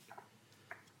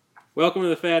Welcome to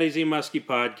the Fat Easy Muskie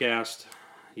podcast.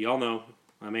 Y'all know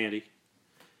I'm Andy.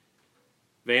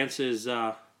 Vance is,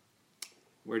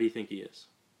 where do you think he is?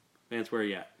 Vance, where are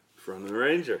you at? Front of the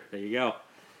Ranger. There you go.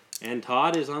 And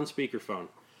Todd is on speakerphone.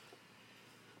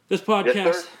 This podcast,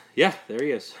 Yes, sir. yeah, there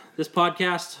he is. This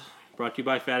podcast brought to you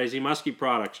by Fat Easy Muskie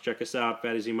Products. Check us out,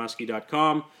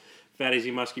 fateasymuskie.com. Fat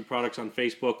Easy Muskie Products on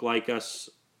Facebook. Like us.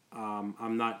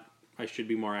 I should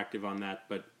be more active on that,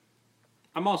 but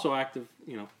I'm also active,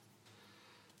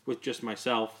 with just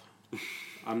myself.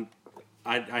 I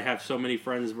have so many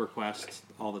friends requests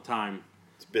all the time.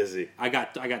 It's busy. I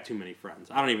got too many friends.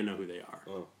 I don't even know who they are.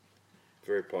 Oh,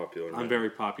 very popular. I'm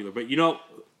very popular. But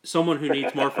someone who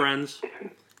needs more friends,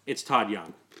 it's Todd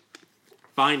Young.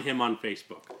 Find him on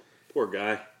Facebook. Poor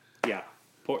guy. Yeah.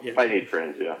 I need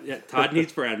friends, yeah. Yeah, Todd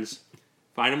needs friends.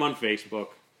 Find him on Facebook.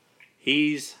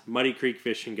 He's Muddy Creek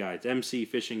Fishing Guides,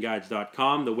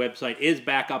 mcfishingguides.com. The website is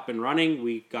back up and running.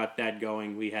 We got that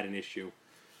going. We had an issue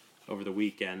over the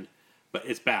weekend, but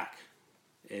it's back.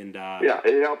 And Yeah,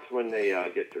 it helps when they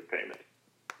get their payment.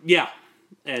 yeah,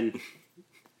 and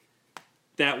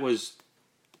that was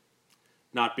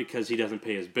not because he doesn't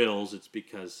pay his bills. It's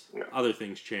because other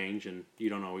things change, and you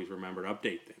don't always remember to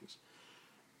update things.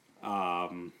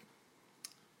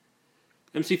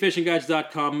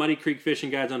 mcfishingguides.com, Muddy Creek Fishing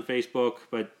Guides on Facebook,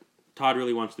 but Todd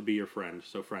really wants to be your friend,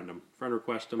 so friend him. Friend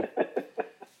request him.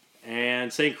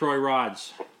 And St. Croix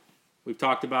Rods. We've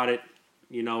talked about it.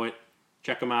 You know it.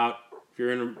 Check them out. If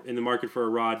you're in the market for a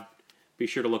rod, be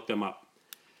sure to look them up.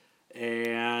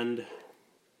 And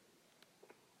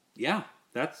yeah,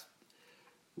 that's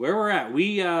where we're at.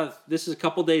 This is a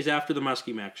couple days after the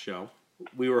Muskie Max show.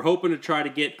 We were hoping to try to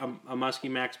get a Muskie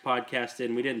Max podcast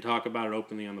in. We didn't talk about it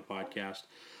openly on the podcast.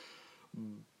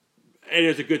 It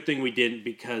is a good thing we didn't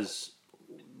because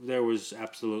there was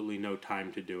absolutely no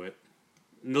time to do it.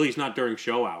 At least not during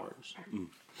show hours.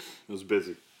 It was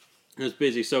busy. It was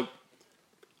busy. So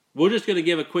we're just going to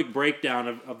give a quick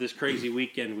breakdown of this crazy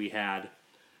weekend we had.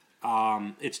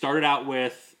 It started out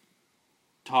with,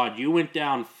 Todd, you went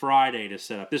down Friday to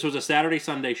set up. This was a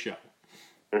Saturday-Sunday show.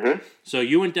 Mm-hmm. So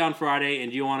you went down Friday, and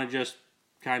do you want to just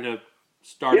kind of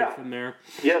start it from there?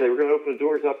 Yeah, they were going to open the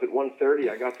doors up at 1:30.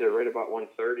 I got there right about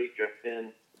 1:30, jumped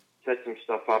in, set some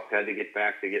stuff up, had to get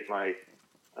back to get my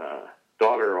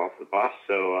daughter off the bus.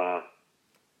 So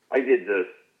I did the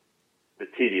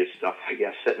tedious stuff, I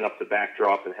guess, setting up the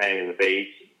backdrop and hanging the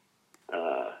baits.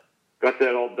 Got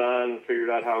that all done, figured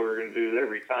out how we were going to do it.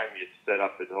 Every time you set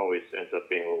up, it always ends up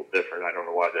being a little different. I don't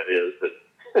know why that is, but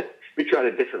we tried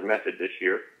a different method this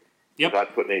year. Yep.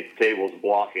 Without putting any tables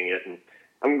blocking it. And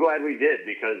I'm glad we did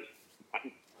because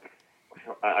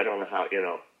I don't know how,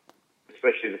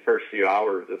 especially the first few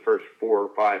hours, the first 4 or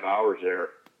 5 hours there,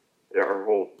 our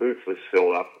whole booth was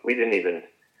filled up. We didn't even,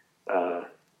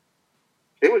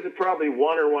 it was probably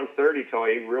 1 or 1:30 till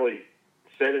I really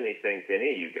said anything to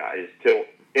any of you guys, till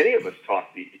any of us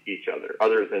talked to each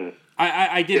other than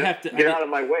I did have to get out of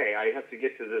my way. I have to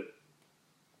get to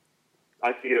I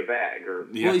have to get a bag or.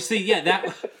 Yeah. Well, you see,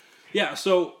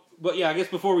 So, but yeah, I guess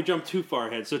before we jump too far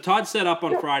ahead, so Todd set up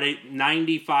on Friday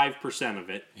 95% of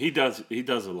it. He does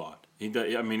a lot. He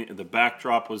does. I mean, the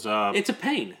backdrop was up. It's a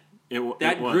pain.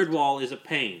 That grid wall is a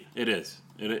pain. It is.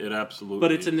 It absolutely.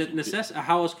 But it's a necessity.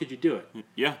 How else could you do it?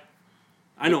 Yeah.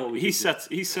 I know what he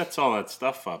sets all that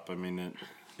stuff up. I mean,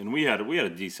 and we had a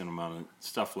decent amount of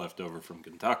stuff left over from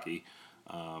Kentucky.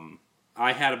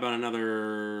 I had about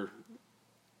another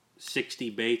 60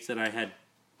 baits that I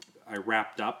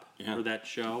wrapped up for that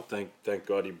show. Thank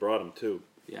God he brought them too.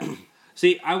 Yeah.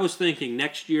 See, I was thinking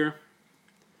next year,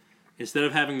 instead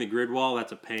of having the grid wall,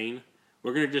 that's a pain.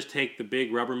 We're gonna just take the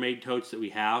big Rubbermaid totes that we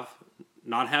have,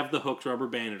 not have the hooks rubber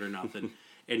banded or nothing,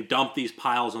 and dump these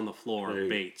piles on the floor of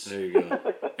baits. There you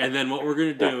go. And then what we're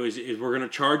gonna do is we're gonna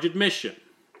charge admission,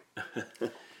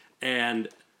 and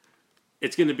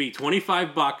it's gonna be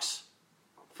 $25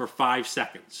 for 5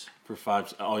 seconds. For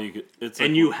 5, all you get. It's and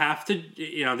like, you have to,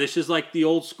 this is like the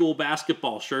old school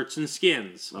basketball shirts and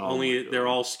skins. Only they're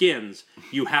all skins.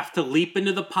 You have to leap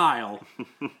into the pile,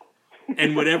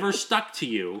 and whatever stuck to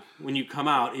you when you come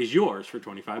out is yours for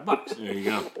 $25. There you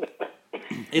go.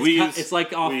 It's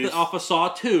like off of Saw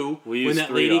 2 when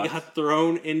that lady got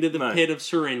thrown into the pit of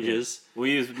syringes. Yeah.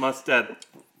 We use Mustad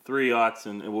 3/0s,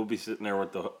 and we'll be sitting there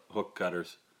with the hook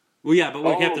cutters. Well, yeah, but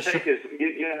we have to.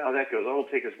 You know how that goes. All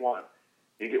it'll take is one.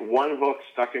 You get one hook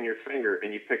stuck in your finger,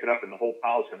 and you pick it up, and the whole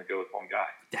pile's going to go with one guy.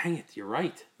 Dang it, you're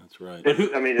right. That's right. But who's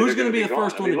going to be the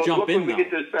first one to jump in, though? We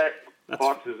get those back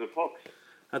boxes of hooks.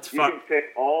 That's you fun. You can pick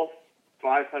all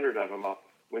 500 of them up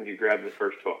when you grab the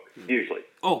first hook, usually.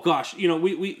 Oh gosh,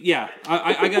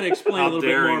 I got to explain a little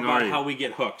bit more about how we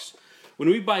get hooks. When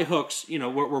we buy hooks,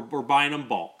 we're buying them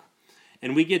bulk,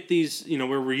 and we get these,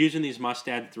 we're using these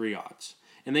Mustad 3/0s,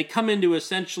 and they come into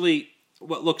essentially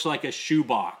what looks like a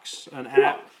shoebox,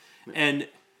 and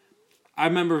I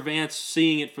remember Vance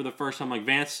seeing it for the first time. Like,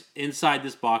 Vance, inside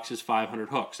this box is 500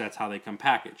 hooks. That's how they come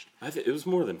packaged. I think it was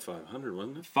more than 500,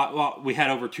 wasn't it? Well, we had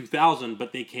over 2,000,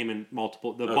 but they came in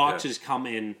multiple. The boxes come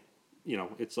in,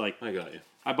 it's like... I got you.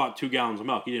 I bought 2 gallons of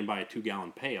milk. You didn't buy a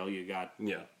 2-gallon pail. You got,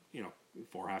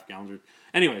 4 half gallons.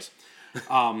 Anyways,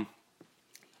 I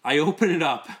open it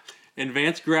up, and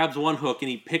Vance grabs one hook, and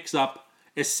he picks up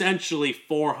essentially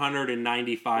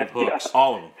 495 hooks. Yeah.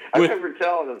 All of them. I remember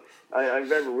telling him, I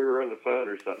remember we were on the phone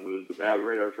or something. It was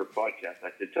right after a podcast.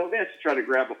 I said, tell Vance to try to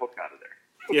grab a hook out of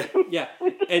there. Yeah.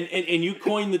 And you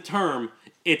coined the term,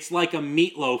 it's like a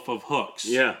meatloaf of hooks.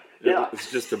 Yeah.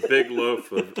 It's just a big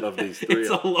loaf of these 3/0. It's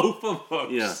a loaf of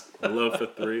hooks. Yeah, a loaf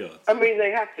of 3/0. I mean,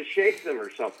 they have to shake them or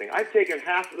something. I've taken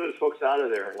half of those hooks out of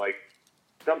there and,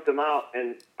 dumped them out,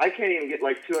 and I can't even get,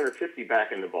 250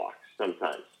 back in the box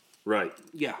sometimes. Right.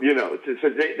 Yeah. So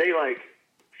they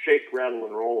shake, rattle,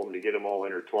 and roll them to get them all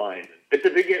intertwined. At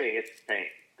the beginning, it's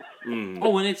pain.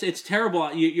 Oh, and it's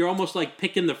terrible. You're almost like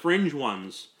picking the fringe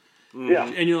ones. Yeah.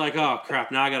 And you're like, oh,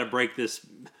 crap, now I got to break this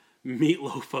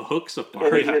meatloaf of hooks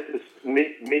apart. And you get this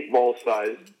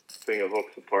meatball-sized thing of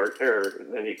hooks apart there,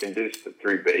 and then you can do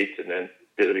 3 baits and then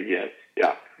do it again.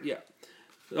 Yeah. Yeah.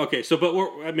 Okay, so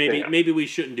but maybe we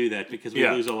shouldn't do that because we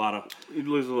lose a lot of. You'd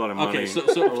lose a lot of money. Okay, so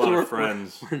a lot of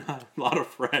friends. We're not a lot of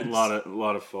friends. A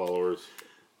lot of followers.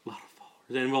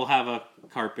 Then we'll have a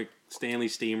carpet. Stanley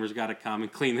Steamer's got to come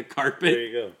and clean the carpet. There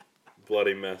you go.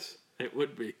 Bloody mess. It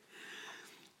would be.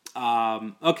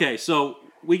 Okay, so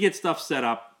we get stuff set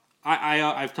up.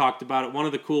 I've talked about it. One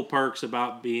of the cool perks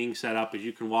about being set up is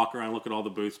you can walk around and look at all the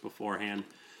booths beforehand.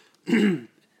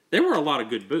 There were a lot of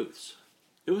good booths.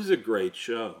 It was a great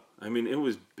show. I mean, it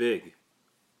was big.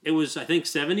 It was, I think,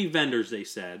 70 vendors, they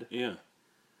said. Yeah.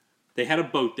 They had a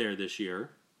boat there this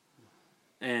year.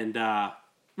 And,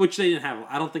 which they didn't have.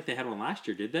 I don't think they had one last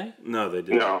year, did they? No, they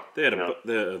didn't. No. They had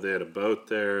a boat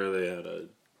there. They had a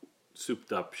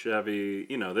souped-up Chevy.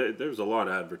 There was a lot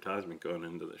of advertisement going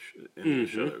into the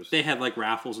shows. They had,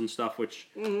 raffles and stuff, which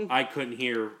I couldn't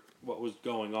hear what was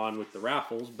going on with the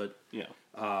raffles. But,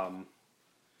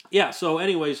 so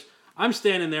anyways... I'm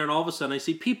standing there, and all of a sudden, I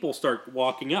see people start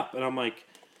walking up, and I'm like...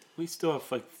 We still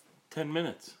have, 10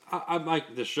 minutes. I'm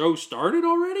like, the show started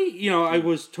already? I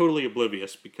was totally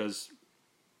oblivious because,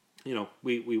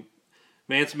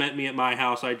 Vance met me at my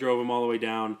house. I drove him all the way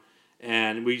down,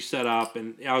 and we set up,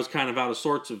 and I was kind of out of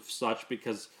sorts of such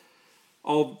because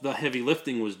all the heavy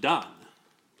lifting was done.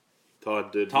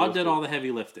 Todd did all the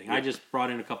heavy lifting. Yeah. I just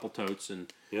brought in a couple totes,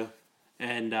 and... Yeah.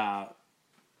 And,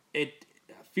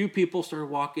 few people started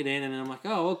walking in, and I'm like,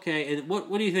 oh, okay. And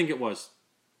what do you think it was?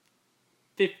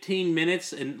 15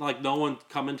 minutes, and no one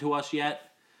coming to us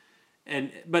yet.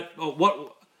 But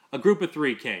a group of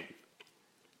 3 came,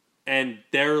 and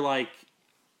they're like,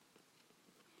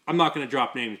 I'm not going to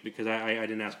drop names because I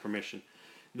didn't ask permission.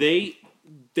 They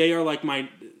are like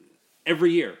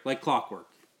every year, like clockwork.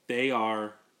 They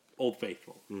are Old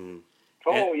Faithful. Mm-hmm.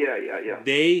 Oh, yeah.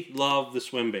 They love the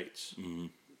swim baits,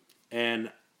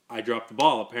 and I dropped the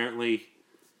ball, apparently,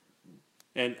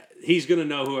 and he's going to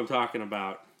know who I'm talking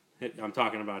about. I'm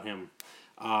talking about him.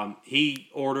 He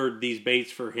ordered these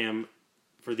baits for him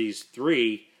for these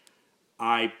 3.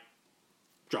 I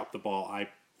dropped the ball. I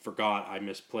forgot. I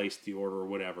misplaced the order or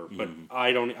whatever. But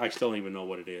I still don't even know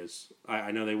what it is.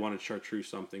 I know they wanted chartreuse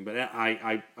something, but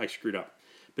I screwed up.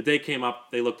 But they came up.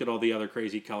 They looked at all the other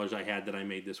crazy colors I had that I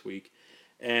made this week,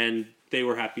 and they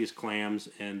were happy as clams,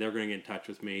 and they're going to get in touch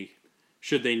with me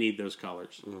should they need those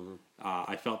colors.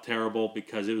 I felt terrible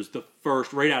because it was the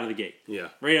first, right out of the gate. Yeah.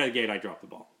 Right out of the gate, I dropped the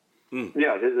ball.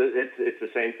 Yeah, it's the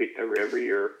same every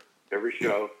year, every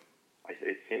show.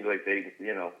 It seems like they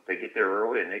get there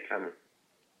early and they come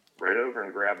right over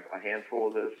and grab a handful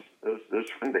of those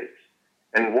swim baits.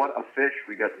 And what a fish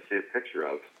we got to see a picture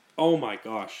of. Oh my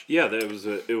gosh! Yeah, it was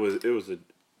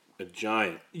a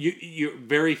giant. You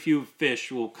very few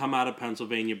fish will come out of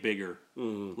Pennsylvania bigger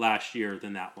last year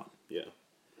than that one. Yeah.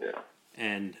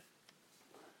 And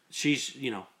she's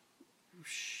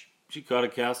she caught a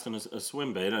cast on a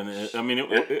swim bait, and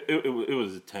it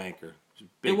was a tanker.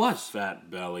 Big, it was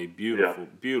fat belly,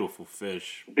 beautiful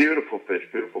fish. Beautiful fish,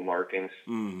 beautiful markings.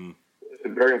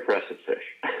 Very impressive fish.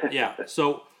 Yeah.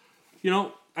 So,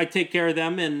 I take care of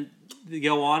them and they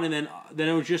go on, and then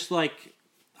it was just like,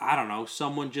 I don't know,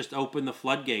 someone just opened the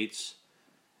floodgates,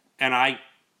 and I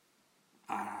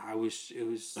I was. It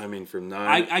was. I mean, from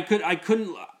 9. I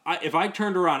couldn't. If I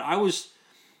turned around, I was.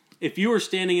 If you were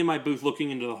standing in my booth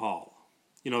looking into the hall,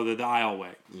 the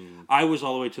aisleway, I was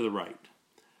all the way to the right.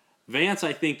 Vance,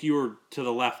 I think you were to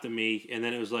the left of me, and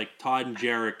then it was like Todd and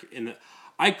Jarek.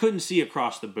 I couldn't see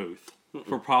across the booth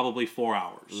for probably 4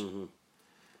 hours.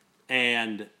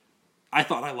 And I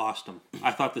thought I lost him.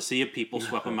 I thought the sea of people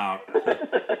swept him out.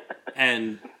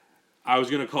 And I was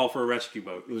going to call for a rescue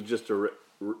boat. It was just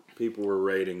people were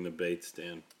raiding the bait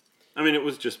stand. I mean, it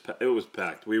was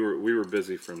packed. We were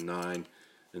busy from 9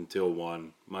 until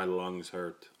 1. My lungs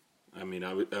hurt. I mean,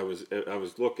 I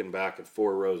was looking back at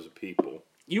 4 rows of people.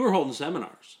 You were holding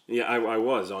seminars. Yeah, I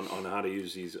was on how to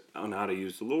use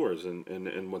the lures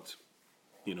and what's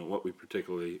what we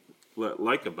particularly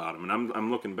like about them. And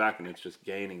I'm looking back and it's just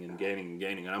gaining and gaining and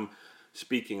gaining. And I'm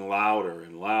speaking louder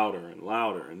and louder and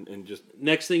louder and just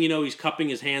next thing you know, he's cupping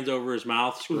his hands over his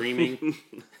mouth, screaming.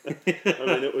 I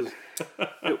mean,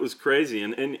 it was crazy.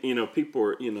 And people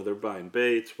were they're buying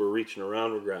baits. We're reaching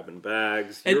around. We're grabbing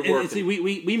bags. And see,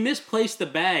 we misplaced the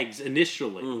bags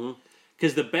initially.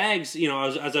 Because the bags,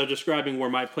 as I was describing where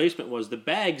my placement was, the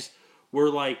bags were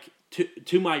like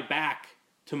to my back,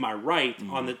 to my right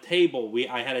on the table.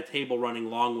 I had a table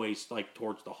running long ways like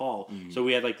towards the hall. So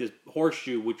we had like this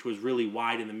horseshoe, which was really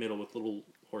wide in the middle with little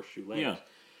horseshoe legs. Yeah.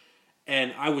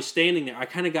 And I was standing there. I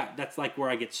kind of that's like where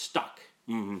I get stuck.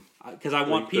 Because I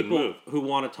want people who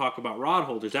want to talk about rod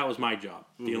holders. That was my job,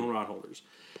 dealing rod holders.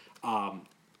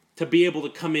 To be able to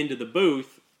come into the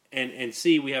booth and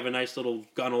see we have a nice little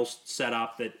gunnel set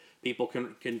up that people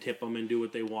can tip them and do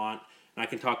what they want. And I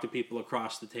can talk to people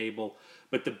across the table.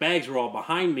 But the bags were all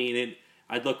behind me, and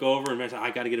I'd look over and I'd say,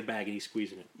 I got to get a bag, and he's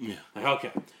squeezing it. Yeah. Like,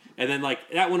 okay. And then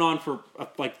that went on for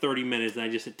like 30 minutes, and I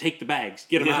just said, take the bags,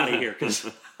 get them out of here, because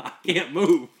I can't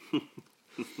move.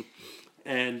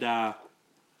 And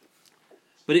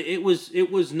but it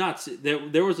was nuts.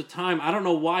 There was a time, I don't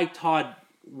know why Todd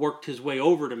worked his way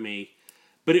over to me,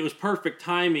 but it was perfect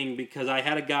timing because I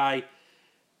had a guy,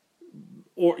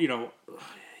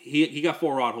 he got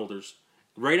 4 rod holders.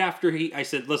 Right after I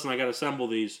said, listen, I got to assemble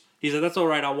these. He said, that's all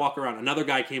right, I'll walk around. Another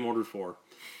guy came, ordered 4.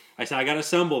 I said, I got to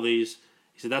assemble these.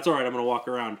 He said, that's all right, I'm going to walk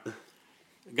around. The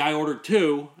guy ordered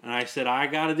 2, and I said, I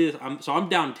got to do this. So I'm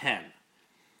down 10.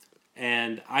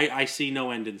 And I see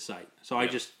no end in sight. So I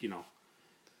just,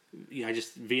 I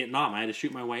just Vietnam. I had to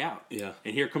shoot my way out. Yeah.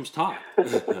 And here comes Todd.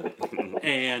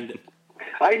 And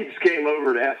I just came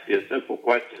over to ask you a simple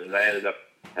question, and I ended up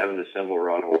having to assemble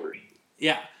rod holders.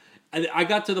 Yeah. I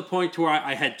got to the point where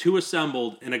I had 2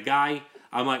 assembled, and a guy,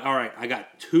 I'm like, all right, I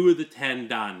got 2 of the 10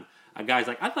 done. A guy's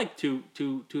like, I'd like two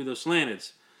of those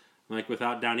slanteds. I'm like,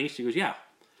 without down east? He goes, yeah.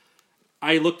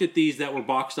 I looked at these that were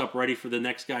boxed up ready for the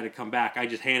next guy to come back. I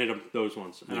just handed him those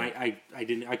ones, and I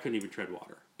couldn't even tread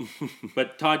water.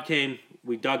 But Todd came,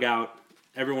 we dug out,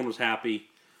 everyone was happy,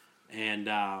 and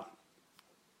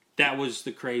that was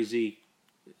the crazy,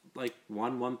 like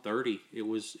 1:30. It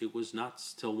was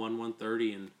nuts till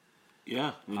 1:30, and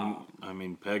yeah, I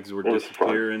mean pegs were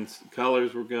disappearing,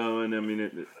 colors were going. I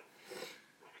mean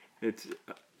it's.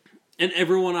 And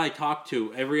everyone I talked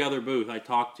to, every other booth I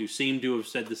talked to, seemed to have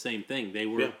said the same thing. They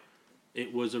were,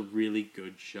 It was a really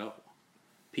good show.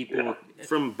 People were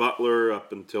from Butler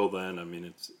up until then. I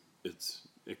mean, it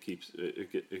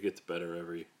gets better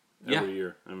every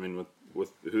year. I mean,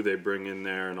 with who they bring in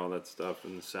there and all that stuff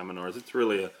and the seminars, it's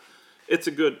really a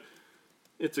good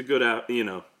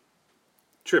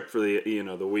trip for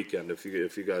the weekend if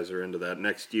you guys are into that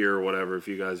next year or whatever. If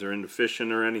you guys are into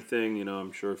fishing or anything,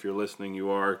 I'm sure if you're listening, you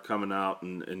are coming out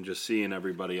and just seeing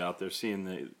everybody out there, seeing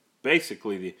at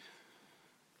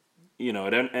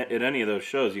any of those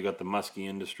shows, you got the muskie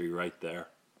industry right there.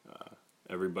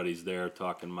 Everybody's there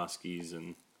talking muskies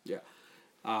and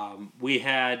we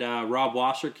had Rob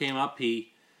Wasser came up. We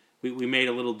made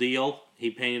a little deal. He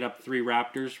painted up 3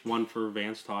 Raptors, one for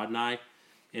Vance, Todd, and I,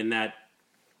 in that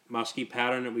muskie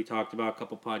pattern that we talked about a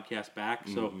couple podcasts back.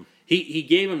 So he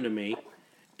gave them to me,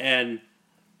 and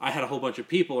I had a whole bunch of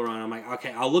people around. I'm like,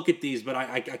 okay, I'll look at these, but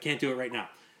I can't do it right now.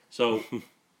 So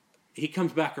he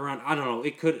comes back around. I don't know.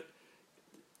 It could.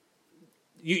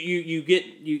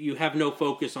 You have no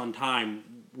focus on time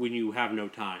when you have no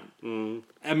time.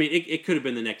 I mean, it could have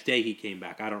been the next day he came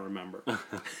back. I don't remember.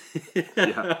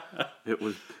 Yeah, it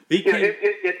was.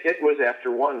 It was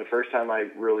after 1. The first time I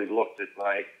really looked at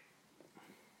my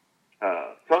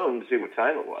phone to see what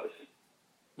time it was,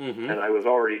 and I was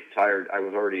already tired. I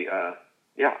was already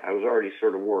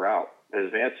sort of wore out. As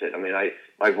Vance said, I mean,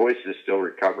 my voice is still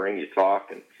recovering. You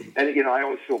talk, and I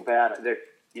always feel bad.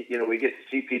 We get to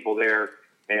see people there,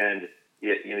 and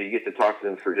you get to talk to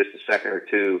them for just a second or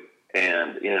two,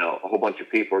 and a whole bunch of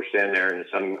people are standing there, and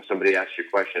somebody asks you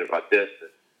a question about this.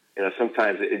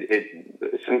 Sometimes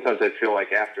sometimes I feel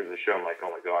like after the show, I'm like,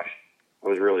 oh my gosh, I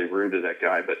was really rude to that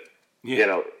guy. But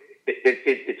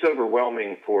it's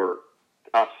overwhelming for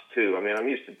us too. I mean, I'm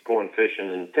used to going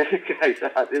fishing and taking guys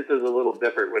out. This is a little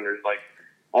different when there's like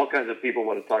all kinds of people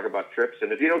want to talk about trips,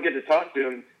 and if you don't get to talk to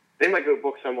them, they might go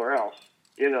book somewhere else.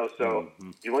 So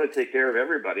you want to take care of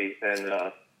everybody,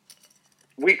 and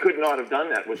we could not have done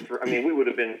that we would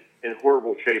have been in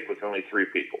horrible shape with only 3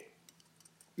 people.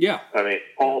 Yeah. I mean,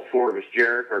 all 4 of us.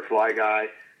 Jarek, our fly guy,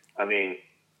 I mean,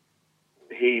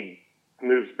 he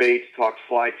moves baits, talks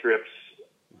fly trips.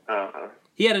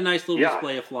 He had a nice little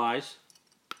display of flies.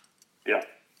 Yeah.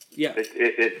 Yeah.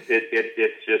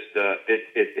 It's just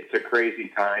it's a crazy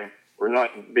time. We're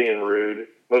not being rude.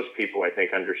 Most people, I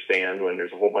think, understand when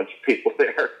there's a whole bunch of people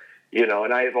there.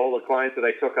 And I have all the clients that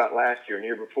I took out last year and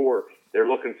year before. They're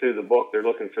looking through the book. They're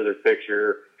looking for their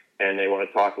picture, and they want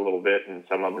to talk a little bit. And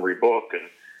some of them rebook.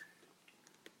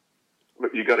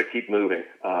 But you got to keep moving.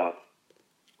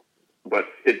 But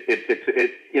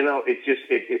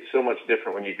it's so much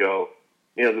different when you go.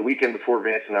 The weekend before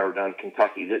Vance and I were down in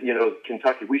Kentucky.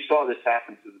 Kentucky. We saw this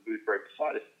happen to the booth right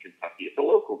beside us in Kentucky. It's a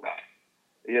local guy.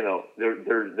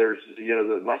 There's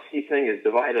the muskie thing is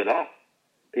divided up.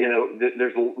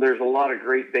 There's a lot of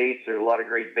great baits. There's a lot of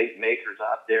great bait makers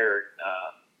out there.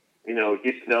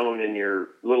 It's known in your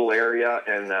little area,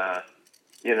 and at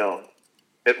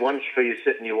one show you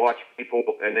sit and you watch people,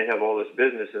 and they have all this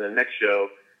business, and the next show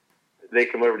they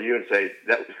come over to you and say,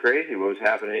 "That was crazy. What was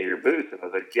happening at your booth?" And I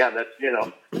was like, "Yeah, that's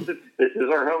this is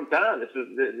our hometown. This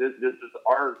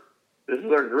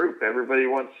is our group. Everybody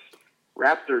wants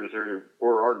Raptors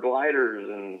or our gliders,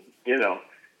 and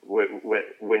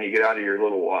when you get out of your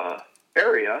little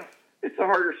area, it's a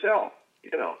harder sell.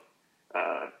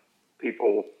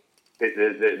 People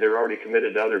they're already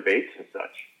committed to other baits and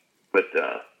such. But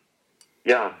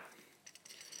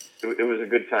it was a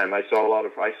good time. I saw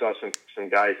some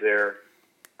guys there.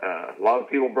 A lot of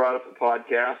people brought up the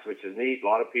podcast, which is neat. A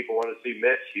lot of people wanted to see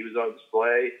Mitch. He was on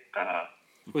display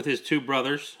with his 2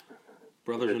 brothers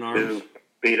in arms. 2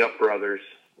 beat up brothers.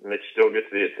 Mitch still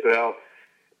gets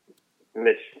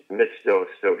Mitch still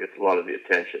gets a lot of the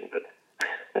attention, but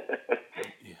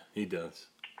yeah, he does.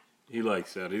 He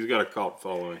likes that. He's got a cult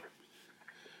following.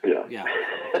 Yeah.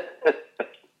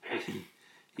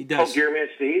 He does. Oh, Gearman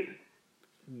Steve?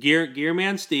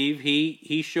 Gearman Steve,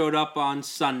 he showed up on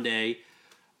Sunday.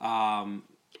 Most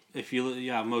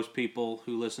people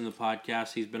who listen to the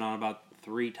podcast, he's been on about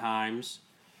 3 times.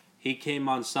 He came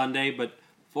on Sunday, but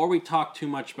before we talk too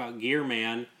much about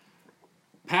Gearman,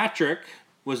 Patrick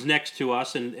was next to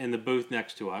us in the booth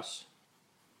next to us.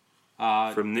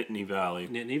 From Nittany Valley.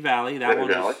 Nittany Valley. That one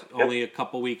was only a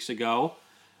couple weeks ago.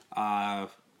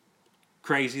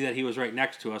 Crazy that he was right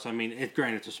next to us. I mean,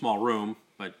 granted, it's a small room,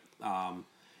 but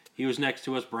he was next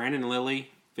to us. Brandon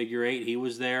Lilly, Figure 8, he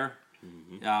was there.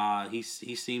 Mm-hmm. He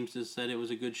seems to have said it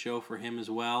was a good show for him as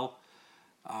well.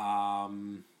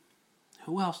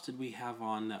 Who else did we have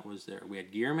on that was there? We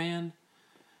had Gearman.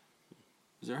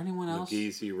 Was there anyone else?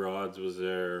 McGeezy Rods was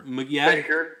there.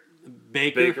 Baker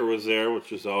was there,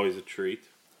 which is always a treat.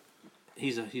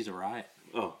 He's a riot.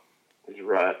 Oh. He's a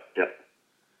riot, yeah.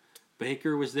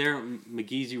 Baker was there.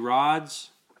 McGeezy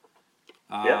Rods.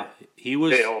 He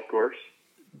was... Dale, of course.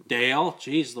 Dale,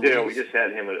 jeez. Dale, we just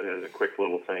had him as a quick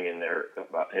little thing in there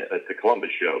at the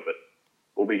Columbus show, but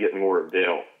we'll be getting more of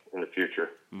Dale in the future.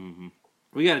 Mm-hmm.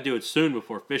 We got to do it soon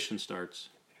before fishing starts.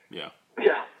 Yeah.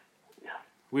 Yeah.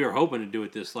 We were hoping to do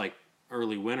it this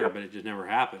early winter, but it just never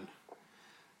happened.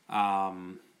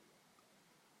 I'm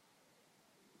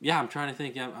trying to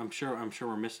think. I'm sure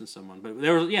we're missing someone, but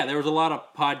there was a lot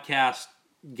of podcast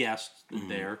guests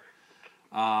there.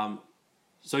 Those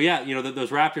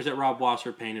Raptors that Rob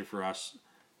Wasser painted for us,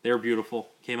 they're beautiful.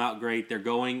 Came out great. They're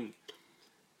going.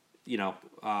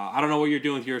 I don't know what you're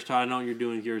doing with yours, Todd. I know what you're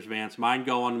doing with yours, Vance. Mine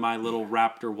go on my little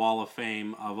Raptor wall of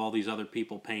fame of all these other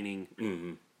people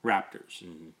painting Raptors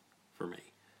for me.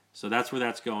 So that's where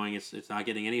that's going. It's not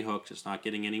getting any hooks. It's not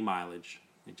getting any mileage.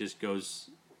 It just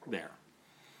goes there.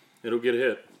 It'll get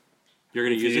hit. You're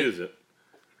going to use it?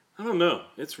 I don't know.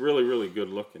 It's really, really good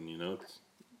looking,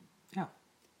 Yeah.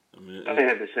 I mean, I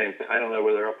have the same thing. I don't know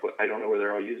whether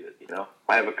I'll use it,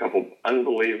 I have a couple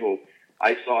unbelievable...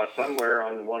 I saw somewhere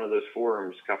on one of those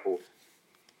forums,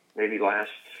 maybe I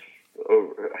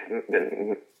don't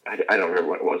remember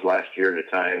what it was, last year at a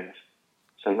time.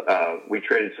 We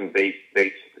traded some baits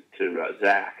to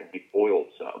Zach, and he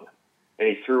boiled some. And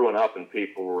he threw one up, and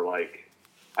people were like,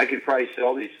 I could probably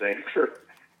sell these things for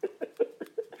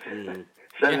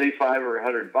 $75 or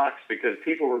 $100 because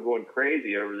people were going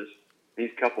crazy over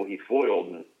these couple he foiled,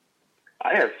 and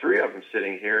I have 3 of them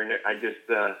sitting here, and I just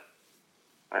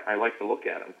I like to look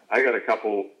at them. I got a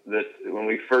couple that when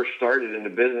we first started in the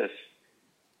business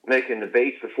making the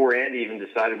baits before Andy even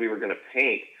decided we were going to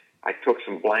paint, I took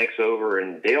some blanks over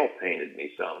and Dale painted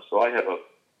me some. So I have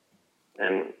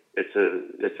and it's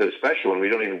a special one. We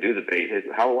don't even do the bait.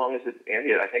 How long is it,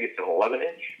 Andy? I think it's an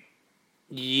 11-inch.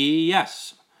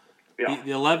 Yes. Yeah,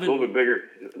 the 11. A little bigger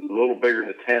than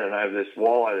the 10, and I have this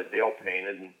walleye that Dale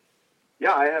painted. And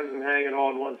yeah, I have them hanging all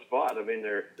in one spot. I mean,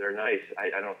 they're nice. I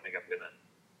don't think I'm gonna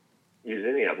use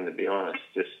any of them, to be honest.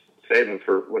 Just save them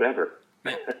for whatever.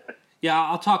 Yeah,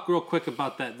 I'll talk real quick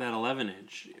about that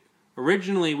 11-inch.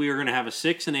 Originally, we were going to have a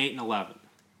 6, an 8, and 11.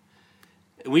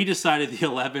 We decided the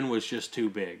 11 was just too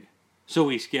big. So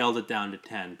we scaled it down to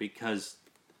 10 because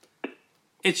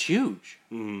it's huge.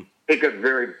 Mm-hmm. It got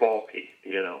very bulky,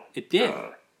 It did.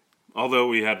 Although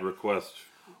we had requests.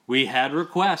 We had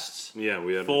requests. Yeah,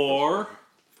 we had for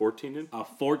 14-inch? a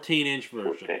 14-inch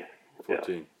version.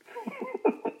 14.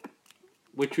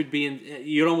 Which would be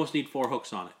you'd almost need 4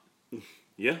 hooks on it.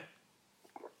 Yeah.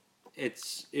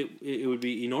 It would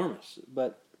be enormous,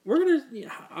 but we're gonna.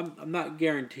 I'm not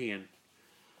guaranteeing.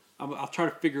 I'll try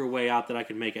to figure a way out that I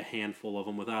can make a handful of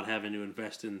them without having to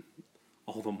invest in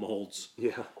all the molds.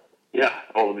 Yeah. Yeah,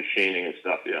 all the machining and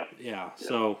stuff. Yeah. Yeah.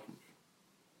 So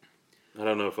I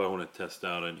don't know if I want to test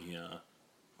out any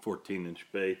 14-inch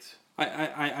baits.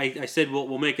 I said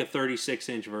we'll make a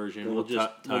 36-inch version.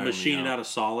 We'll machine it out of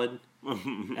solid.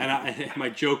 And my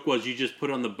joke was you just put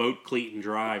on the boat cleat and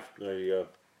drive. There you go.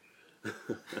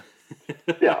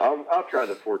 Yeah, I'll try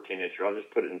the 14-inch. I'll just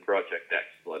put it in Project X.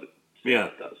 Let it see what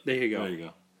it does. There you go. There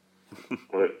you go.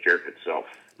 Let it jerk itself.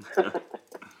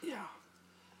 Yeah.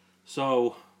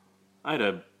 So I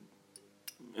had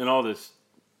and all this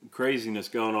craziness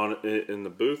going on in the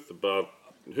booth about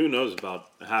who knows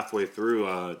about halfway through.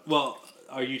 well,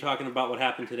 are you talking about what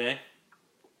happened today?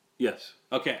 Yes.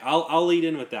 Okay, I'll lead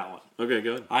in with that one. Okay,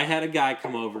 go ahead. I had a guy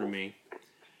come over to me,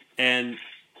 and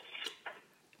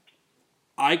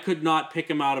I could not pick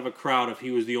him out of a crowd if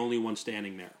he was the only one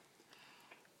standing there.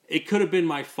 It could have been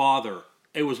my father.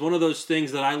 It was one of those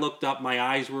things that I looked up, my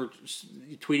eyes were,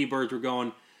 Tweety birds were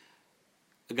going.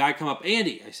 A guy come up,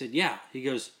 Andy. I said, yeah. He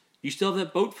goes, you still have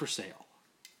that boat for sale?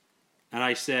 And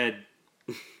I said,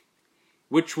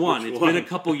 which one? It's been a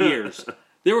couple years.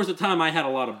 There was a time I had a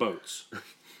lot of boats.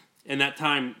 And that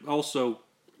time also,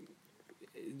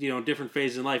 different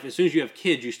phases in life. As soon as you have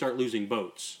kids, you start losing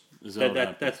boats.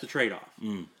 That's the trade-off.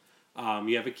 Mm.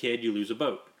 You have a kid, you lose a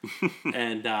boat.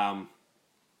 And I'm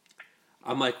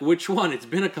like, which one? It's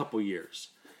been a couple years.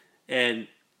 And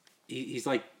he's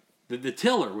like, the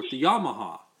tiller with the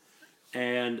Yamaha.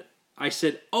 And I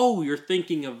said, oh, you're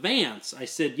thinking of Vance. I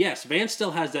said, yes, Vance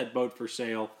still has that boat for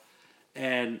sale.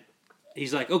 And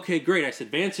he's like, okay, great. I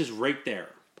said, Vance is right there.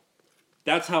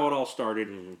 That's how it all started.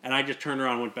 Mm-hmm. And I just turned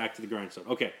around and went back to the grindstone.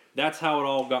 Okay, that's how it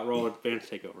all got rolling. Vance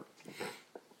takeover.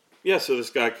 Yeah, so this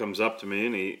guy comes up to me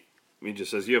and he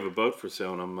just says, you have a boat for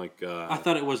sale? And I'm like... I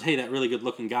thought it was, hey, that really good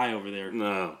looking guy over there.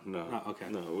 No. Oh, okay.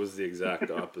 No, it was the exact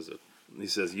opposite. He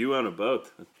says, you own a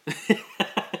boat.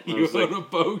 You own a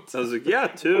boat? I was like, yeah,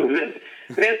 2.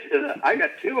 Vance says, I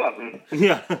got 2 of them.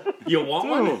 Yeah. You want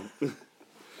one?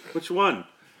 Which one?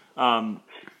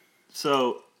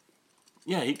 So,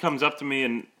 yeah, he comes up to me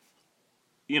and,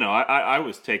 I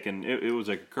was taken, it was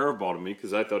like a curveball to me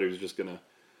because I thought he was just going to,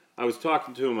 I was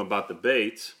talking to him about the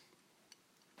baits,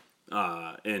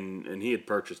 and he had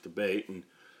purchased a bait, and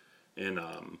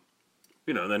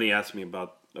then he asked me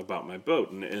about my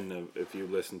boat, and if you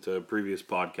listen to previous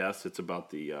podcasts, it's about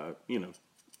the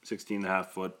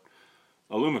 16.5-foot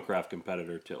Alumacraft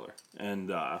competitor tiller,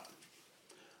 and I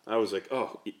was like,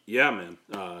 oh yeah, man,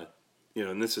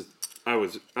 and this is I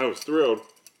was thrilled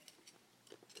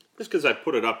just because I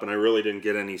put it up and I really didn't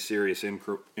get any serious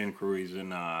inquiries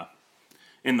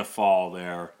in the fall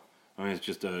there. I mean, it's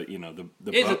just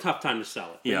it's a tough time to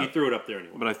sell it. But yeah, you threw it up there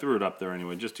anyway. But I threw it up there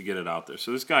anyway just to get it out there.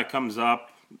 So this guy comes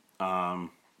up. I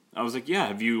was like, yeah,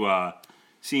 have you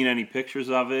seen any pictures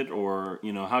of it, or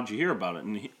how'd you hear about it?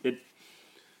 And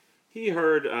he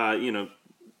heard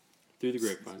through the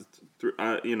grapevine.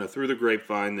 Through the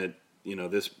grapevine that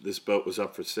this boat was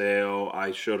up for sale.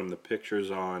 I showed him the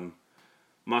pictures on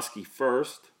Muskie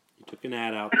First. You took an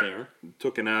ad out there.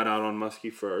 Took an ad out on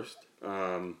Muskie First.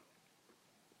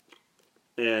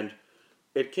 And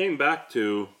it came back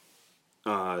to,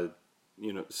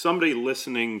 somebody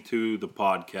listening to the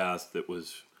podcast that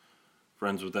was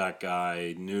friends with that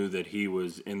guy, knew that he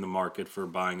was in the market for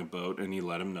buying a boat, and he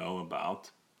let him know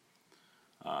about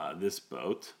this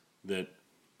boat that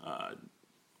I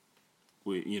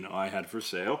had for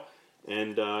sale,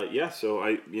 and so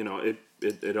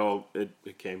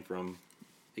it came from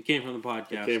It came from the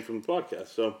podcast. It came from the podcast.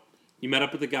 So you met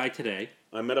up with the guy today.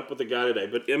 I met up with the guy today,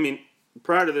 but I mean,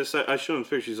 prior to this, I showed him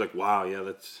pictures. He's like, "Wow, yeah,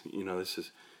 that's this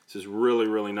is really,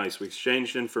 really nice." We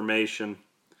exchanged information,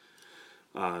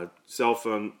 cell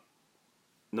phone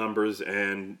numbers,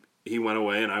 and he went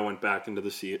away, and I went back into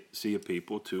the sea of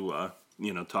people to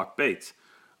talk baits.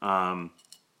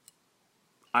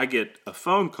 I get a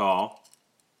phone call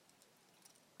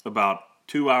about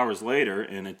 2 hours later,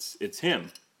 and it's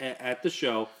him at the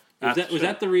show. Was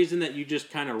that the reason that you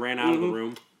just kind of ran out of the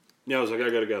room? Yeah, I was like, I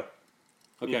gotta go.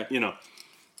 Okay.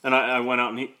 And I went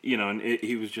out, and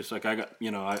he was just like, I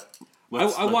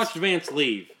watched Vance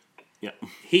leave. Yeah.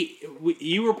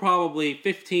 You were probably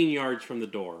 15 yards from the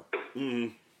door.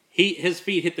 Mm-hmm. His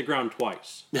feet hit the ground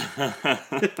twice.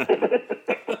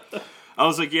 I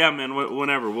was like, yeah, man,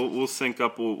 whenever we'll sync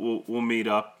up, we'll meet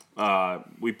up.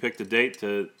 We picked a date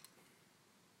to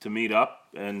meet up,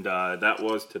 and that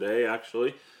was today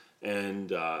actually,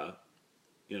 and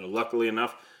luckily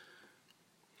enough,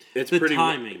 it's the pretty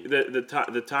timing.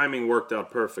 The timing worked out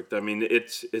perfect. I mean,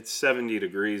 it's 70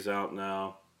 degrees out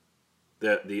now.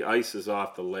 The ice is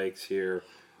off the lakes here.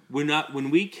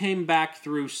 When we came back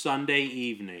through Sunday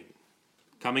evening,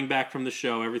 coming back from the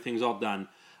show, everything's all done.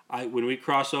 When we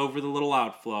cross over the little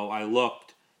outflow, I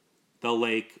looked. The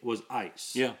lake was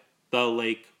ice. Yeah. The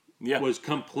lake was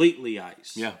completely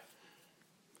ice. Yeah.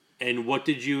 And what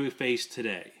did you face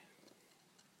today?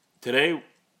 Today,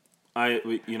 I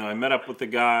met up with the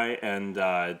guy, and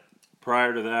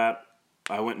prior to that,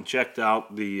 I went and checked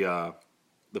out the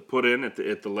put in at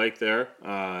the lake there,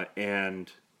 and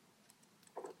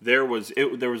there was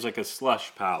like a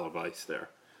slush pile of ice there,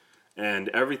 and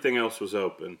everything else was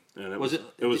open. And it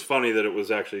was funny that it was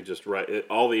actually just right.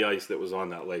 All the ice that was on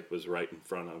that lake was right in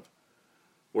front of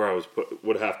where I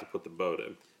would have to put the boat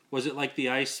in. Was it like the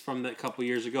ice from that couple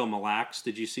years ago, Mille Lacs?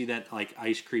 Did you see that like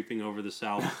ice creeping over the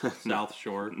south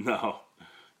shore? No.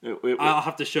 I'll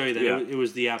have to show you that. Yeah. It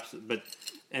was the absolute. But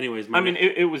anyways,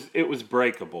 it was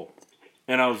breakable,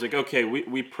 and I was like, okay,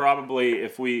 we probably,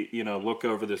 if we look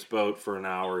over this boat for an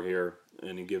hour here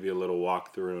and give you a little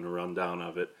walkthrough and a rundown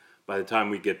of it, by the time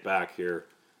we get back here,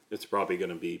 it's probably going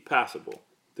to be passable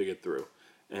to get through.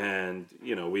 And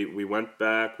we went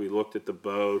back, we looked at the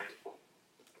boat.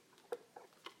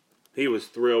 He was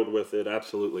thrilled with it,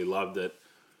 absolutely loved it,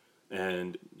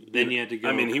 and then you had to go.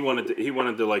 I mean, he wanted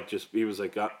to like just. He was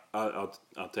like, I'll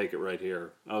take it right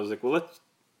here. I was like, well, let's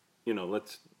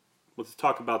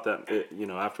talk about that.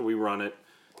 After we run it,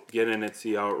 get in it,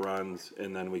 see how it runs,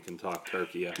 and then we can talk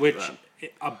turkey after that.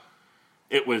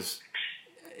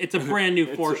 It's a brand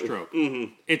new four-stroke.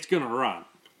 Mm-hmm. It's gonna run.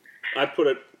 I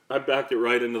backed it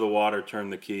right into the water,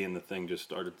 turned the key, and the thing just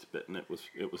started spitting. It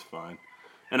was fine.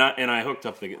 And I hooked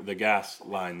up the gas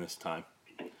line this time.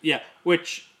 Yeah,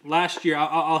 which last year,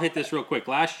 I'll hit this real quick.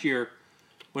 Last year,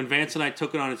 when Vance and I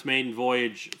took it on its maiden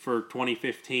voyage for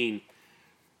 2015,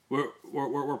 we're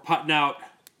putting out,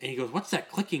 and he goes, "What's that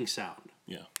clicking sound?"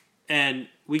 Yeah. And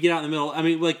we get out in the middle. I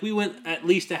mean, like we went at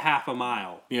least a half a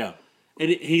mile. Yeah. And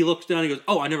he looks down and he goes,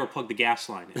 "Oh, I never plugged the gas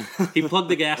line in." He plugged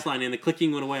the gas line in. The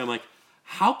clicking went away. I'm like,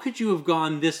 how could you have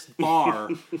gone this far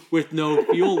with no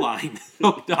fuel line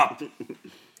hooked up?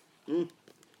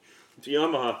 It's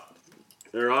Yamaha.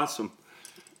 They're awesome.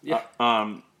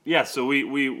 Yeah. So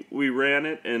we ran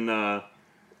it and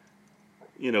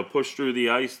pushed through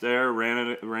the ice there. Ran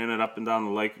it up and down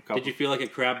the lake a couple. Did you feel like a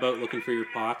crab boat looking for your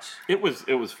pots? It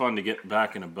was fun to get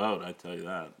back in a boat. I tell you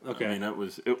that. Okay. I mean, it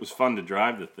was fun to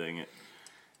drive the thing.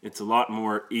 It's a lot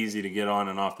more easy to get on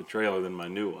and off the trailer than my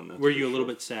new one. Were you a little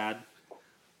bit sad?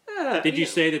 Did you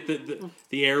say that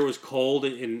the air was cold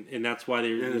and that's why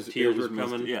the tears were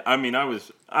coming? Yeah, I mean, I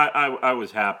was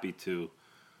happy to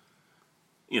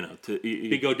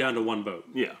go down to one boat.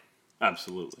 Yeah,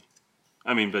 absolutely.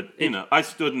 I mean, but I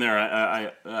stood in there.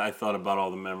 I thought about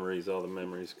all the memories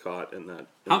caught in that.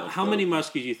 How many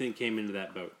muskies do you think came into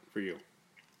that boat for you?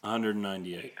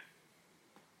 198.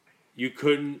 You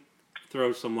couldn't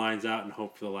throw some lines out and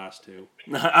hope for the last two.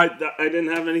 I didn't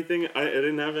have anything. I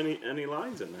didn't have any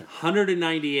lines in there.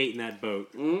 198 in that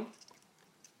boat. Mm-hmm.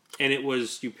 And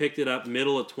you picked it up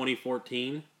middle of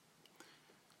 2014?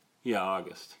 Yeah,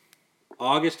 August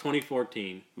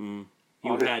 2014. Mm-hmm.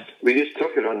 We just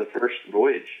took it on the first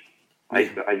voyage. I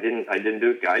didn't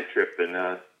do a guide trip,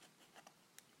 and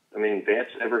Vance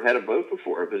never had a boat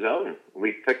before of his own.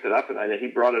 We picked it up, and he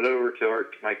brought it over to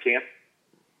my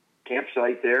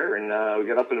campsite there, and we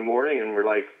got up in the morning, and we're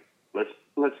like, let's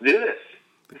do this.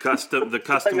 The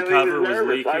custom I know he cover was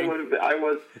nervous. leaking. I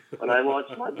was when I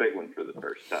launched my big one for the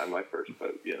first time, my first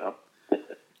boat.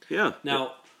 Yeah.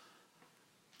 Now,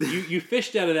 you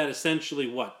fished out of that essentially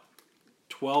what,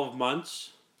 12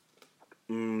 months?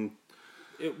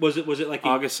 Was it like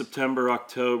August, September,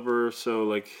 October. So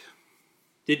like,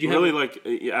 did you really have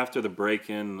like after the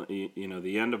break-in,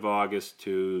 the end of August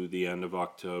to the end of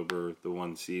October, the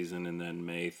one season, and then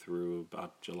May through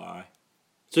about July.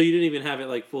 so you didn't even have it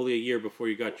like fully a year before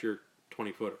you got your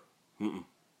 20-footer? Mm-mm.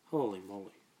 Holy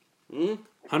moly. Mm?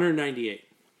 198.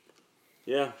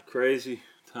 Yeah, crazy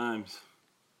times.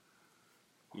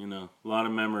 A lot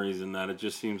of memories in that. It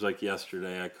just seems like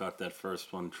yesterday I caught that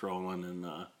first one trolling, and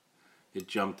it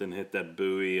jumped and hit that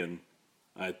buoy, and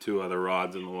I had 2 other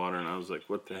rods in the water, and I was like,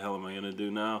 what the hell am I going to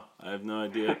do now? I have no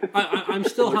idea. I'm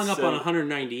still hung up on Let's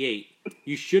 198.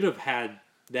 You should have had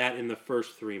that in the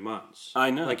first 3 months. I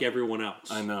know. Like everyone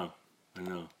else. I know.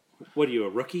 What are you, a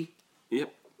rookie?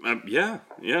 Yep. Yeah.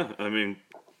 I mean,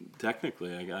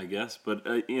 technically, I guess, but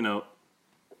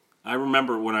I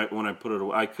remember when I put it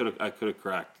away, I could have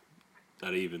cracked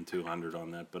that even 200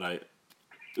 on that, but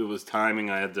it was timing.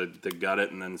 I had to gut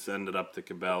it and then send it up to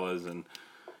Cabela's, and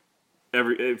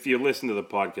if you listen to the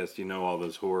podcast, you know all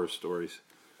those horror stories.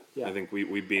 Yeah. I think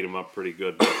we beat them up pretty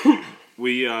good.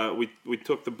 we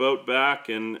took the boat back,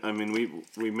 and I mean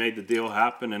we made the deal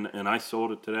happen, and I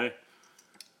sold it today.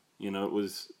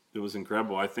 It was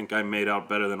incredible. I think I made out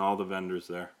better than all the vendors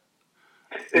there.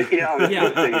 Yeah, I was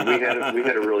gonna say, we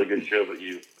had a really good show, but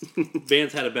you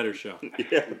Vance had a better show.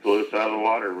 blew us out of the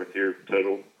water with your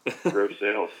total gross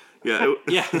sales. Yeah.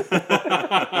 Yeah.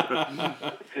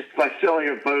 By selling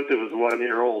a boat that was 1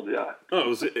 year old, yeah. Oh, it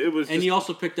was. And just, you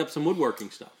also picked up some woodworking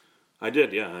stuff. I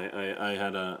did, yeah. I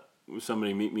had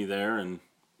somebody meet me there, and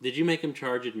Did you make them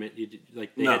charge they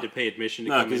No. had to pay admission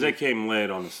to no, come because in? they came late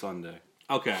on a Sunday,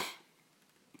 Okay.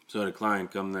 so I had a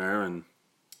client come there and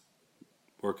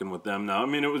working with them. Now, I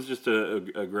mean, it was just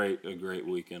a great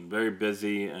weekend. Very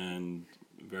busy and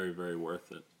very, very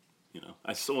worth it.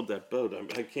 I sold that boat.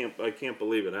 I can't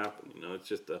believe it happened. It's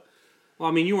just a. Well,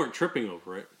 I mean, you weren't tripping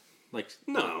over it. Like,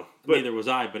 No, but neither was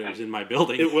I, but it was in my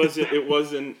building. it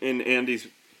was in Andy's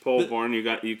pole barn.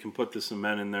 You can put the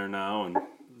cement in there now, and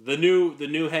the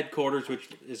new headquarters, which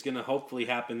is going to hopefully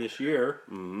happen this year.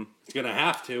 mm-hmm. It's going to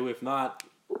have to. If not,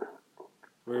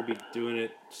 we're going to be doing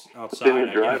it outside. In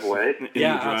the driveway.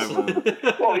 Yeah, in the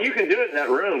driveway. Well, you can do it in that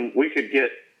room. We could get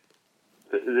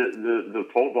the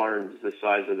pole barn's the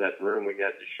size of that room we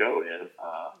got the show in.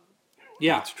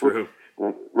 Yeah, It's true.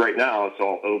 Right now, it's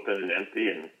all open and empty,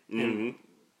 and Mm-hmm.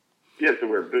 you have to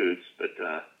wear boots. But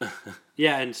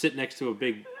yeah, and sit next to a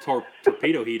big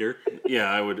torpedo heater. Yeah,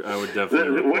 I would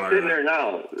definitely what's require in there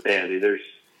now, Andy? There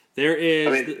is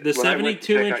I mean, the when I went to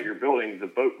check 72-inch. out your building, the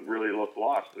boat really looked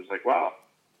lost. It was like, wow.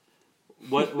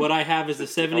 What I have is the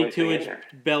only thing in 72-inch there.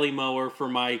 belly mower for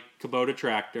my Kubota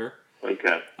tractor.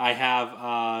 Okay. I have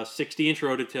a 60-inch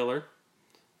rototiller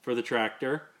for the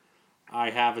tractor. I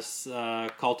have a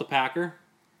cultipacker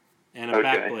and a Okay.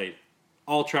 backblade.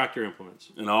 All tractor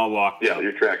implements. and all locked. Yeah, up.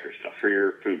 your tractor stuff for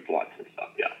your food plots and stuff.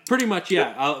 Yeah. Pretty much,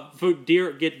 yeah.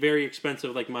 Deer get very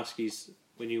expensive like muskies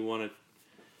when you want to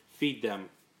feed them.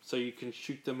 So you can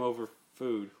shoot them over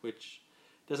food, which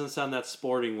doesn't sound that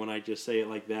sporting when I just say it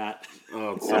like that.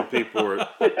 Oh, some people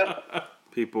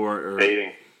are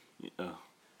Baiting.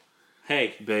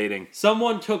 Hey, baiting.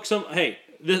 someone took some. Hey,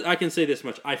 I can say this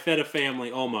much. I fed a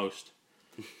family almost.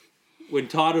 When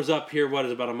Todd was up here,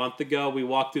 about a month ago, we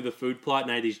walked through the food plot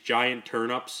and I had these giant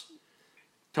turnips.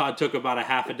 Todd took about a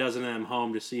half a dozen of them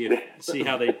home to see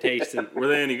how they tasted. Were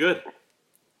they any good?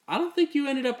 I don't think you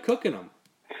ended up cooking them.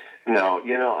 No,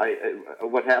 I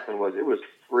what happened was it was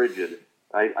frigid.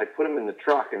 I put them in the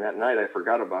truck, and that night I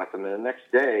forgot about them. And the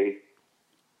next day,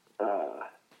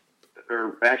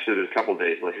 or actually, it was a couple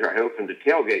days later, I opened the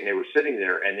tailgate, and they were sitting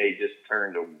there, and they just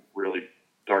turned a really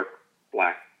dark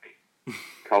black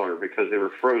color because they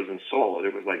were frozen solid.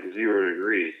 It was like 0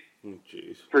 degrees. Oh,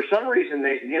 jeez. For some reason,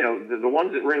 they, the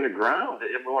ones that were in the ground,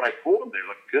 when I pulled them, they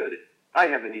looked good. I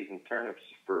haven't eaten turnips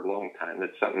for a long time.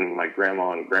 That's something my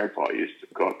grandma and grandpa used to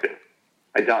cook, and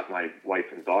I doubt my wife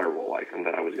and daughter will like them,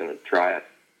 but I was going to try it.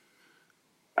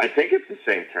 I think it's the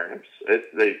same turnips.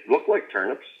 They look like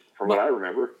turnips from what I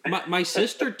remember. My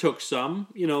sister took some,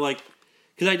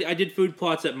 because I did food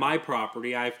plots at my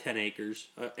property. I have 10 acres,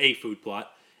 a food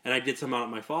plot, and I did some out at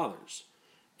my father's.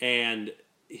 And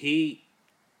he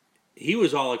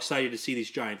was all excited to see these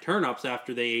giant turnips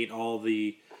after they ate all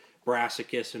the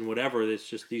brassicas and whatever. It's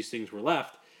just these things were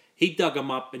left. He dug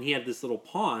them up, and he had this little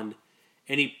pond,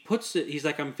 and he puts it. He's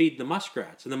like, I'm feeding the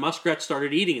muskrats, and the muskrats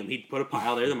started eating him. He'd put a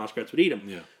pile there, the muskrats would eat him.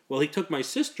 Yeah. Well, he took my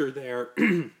sister there,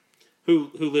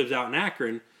 who lives out in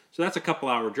Akron, so that's a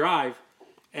couple-hour drive,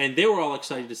 and they were all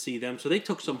excited to see them. So they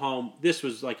took some home. This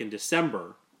was like in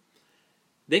December.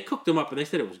 They cooked them up, and they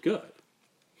said it was good.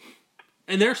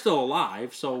 And they're still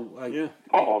alive, so Yeah.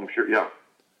 Oh, I'm sure. Yeah.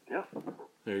 Yeah.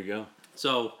 There you go.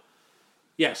 So,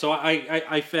 yeah. So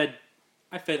I fed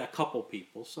a couple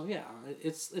people. So yeah,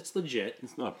 it's legit.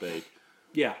 It's not big.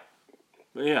 Yeah.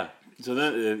 But yeah. So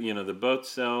then, the boat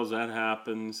sells. That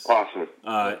happens. Awesome.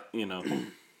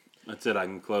 That's it. I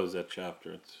can close that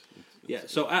chapter. It's Yeah.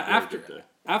 So a very after good day.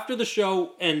 after the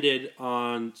show ended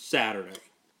on Saturday,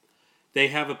 they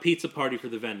have a pizza party for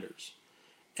the vendors,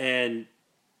 and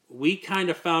we kind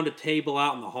of found a table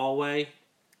out in the hallway,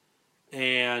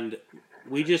 and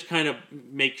we just kind of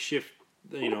makeshift.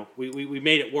 We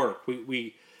made it work.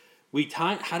 We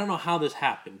time. I don't know how this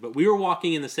happened, but we were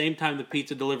walking in the same time the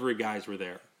pizza delivery guys were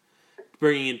there,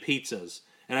 bringing in pizzas.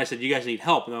 And I said, "You guys need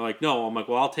help?" And they're like, "No." I'm like,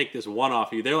 "Well, I'll take this one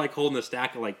off you." They're like holding a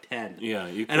stack of like 10. Yeah.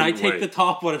 You And I couldn't take wait. the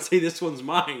top one and say, "This one's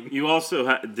mine." You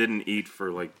also didn't eat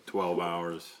for like 12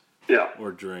 hours. Yeah.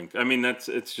 Or drink. I mean,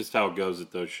 it's just how it goes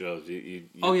at those shows. You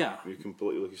Oh, yeah. You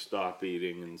completely stop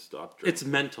eating and stop drinking. It's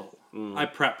mental. I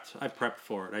prepped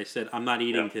for it. I said, "I'm not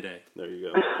eating today." There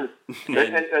you go.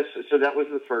 So that was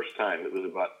the first time. It was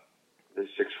about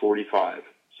 6:45.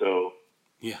 So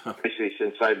Yeah. basically,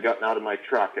 since I'd gotten out of my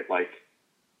truck at like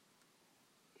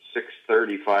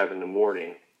 6:35 in the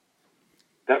morning,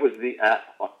 that was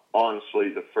honestly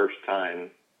the first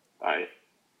time I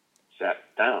sat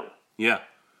down. Yeah.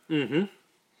 Mm-hmm.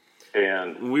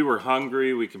 And We were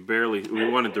hungry. We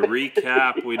wanted to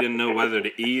recap. We didn't know whether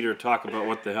to eat or talk about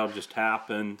what the hell just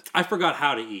happened. I forgot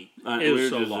how to eat. It we was were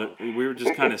so just, long. we were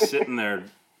just kind of sitting there,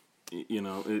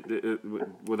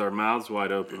 with our mouths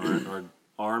wide open, our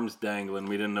arms dangling.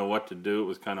 We didn't know what to do. It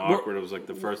was kind of We're- awkward. It was like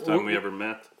the first time we ever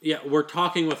met. Yeah, we're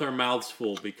talking with our mouths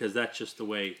full because that's just the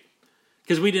way.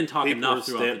 Because we didn't talk enough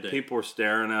throughout the day. People were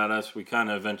staring at us. We kind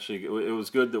of eventually. It was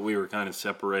good that we were kind of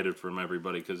separated from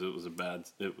everybody because it was a bad.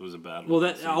 Well,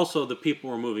 that also the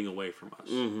people were moving away from us.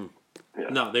 Mm-hmm. Yeah.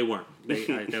 No, they weren't.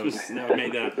 That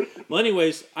made that up. Well,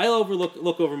 anyways, I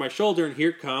look over my shoulder, and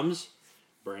here comes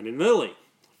Brandon Lilly,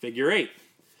 figure 8.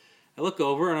 I look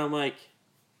over, and I'm like,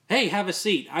 "Hey, have a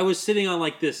seat." I was sitting on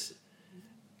like this.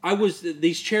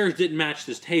 These chairs didn't match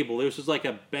this table. It was just like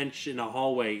a bench in a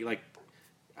hallway. Like,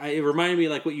 it reminded me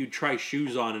like what you'd try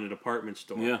shoes on in a department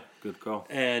store. Yeah, good call.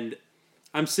 And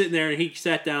I'm sitting there, and he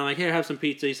sat down. I'm like, "Here, have some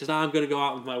pizza." He says, "I'm going to go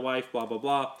out with my wife." Blah blah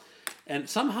blah. And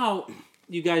somehow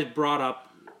you guys brought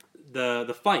up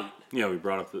the fight, Yeah, we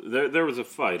brought up there was a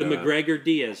fight. the McGregor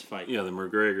Diaz fight, Yeah, the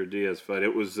McGregor Diaz fight.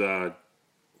 It was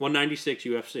 196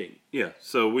 UFC. yeah.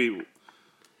 So we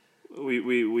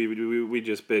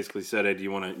just basically said, "Hey, do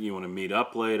you want to meet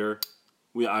up later?"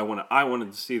 I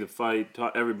wanted to see the fight.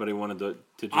 Everybody wanted to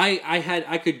just,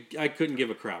 I couldn't give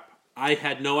a crap. I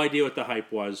had no idea what the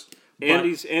hype was. But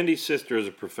Andy's sister is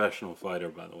a professional fighter,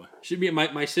 by the way.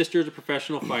 my sister is a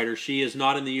professional fighter. She is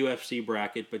not in the UFC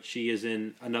bracket, but she is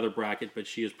in another bracket. But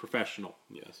she is professional.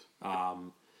 Yes.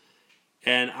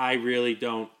 And I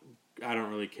don't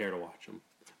really care to watch them.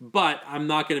 But I'm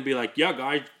not going to be like, "Yeah,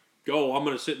 guys, go. I'm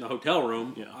going to sit in the hotel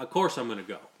room." Yeah. Of course I'm going to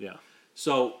go. Yeah.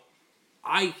 So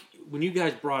when you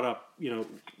guys brought up,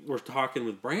 we're talking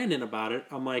with Brandon about it,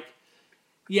 I'm like,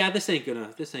 "Yeah, this ain't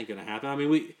gonna happen." I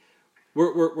mean,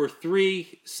 we're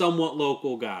 3 somewhat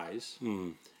local guys,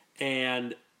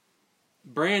 and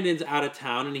Brandon's out of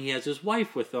town, and he has his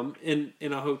wife with him in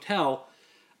a hotel.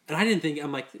 And I didn't think,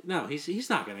 I'm like, "No, he's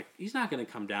not gonna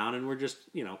come down," and we're just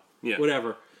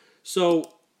whatever. So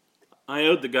I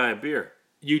owed the guy a beer.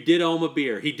 you did owe him a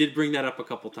beer. He did bring that up a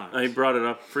couple times. I brought it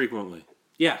up frequently.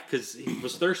 Yeah, because he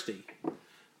was thirsty.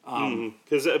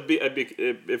 Because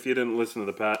if you didn't listen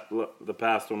to the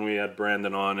past when we had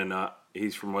Brandon on, and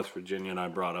he's from West Virginia, and I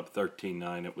brought up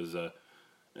 13-9. It was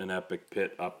an epic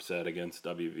pit upset against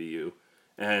WVU,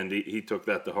 and he took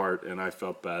that to heart, and I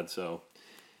felt bad. So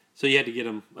you had to get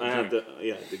him a drink.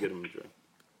 had to get him a drink.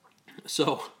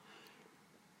 So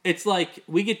it's like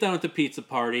we get done with the pizza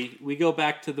party. We go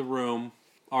back to the room,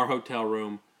 our hotel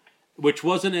room, which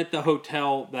wasn't at the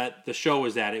hotel that the show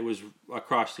was at. It was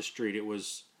across the street. It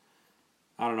was,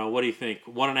 I don't know, what do you think?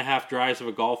 1.5 drives of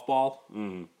a golf ball?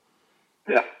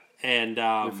 yeah. And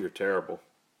If you're terrible.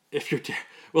 if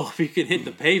you can hit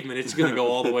the pavement, it's going to go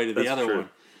all the way to the That's other true.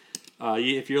 one.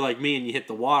 If you're like me and you hit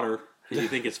the water because you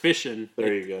think it's fishing.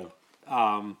 There you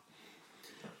go.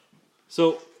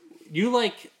 So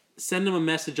you send them a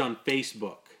message on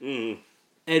Facebook,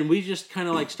 and we just kind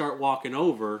of start walking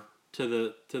over,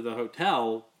 to the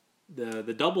hotel, the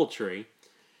DoubleTree,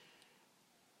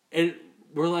 and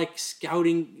we're like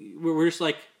scouting. We're just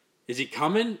like, is he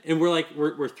coming? And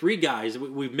we're three guys.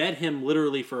 We've met him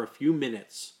literally for a few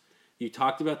minutes. You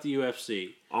talked about the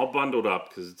UFC. All bundled up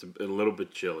because it's a little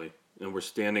bit chilly, and we're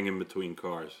standing in between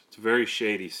cars. It's a very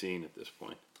shady scene at this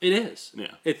point. It is.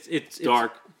 Yeah. It's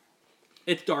dark.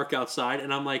 It's dark outside,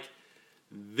 and I'm like,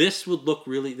 this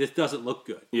doesn't look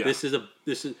good. Yeah.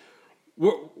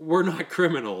 We're not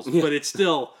criminals, but it's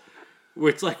still,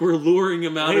 it's like we're luring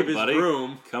him out of his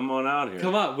room. Come on out here.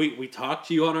 Come on, we talked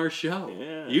to you on our show.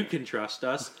 Yeah. You can trust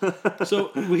us.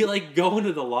 So we like go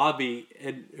into the lobby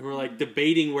and we're like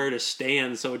debating where to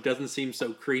stand so it doesn't seem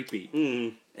so creepy.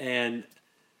 Mm. And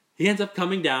he ends up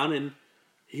coming down and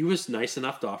he was nice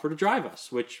enough to offer to drive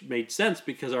us, which made sense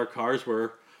because our cars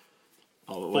were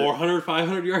All the way. 400,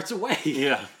 500 yards away.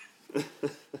 Yeah.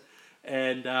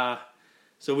 And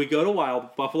so we go to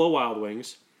Buffalo Wild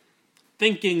Wings,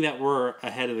 thinking that we're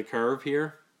ahead of the curve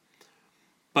here.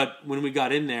 But when we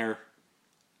got in there,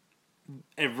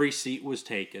 every seat was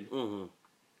taken. Mm-hmm.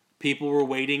 People were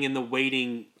waiting in the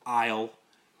waiting aisle.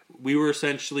 We were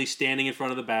essentially standing in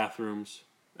front of the bathrooms.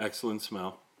 Excellent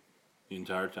smell the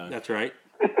entire time. That's right.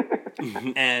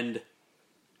 And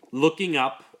looking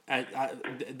up at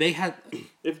they had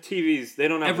They have TVs. They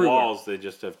don't have everywhere. walls. They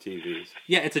just have TVs.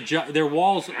 Yeah, their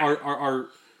walls are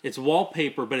it's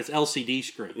wallpaper, but it's LCD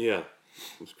screen. Yeah.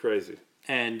 It's crazy.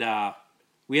 And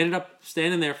we ended up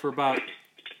standing there for about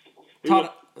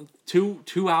Todd,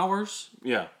 2 hours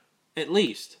Yeah. at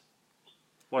least.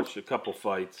 Watched a couple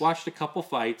fights. Watched a couple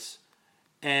fights,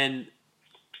 and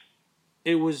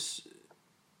it was.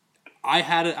 I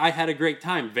had a great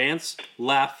time. Vance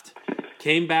left,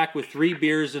 came back with 3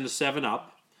 beers and a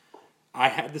 7-Up. I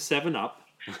had the 7-Up.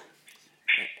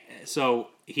 So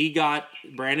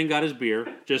Brandon got his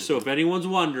beer. Just so if anyone's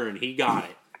wondering, he got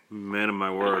it. Man of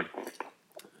my word.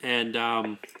 And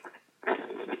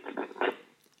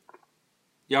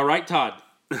you all right, Todd?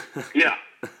 Yeah.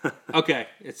 Okay,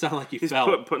 it sounded like you He's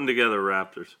fell. putting together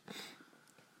Raptors.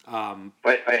 I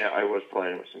was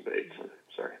playing with some baits.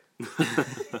 Sorry.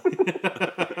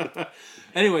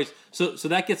 Anyways, so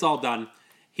that gets all done.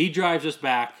 He drives us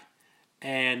back,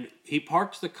 and he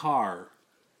parks the car,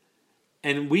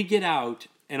 and we get out,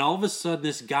 and all of a sudden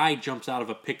this guy jumps out of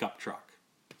a pickup truck.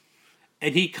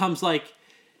 And he comes like,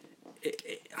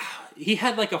 he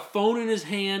had like a phone in his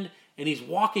hand, and he's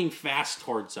walking fast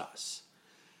towards us.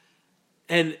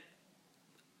 And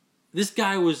this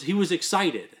guy was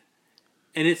excited.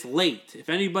 And it's late. If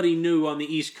anybody knew on the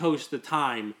East Coast the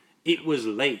time, it was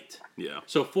late. Yeah.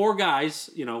 So 4 guys,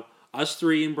 us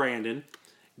 3 and Brandon,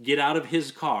 get out of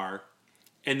his car,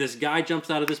 and this guy jumps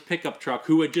out of this pickup truck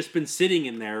who had just been sitting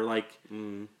in there like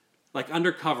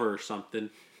undercover or something,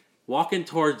 walking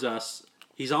towards us.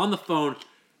 He's on the phone.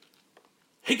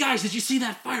 Hey guys, did you see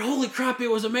that fight? Holy crap, it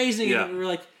was amazing. Yeah. And we were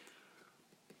like,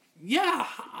 yeah.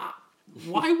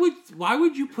 Why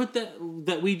would you put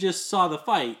that we just saw the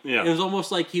fight? Yeah. It was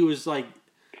almost like he was like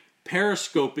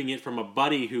periscoping it from a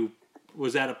buddy who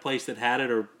was at a place that had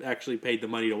it or actually paid the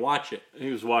money to watch it. He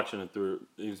was watching it through.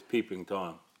 He was peeping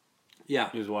Tom.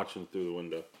 Yeah. He was watching it through the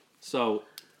window. So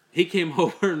he came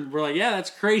over and we're like, yeah,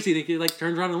 that's crazy. And he like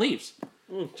turns around and leaves.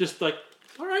 Just like,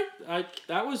 all right,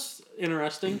 that was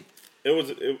interesting. It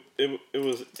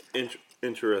was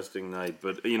interesting night,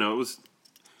 but it was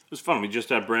fun. We just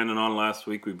had Brandon on last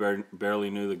week. We barely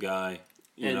knew the guy,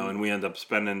 and we end up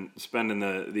spending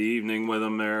the evening with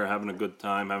him there, having a good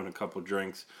time, having a couple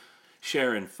drinks,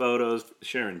 sharing photos,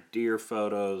 sharing deer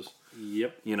photos.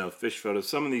 Yep. Fish photos.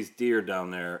 Some of these deer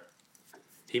down there.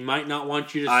 He might not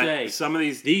want you to say. Some of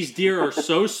these deer are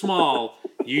so small,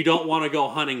 you don't want to go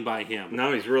hunting by him.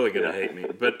 No, he's really gonna hate me.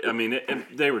 But I mean,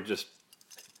 they were just,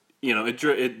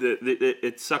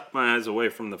 it sucked my eyes away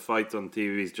from the fights on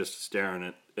TVs. Just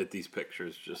staring at these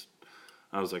pictures. Just,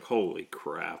 I was like, holy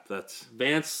crap, that's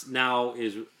Vance now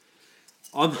is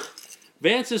on.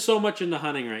 Vance is so much into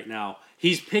hunting right now.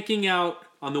 He's picking out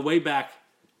on the way back.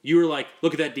 You were like,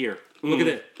 look at that deer. Look at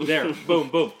it. There. Boom,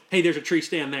 boom. Hey, there's a tree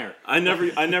stand there. I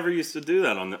never used to do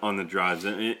that on the drives,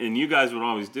 and you guys would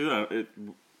always do that.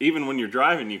 Even when you're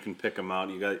driving, you can pick them out.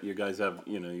 You guys have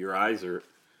your eyes are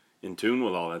in tune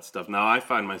with all that stuff. Now I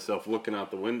find myself looking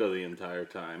out the window the entire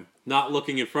time, not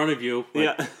looking in front of you.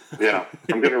 Yeah.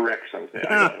 I'm gonna wreck something.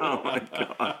 Oh my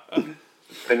god.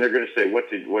 And they're gonna say, what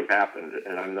happened?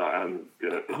 And I'm not.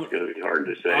 It's gonna be hard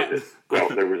to say that. Well,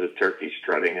 there was a turkey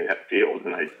strutting in that field,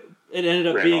 and it ended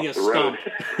up being a stump.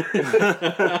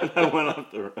 I went off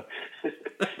the road.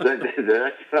 That's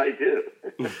what I do.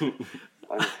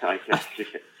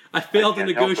 I failed to can't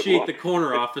help but negotiate look. the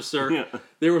corner officer. Yeah.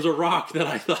 There was a rock that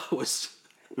I thought was...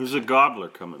 There's a gobbler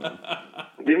coming in.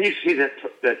 Didn't you see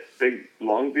that big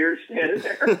long beard standing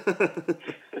there?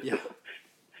 Yeah.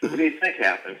 What do you think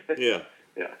happened? Yeah.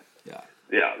 Yeah. Yeah.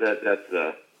 Yeah, that's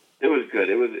it was good.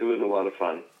 It was a lot of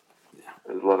fun. Yeah.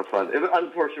 It was a lot of fun.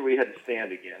 Unfortunately, we had to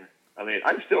stand again. I mean,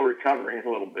 I'm still recovering a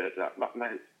little bit.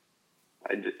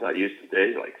 I'm just not used to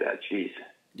days like that. Jeez.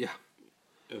 Yeah.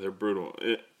 Yeah, they're brutal.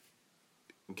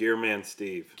 Gearman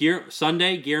Steve.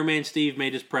 Sunday, Gearman Steve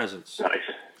made his presence. Nice.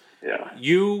 Yeah.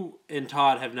 You and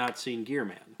Todd have not seen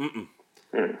Gearman.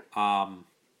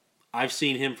 I've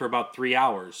seen him for about 3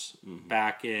 hours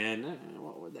back in,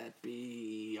 what would that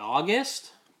be,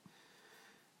 August?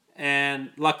 And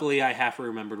luckily I half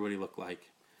remembered what he looked like.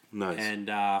 Nice.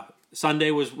 And Sunday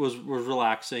was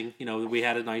relaxing. You know, we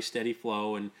had a nice steady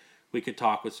flow and we could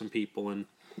talk with some people and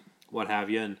what have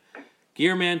you. And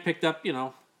Gearman picked up,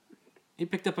 he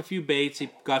picked up a few baits. He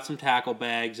got some tackle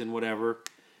bags and whatever.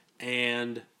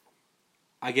 And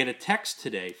I get a text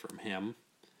today from him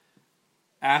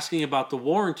asking about the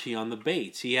warranty on the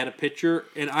baits. He had a picture,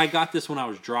 and I got this when I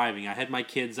was driving. I had my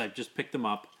kids, I just picked them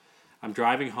up. I'm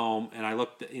driving home, and I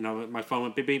looked at, my phone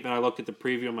went beep beep, and I looked at the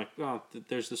preview. I'm like, oh,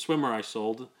 there's the swimmer I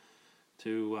sold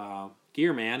to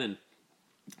Gearman, and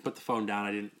put the phone down.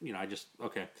 I didn't,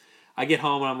 okay. I get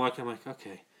home, and I'm like,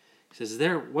 okay. He says,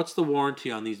 what's the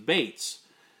warranty on these baits?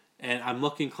 And I'm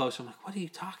looking close. I'm like, what are you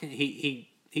talking?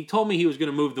 He told me he was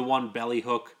going to move the one belly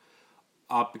hook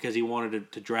up because he wanted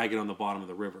to drag it on the bottom of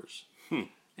the rivers.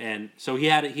 And so he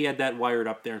had that wired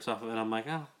up there and stuff. And I'm like,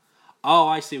 oh,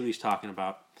 I see what he's talking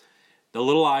about. The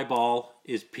little eyeball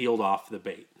is peeled off the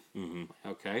bait. Mm-hmm.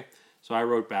 Okay. So I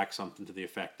wrote back something to the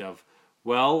effect of,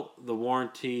 well, the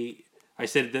warranty, I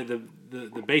said that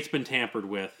the bait's been tampered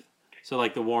with. So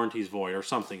like the warranty's void or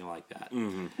something like that.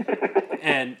 Mm-hmm.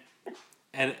 and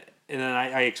then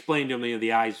I explained to him,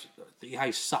 the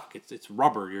eyes suck. It's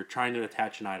rubber. You're trying to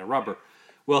attach an eye to rubber.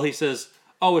 Well, he says,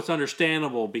 oh, it's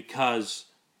understandable because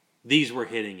these were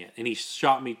hitting it. And he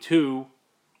shot me 2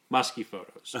 muskie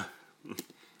photos.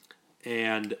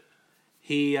 And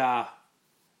he, as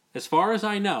far as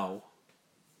I know,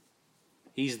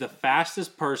 he's the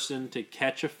fastest person to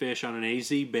catch a fish on an AZ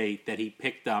bait that he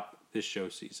picked up this show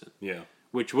season. Yeah.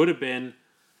 Which would have been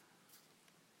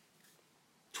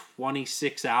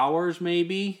 26 hours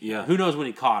maybe. Yeah. Who knows when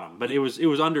he caught him, but it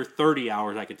was under 30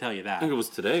 hours, I can tell you that. I think it was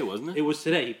today, wasn't it? It was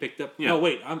today. He picked up. Yeah. No,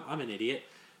 wait, I'm an idiot.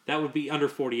 That would be under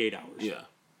 48 hours. Yeah.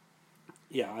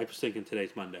 Yeah, I was thinking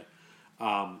today's Monday.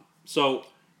 So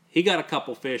he got a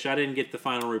couple fish. I didn't get the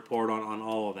final report on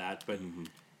all of that, but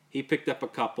he picked up a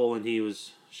couple and he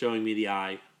was showing me the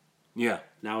eye. Yeah.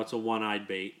 Now it's a one-eyed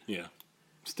bait. Yeah.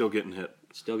 Still getting hit.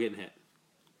 Still getting hit.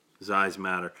 His eyes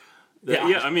matter.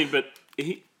 Yeah. I mean, but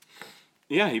he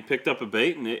picked up a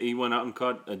bait and he went out and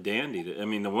caught a dandy. I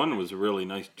mean, the one was a really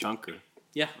nice chunker.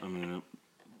 Yeah. I mean,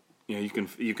 you can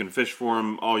fish for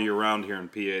them all year round here in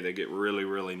PA. They get really,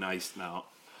 really nice now.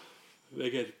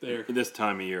 They get there this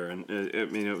time of year, and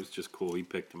it was just cool. He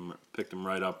picked them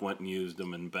right up, went and used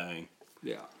them, and bang.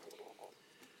 Yeah.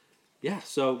 Yeah.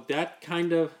 So that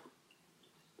kind of.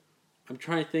 I'm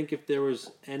trying to think if there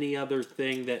was any other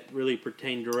thing that really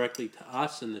pertained directly to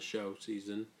us in the show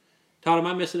season. Todd, am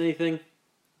I missing anything?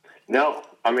 No,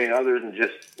 I mean, other than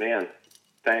just, man,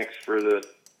 thanks for the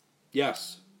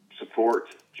support.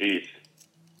 Jeez,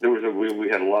 we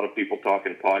had a lot of people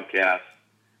talking podcasts.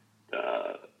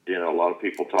 A lot of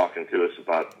people talking to us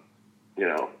about,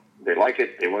 they like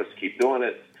it, they want us to keep doing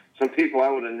it. Some people I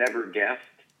would have never guessed,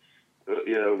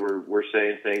 were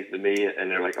saying things to me, and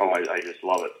they're like, oh, I just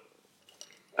love it.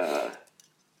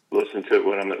 Listen to it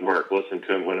when I'm at work. Listen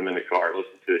to it when I'm in the car.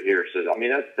 Listen to it here. So I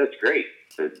mean, that's great.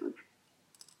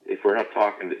 If we're not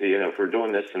talking, if we're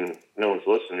doing this and no one's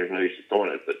listening, there's no use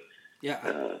doing it. But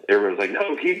yeah, everyone's like,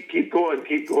 no, keep going.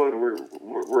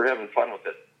 We're having fun with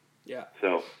it. Yeah.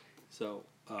 So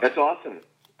that's awesome.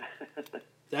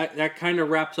 that kind of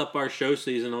wraps up our show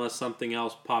season, unless something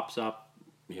else pops up.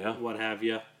 Yeah. What have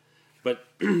you? But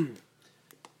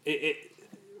it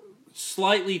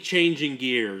slightly changing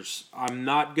gears. I'm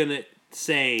not gonna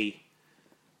say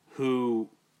who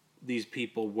these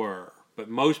people were, but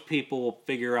most people will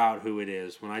figure out who it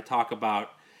is when I talk about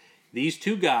these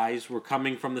 2 guys were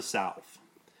coming from the South.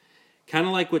 Kind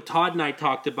of like what Todd and I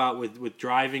talked about with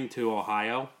driving to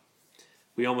Ohio.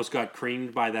 We almost got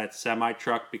creamed by that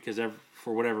semi-truck because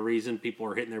for whatever reason people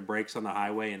were hitting their brakes on the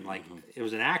highway, and it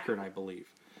was an Akron, I believe.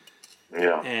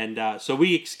 Yeah. And so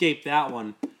we escaped that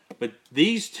one. But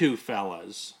these 2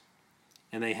 fellas,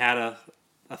 and they had a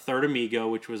third amigo,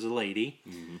 which was a lady.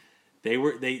 Mm-hmm.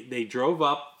 They drove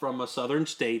up from a southern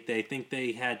state. They think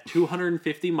they had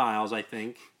 250 miles. I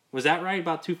think, was that right?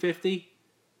 About 250.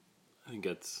 I think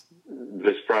it's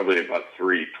probably about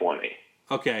 320.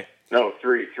 Okay. No,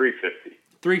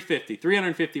 350.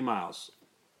 350 miles.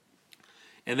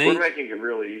 And We're making it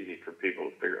really easy for people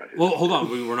to figure out. Well, hold on.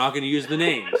 We're not going to use the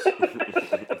names.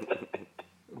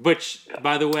 Which,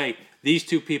 by the way, these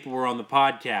two people were on the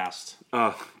podcast.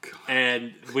 oh god.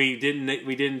 And we didn't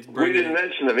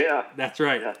mention them. Yeah, that's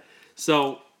right. Yeah.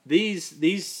 So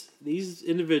these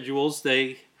individuals,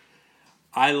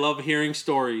 I love hearing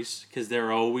stories because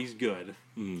they're always good.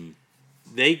 Mm.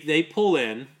 They pull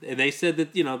in and they said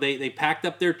that they packed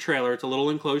up their trailer. It's a little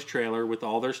enclosed trailer with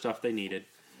all their stuff they needed.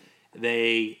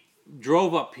 They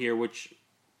drove up here, which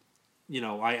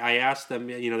I asked them.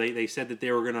 They said that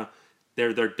they were gonna.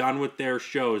 They're done with their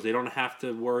shows. They don't have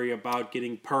to worry about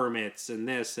getting permits and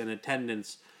this and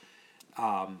attendance.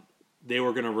 They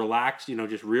were going to relax,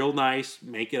 just real nice,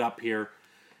 make it up here.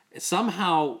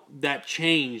 Somehow that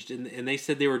changed, and they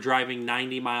said they were driving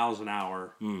 90 miles an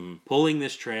hour, pulling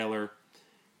this trailer,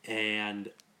 and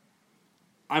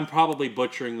I'm probably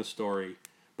butchering the story,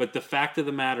 but the fact of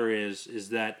the matter is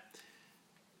that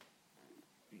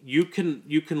you can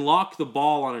lock the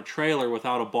ball on a trailer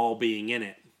without a ball being in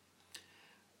it.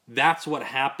 That's what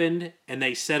happened, and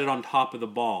they set it on top of the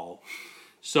ball.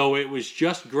 So it was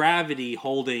just gravity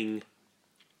holding.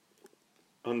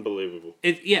 Unbelievable.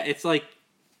 It's like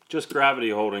just gravity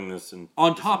holding this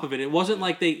on top of it. It wasn't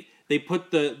like they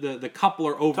put the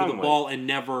coupler over the ball and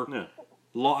never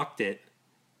locked it.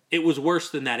 It was worse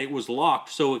than that. It was locked,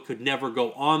 so it could never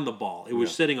go on the ball. It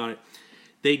was sitting on it.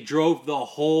 They drove the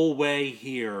whole way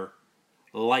here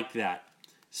like that.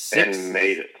 And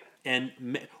made it. And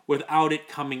without it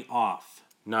coming off.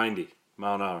 90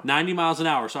 mile an hour. 90 miles an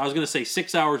hour. So I was going to say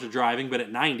 6 hours of driving, but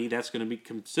at 90, that's going to be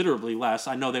considerably less.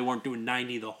 I know they weren't doing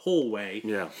 90 the whole way.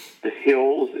 Yeah. The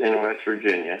hills in West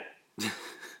Virginia,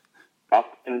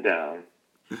 up and down.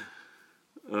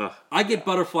 I get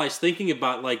butterflies thinking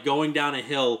about like going down a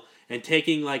hill and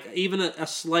taking like even a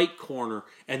slight corner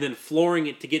and then flooring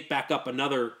it to get back up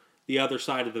the other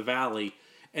side of the valley,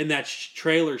 and that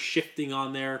trailer shifting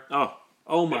on there.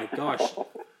 Oh my gosh,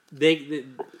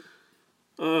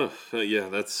 yeah,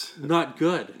 that's not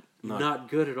good. Not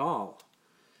good at all.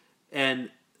 And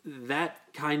that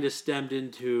kind of stemmed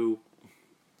into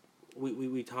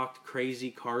we talked crazy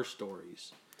car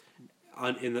stories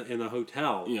in the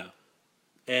hotel. Yeah.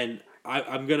 And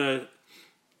I'm gonna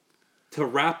to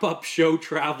wrap up show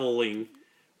traveling.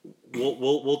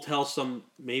 We'll tell some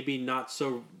maybe not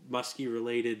so musky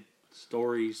related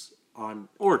stories on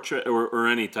or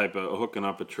any type of hooking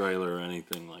up a trailer or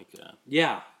anything like that.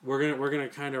 Yeah, we're gonna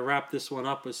kind of wrap this one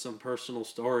up with some personal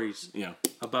stories. Yeah.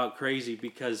 About crazy,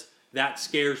 because that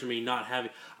scares me not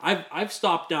having. I've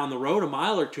stopped down the road a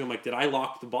mile or two. I'm like, did I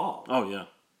lock the ball? Oh yeah.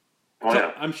 Oh,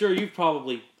 yeah. I'm sure you've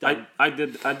probably done. I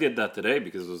did that today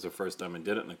because it was the first time I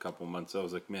did it in a couple months. I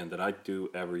was like, man, did I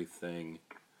do everything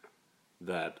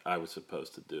that I was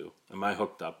supposed to do? Am I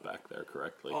hooked up back there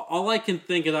correctly? All I can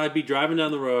think is I'd be driving down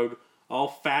the road, all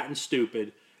fat and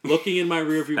stupid, looking in my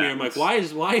rearview mirror. I'm like, why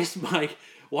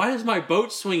is my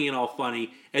boat swinging all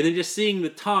funny? And then just seeing the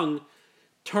tongue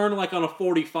turn like on a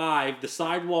 45, the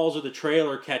sidewalls of the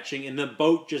trailer catching, and the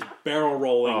boat just barrel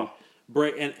rolling. Oh.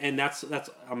 And that's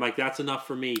I'm like, that's enough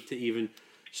for me to even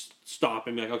stop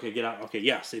and be like, okay, get out. Okay,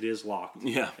 yes, it is locked.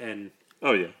 Yeah. And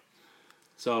oh yeah.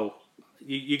 So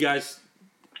you guys,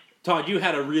 Todd, you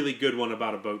had a really good one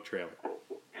about a boat trailer.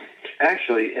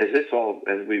 Actually, as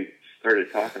we started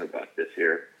talking about this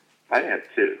here, I have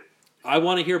two. I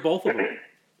want to hear both of them.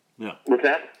 Yeah. What's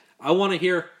that? I want to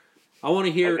hear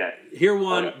Okay. Hear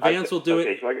one. Vance will do it.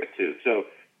 Okay, so I got two. So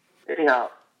anyhow,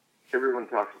 everyone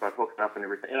talks about hooking up and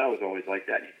everything, and I was always like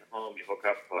that. You come home, you hook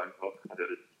up, unhook.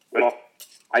 Well,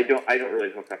 I don't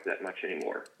really hook up that much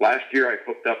anymore. Last year, I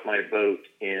hooked up my boat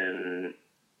in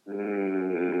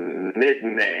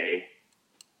mid-May,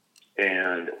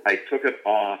 and I took it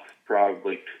off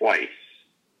probably twice,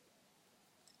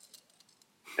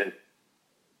 and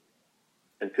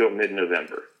until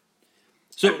mid-November.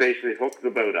 So I basically hooked the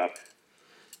boat up,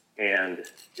 and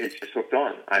it's just hooked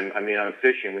on. I'm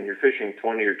fishing. When you're fishing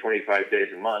 20 or 25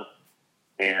 days a month,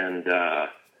 and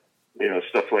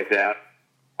stuff like that,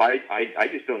 I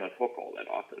just don't unhook all that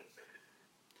often.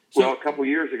 Well, a couple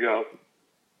years ago,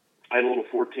 I had a little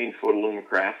 14-foot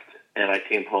Alumacraft, and I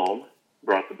came home,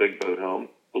 brought the big boat home,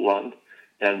 the Lund,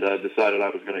 and decided I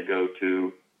was going to go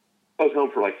to. I was home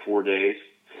for like 4 days.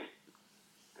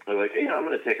 I was like, I'm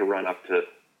going to take a run up to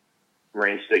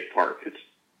Marine State Park. It's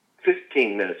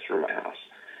 15 minutes from my house.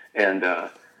 And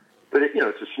But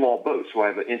it's a small boat, so I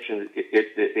have an inch and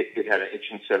it had an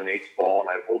 1 7/8 ball, and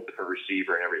I hold the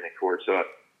receiver and everything for it. So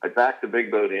I backed the big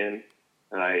boat in,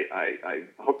 and I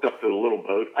hooked up to the little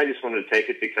boat. I just wanted to take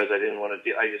it because I didn't want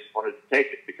to. I just wanted to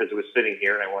take it because it was sitting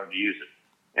here and I wanted to use it.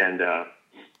 And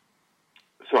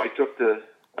so I took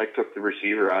the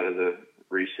receiver out of the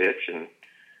Reese hitch and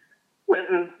went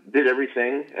and did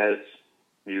everything as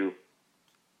you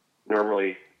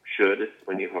normally should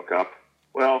when you hook up.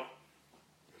 Well,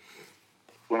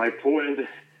 when I pull into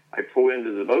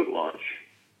the boat launch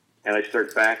and I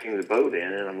start backing the boat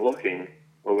in and I'm looking.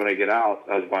 Well, when I get out,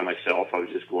 I was by myself. I was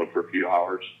just going for a few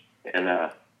hours, and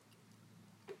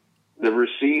the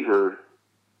receiver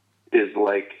is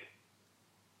like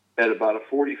at about a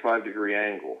 45-degree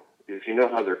angle. If you know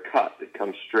how they're cut, it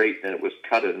comes straight, and it was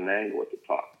cut at an angle at the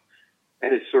top,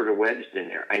 and it's sort of wedged in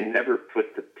there. I never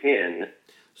put the pin.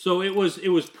 So it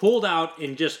was pulled out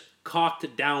and just cocked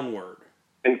downward.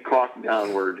 And cocked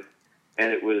downward,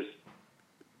 and it was.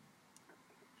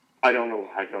 I don't know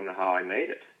how I made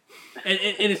it.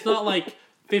 And it's not like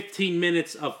 15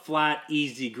 minutes of flat,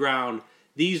 easy ground.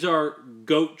 These are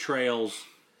goat trails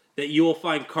that you will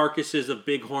find carcasses of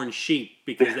bighorn sheep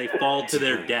because they fall to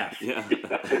their death. Yeah.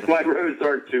 My roads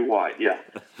aren't too wide, yeah.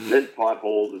 Then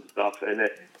potholes and stuff. And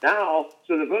now,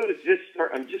 so the boat is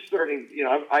I'm just starting,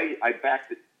 I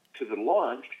backed it to the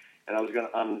launch, and I was going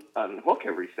to unhook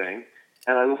everything.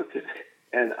 And I looked at it,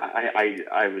 and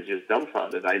I was just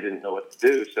dumbfounded. I didn't know what to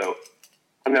do, so...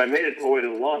 I mean, I made it all the way to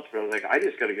the launch, but I was like, I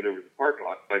just got to get over to the parking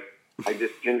lot. But I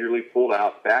just gingerly pulled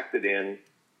out, backed it in,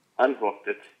 unhooked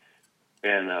it,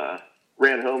 and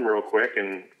ran home real quick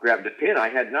and grabbed a pin. I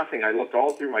had nothing. I looked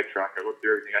all through my truck. I looked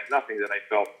through everything. I had nothing that I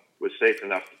felt was safe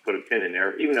enough to put a pin in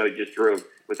there, even though I just drove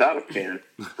without a pin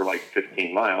for like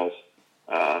 15 miles.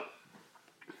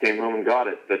 Came home and got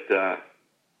it. But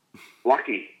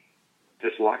lucky.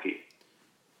 Just lucky.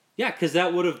 Yeah, because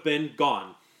that would have been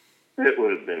gone. It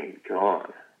would have been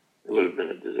gone. It would have been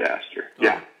a disaster.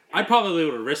 Yeah. I probably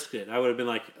would have risked it. I would have been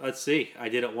like, let's see. I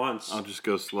did it once. I'll just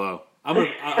go slow. I'll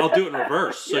do it in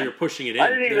reverse, so you're pushing it in. I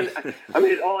didn't even... I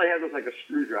mean, all I had was like a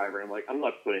screwdriver. I'm like, I'm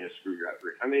not putting a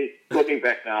screwdriver in. I mean, looking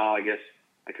back now, I guess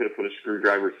I could have put a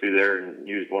screwdriver through there and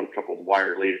used couple of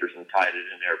wire leaders and tied it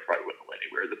in there. Probably wouldn't have went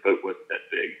anywhere. The boat wasn't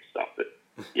that big and stuff. But,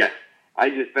 yeah, I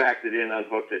just backed it in,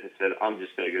 unhooked it, and said, I'm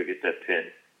just going to go get that pin.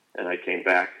 And I came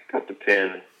back, got the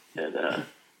pin... And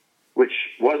which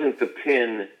wasn't the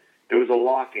pin. There was a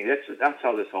locking. That's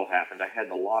how this all happened. I had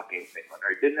the locking thing on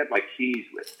there. I didn't have my keys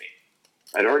with me.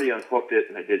 I'd already unhooked it,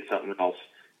 and I did something else.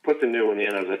 Put the new one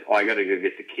in. I was like, I got to go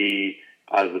get the key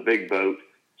out of the big boat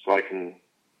so I can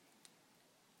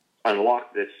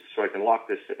unlock this. So I can lock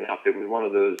this thing up. It was one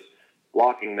of those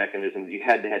locking mechanisms. You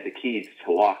had to have the keys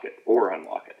to lock it or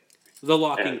unlock it. The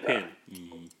locking pin.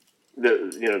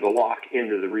 The lock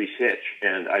into the Reese hitch,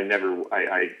 and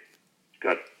I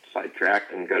got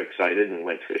sidetracked and got excited and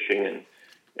went fishing, and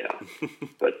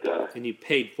but and you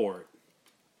paid for it.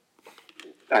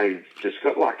 I just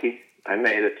got lucky. I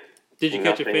made it. Did you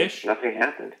catch a fish? Nothing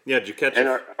happened. Yeah, did you catch and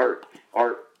our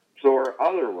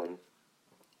other one,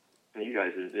 you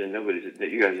guys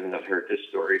have not heard this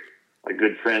story. My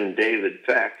good friend David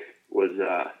Feck was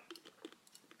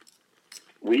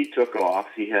we took off.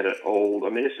 He had an old,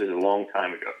 this is a long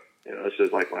time ago. This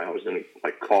is like when I was in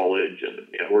like college, and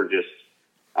we're just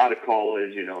out of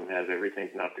college. You don't have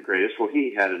everything's not the greatest. Well,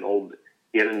 he had a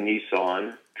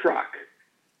Nissan truck,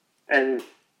 and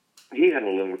he had a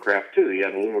Lumacraft too. He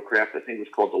had a Lumacraft. I think it was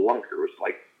called the Lunker. It was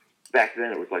like back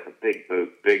then. It was like a big boat,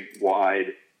 big,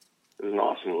 wide. It was an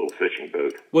awesome little fishing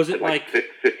boat. Was it like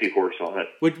 50 horse on it?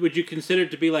 Would you consider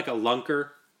it to be like a Lunker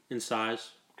in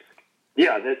size?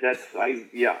 Yeah,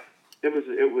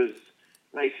 It was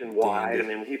nice and wide. I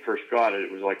mean, when he first got it,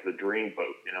 it was like the dream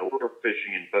boat. We were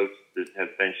fishing in boats that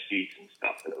have bench seats and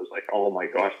stuff, and it was like, oh my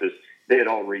gosh, they had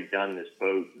all redone this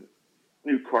boat,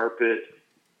 new carpet,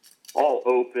 all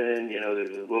open.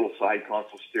 There's a little side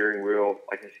console steering wheel.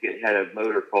 Like it had a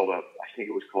motor called I think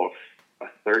it was called a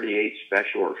 38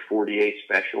 Special or 48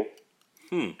 Special.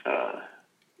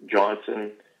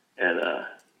 Johnson, and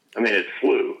it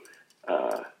flew.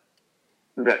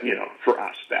 But for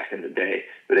us back in the day.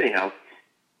 But anyhow,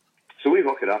 so we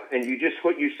hook it up, and you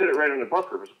set it right on the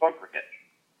bumper. It was a bumper hitch.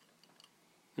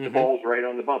 Mm-hmm. The ball's right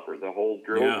on the bumper. The hole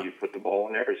drilled. Yeah. You put the ball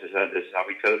in there. This is how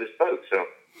we tow this boat. So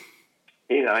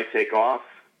he and I take off.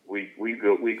 We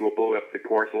go blow up the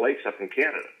Kawartha Lakes up in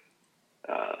Canada.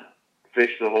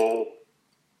 Fish the hole.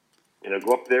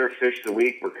 Go up there, fish the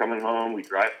week. We're coming home. We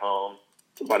drive home.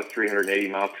 It's about a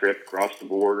 380-mile trip across the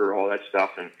border, all that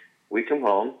stuff, and we come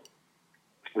home.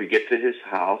 We get to his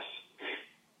house.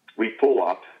 We pull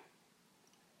up.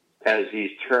 as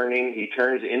he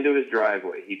turns into his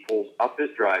driveway. He pulls up his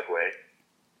driveway,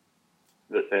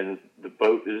 and the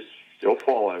boat is still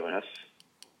following us.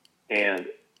 And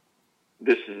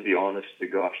this is the honest to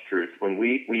gosh truth. When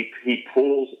he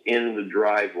pulls in the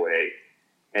driveway,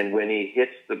 and when he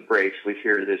hits the brakes, we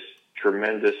hear this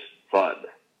tremendous thud.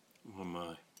 Oh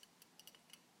my.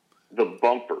 The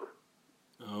bumper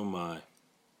Oh my.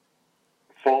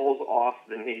 falls off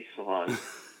the Nissan,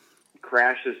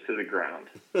 crashes to the ground.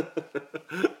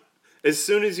 As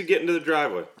soon as you get into the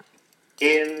driveway.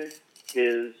 In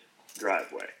his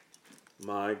driveway.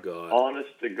 My God. Honest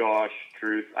to gosh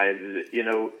truth. When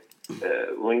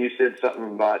you said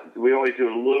something about, we always do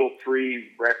a little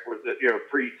prerequisite,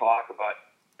 pre-talk about,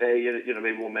 hey,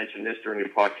 maybe we'll mention this during the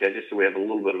podcast just so we have a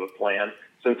little bit of a plan.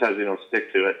 Sometimes we don't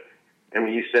stick to it. And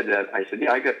when you said that, I said,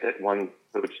 yeah, I got that one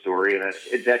boat story, and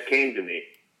that came to me.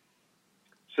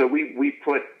 So we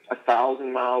put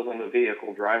 1,000 miles on the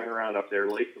vehicle driving around up there,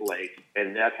 lake to lake,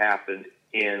 and that happened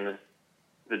in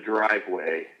the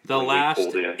driveway. The when we last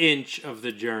pulled in. inch of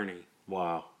the journey.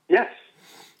 Wow. Yes.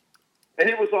 And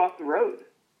it was off the road.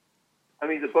 I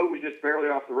mean, the boat was just barely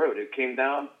off the road. It came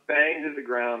down, banged to the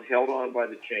ground, held on by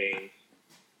the chains,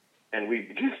 and we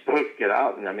just both get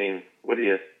out. And I mean, what do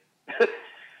you?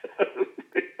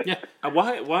 Yeah.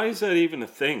 Why is that even a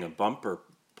thing? A bumper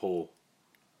pull?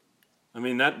 I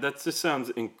mean, that just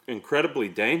sounds incredibly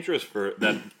dangerous for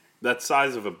that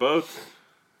size of a boat.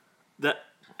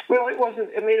 Well, it wasn't.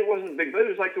 I mean, it wasn't a big boat. It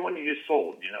was like the one you just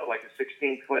sold. Like a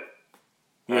 16-foot.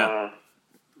 Yeah.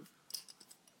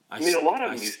 I mean, a lot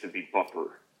of them used to be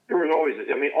bumper. There was always.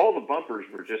 I mean, all the bumpers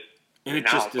were just. And it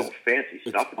now just it's is, all fancy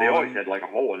stuff. But they always had like a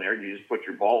hole in there. You just put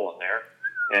your ball in there,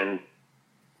 and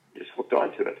just hooked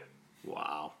onto it.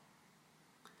 Wow.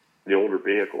 The older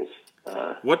vehicles.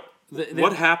 What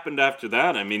happened after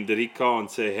that? I mean, did he call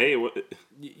and say, "Hey, what?"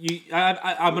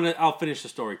 I'll finish the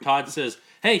story. Todd says,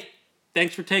 "Hey,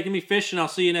 thanks for taking me fishing. I'll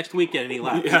see you next weekend." And he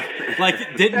left. Yeah. Like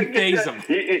it didn't faze him.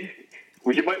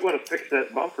 Well, you might want to fix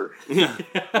that bumper. Yeah.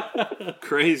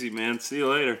 Crazy, man. See you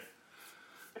later.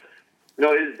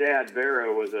 No, his dad,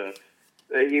 Vero, was a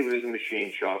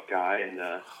machine shop guy, and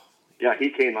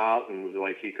he came out and was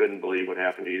like he couldn't believe what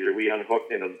happened either. We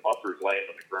unhooked and the bumpers laying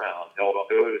on the ground, held up.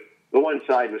 The one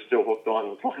side was still hooked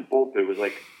on, both it was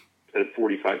like at a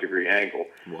 45-degree angle.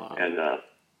 Wow. And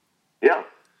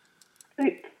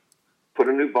they put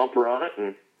a new bumper on it,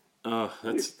 and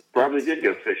probably did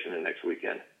go fishing the next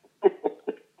weekend.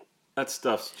 That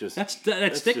stuff's just that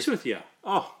sticks just, with you.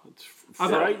 Oh, it's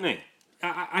frightening.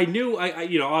 I knew,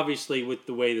 obviously with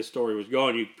the way the story was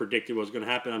going, you predicted what was going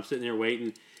to happen. I'm sitting there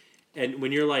waiting, and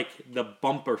when you're like, the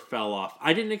bumper fell off,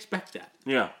 I didn't expect that.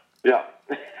 Yeah. Yeah.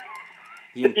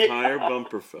 The entire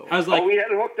bumper fell off. I was like, we had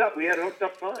it hooked up. We had it hooked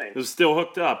up fine. It was still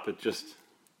hooked up. It just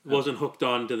wasn't hooked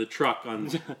onto the truck.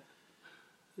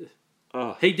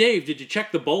 Hey, Dave, did you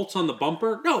check the bolts on the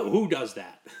bumper? No, who does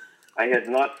that? I had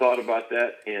not thought about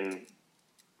that in,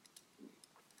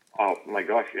 oh my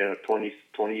gosh, 20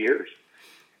 years.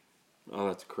 Oh,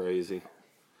 that's crazy.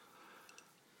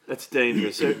 That's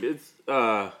dangerous.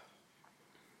 I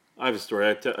have a story.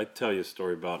 I tell you a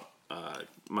story about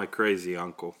my crazy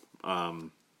uncle.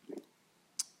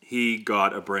 He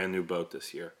got a brand new boat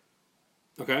this year.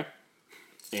 Okay.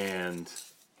 And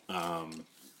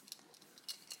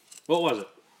what was it?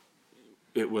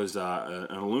 It was an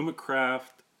Alumacraft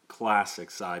Classic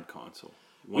side console.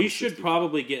 We should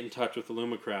probably get in touch with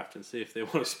Alumacraft and see if they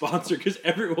want to sponsor, because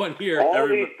everyone here,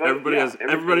 everybody has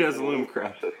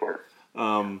Alumacraft. So far.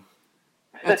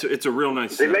 It's a real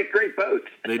nice. They make great boats.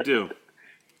 They do.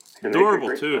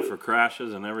 Durable too for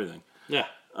crashes and everything. Yeah.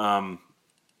 Not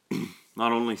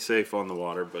only safe on the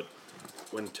water, but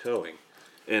when towing.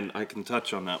 And I can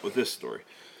touch on that with this story.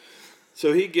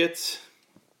 So he gets.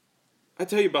 I'll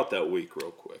tell you about that week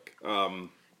real quick.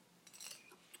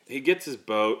 He gets his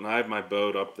boat, and I have my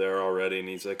boat up there already, and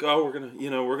he's like, oh,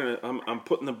 I'm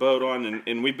putting the boat on,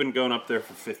 and we've been going up there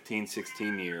for 15,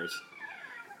 16 years.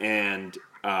 And,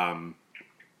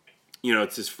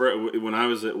 it's his when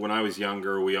I was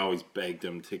younger, we always begged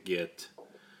him to get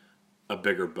a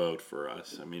bigger boat for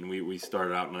us. I mean, we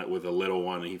started out with a little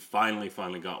one, and he finally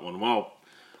got one. Well,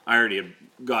 I already had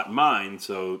got mine,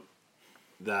 so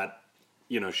that,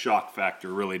 shock factor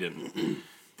really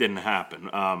didn't happen.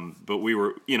 But we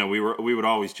would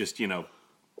always just, give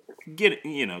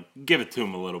it to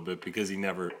him a little bit, because he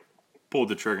never pulled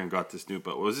the trigger and got this new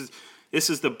boat. This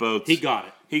is the boat. He got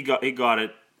it. He got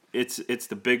it. It's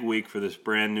the big week for this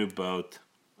brand new boat.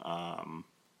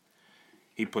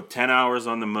 He put 10 hours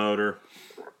on the motor,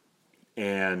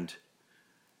 and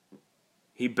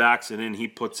he backs it in. He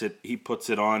puts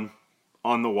it on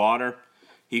the water.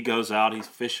 He goes out, he's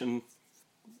fishing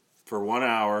for 1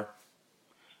 hour,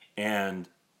 and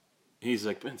he's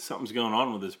like, man, something's going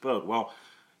on with this boat. Well,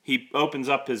 he opens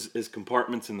up his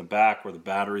compartments in the back where the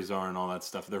batteries are and all that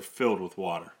stuff. They're filled with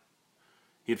water.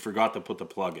 He'd forgot to put the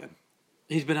plug in.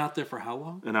 He's been out there for how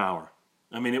long? An hour.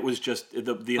 I mean, it was just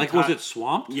the like, was it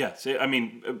swamped? Yes. I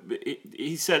mean,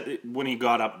 he said when he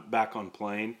got back on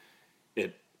plane,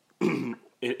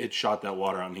 it shot that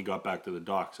water out, and he got back to the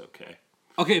docks okay.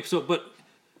 Okay, so but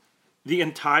the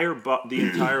entire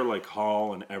like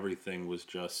hull and everything was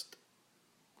just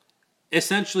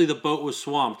essentially the boat was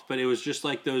swamped, but it was just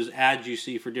like those ads you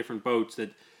see for different boats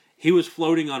that he was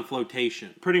floating on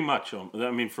flotation. Pretty much.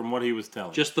 I mean, from what he was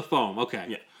telling. Just the foam. Okay.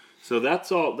 Yeah. So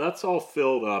that's all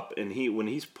filled up, and when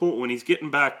he's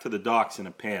getting back to the docks in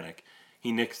a panic,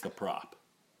 he nicks the prop.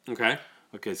 Okay.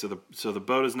 Okay, so the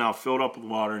boat is now filled up with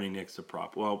water, and he nicks the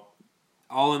prop. Well,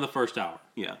 all in the first hour.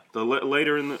 Yeah.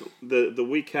 Later in the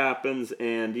week happens,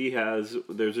 and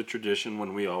there's a tradition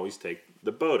when we always take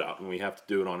the boat out, and we have to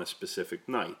do it on a specific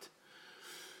night,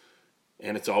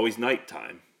 and it's always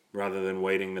nighttime rather than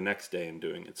waiting the next day and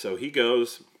doing it. So he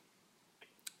goes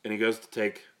to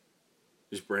take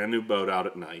his brand new boat out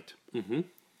at night. Mm-hmm.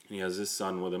 He has his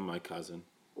son with him, my cousin,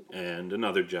 and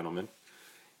another gentleman.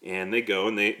 And they go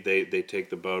and they take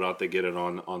the boat out. They get it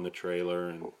on the trailer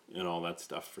and all that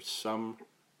stuff. For some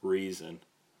reason,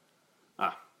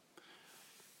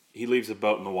 he leaves the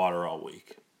boat in the water all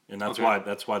week, and that's why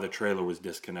the trailer was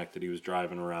disconnected. He was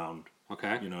driving around,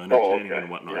 entertaining and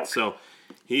whatnot. Yeah. So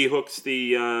he hooks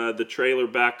the trailer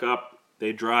back up.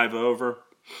 They drive over,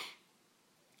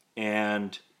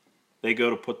 and they go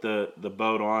to put the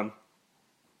boat on,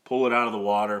 pull it out of the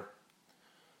water.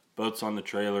 Boat's on the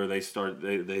trailer. They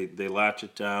latch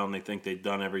it down. They think they've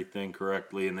done everything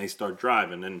correctly, and they start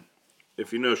driving. And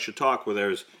if you know Chautauqua,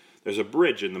 there's a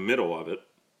bridge in the middle of it.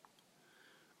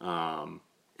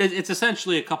 It's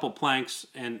essentially a couple planks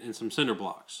and some cinder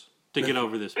blocks to get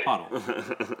over this puddle.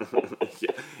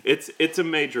 Yeah. It's a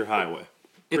major highway.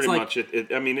 Pretty much.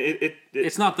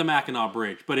 It's not the Mackinac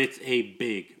Bridge, but it's a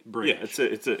big bridge. Yeah,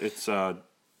 it's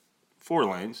 4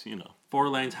 lanes. 4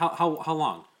 lanes. How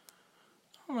long?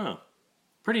 I don't know.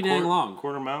 Pretty dang long.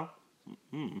 Quarter mile?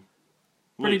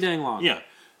 Pretty dang long. Yeah,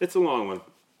 it's a long one.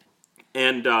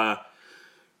 And,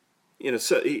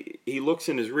 so he looks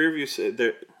in his rearview.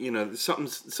 There,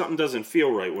 something doesn't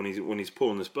feel right when he's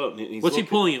pulling this boat. What's he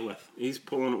pulling it with? He's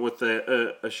pulling it with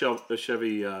a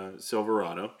Chevy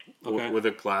Silverado with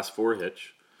a Class 4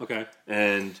 hitch. Okay.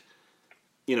 And,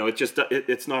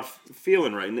 it's not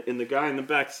feeling right. And the guy in the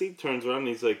back seat turns around and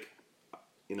he's like,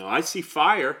 I see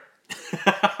fire.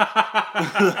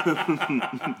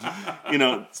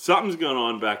 Something's going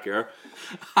on back there.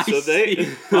 I see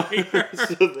fire.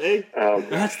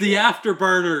 That's the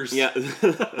afterburners. Yeah,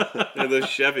 those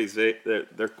Chevys,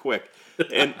 they're quick.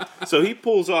 And so he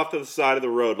pulls off to the side of the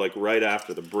road, like right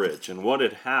after the bridge. And what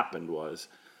had happened was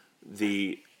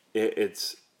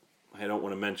it's I don't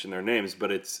want to mention their names,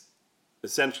 but it's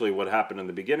essentially what happened in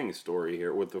the beginning story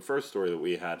here with the first story that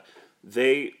we had.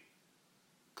 They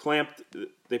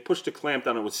pushed a clamp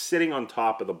down. It was sitting on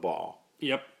top of the ball.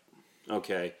 Yep.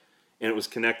 Okay. And it was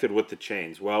connected with the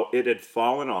chains. Well, it had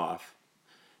fallen off,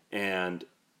 and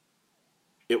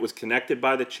it was connected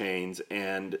by the chains,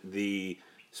 and the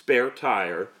spare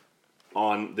tire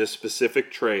on this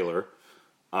specific trailer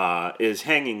is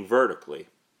hanging vertically.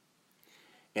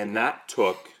 And that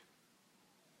took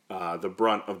the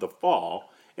brunt of the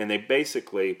fall, and they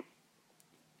basically...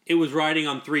 It was riding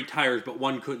on 3 tires, but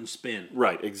one couldn't spin.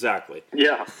 Right, exactly.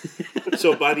 Yeah.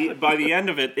 So by the end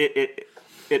of it,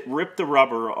 it ripped the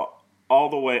rubber all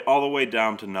the way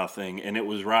down to nothing, and it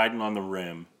was riding on the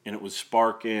rim, and it was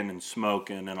sparking and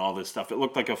smoking and all this stuff. It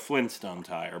looked like a Flintstone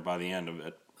tire by the end of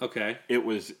it. Okay. It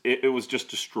was just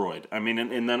destroyed. I mean,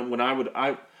 and then when I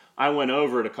went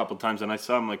over it a couple times and I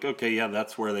saw them, like, okay, yeah,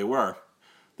 that's where they were.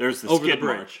 There's the over skid the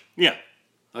bridge. mark. Yeah.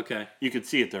 Okay. You could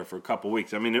see it there for a couple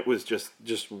weeks. I mean, it was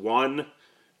just one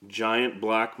giant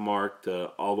black mark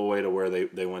all the way to where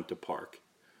they went to park.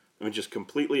 I mean, just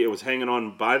completely, it was hanging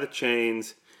on by the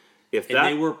chains.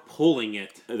 They were pulling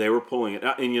it. They were pulling it.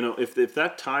 And, if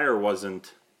that tire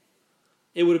wasn't...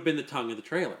 It would have been the tongue of the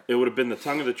trailer. It would have been the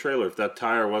tongue of the trailer if that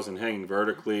tire wasn't hanging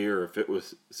vertically or if it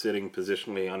was sitting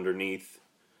positionally underneath.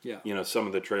 Yeah. Some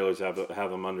of the trailers have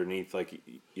them underneath, like,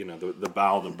 the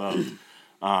bow of the boat.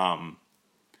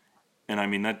 And I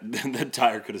mean that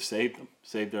tire could have saved them,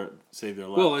 saved their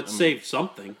lives. Well, it saved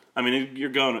something. I mean, you're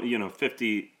going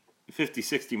 50,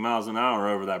 60 miles an hour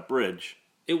over that bridge.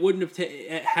 It wouldn't have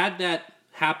had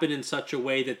happened in such a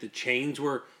way that the chains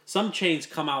were... Some chains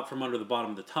come out from under the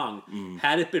bottom of the tongue.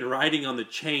 Had it been riding on the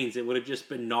chains, it would have just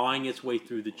been gnawing its way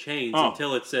through the chains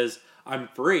until it says, I'm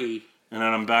free. And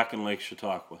then I'm back in Lake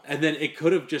Chautauqua. And then it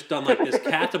could have just done like this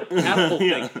catapult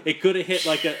thing. It could have hit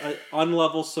like a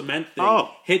unlevel cement thing,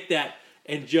 hit that,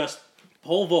 and just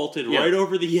pole vaulted right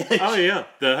over the edge. Oh, yeah.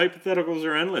 The hypotheticals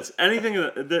are endless. Anything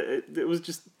it was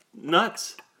just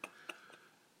nuts.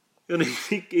 And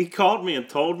he called me and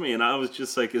told me, and I was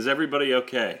just like, is everybody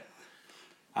okay?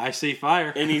 I see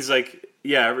fire. And he's like,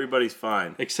 yeah, everybody's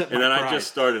fine. Except and my then pride. I just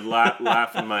started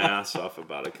laughing my ass off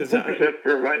about it. Except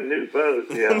for my new boat,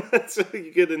 yeah. So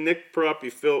you get a nick prop, you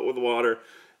fill it with water,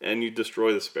 and you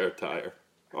destroy the spare tire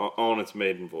on its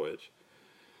maiden voyage.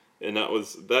 And that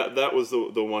was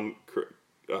the one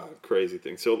crazy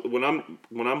thing. So when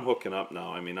I'm hooking up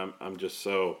now, I mean, I'm just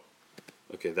so,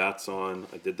 okay, that's on.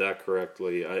 I did that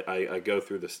correctly. I go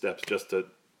through the steps just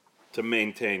to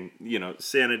maintain,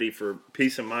 sanity, for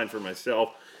peace of mind for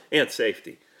myself and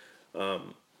safety.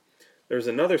 There's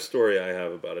another story I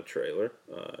have about a trailer,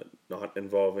 not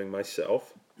involving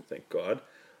myself, thank God.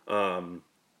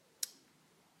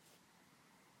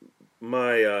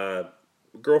 My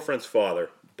girlfriend's father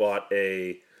bought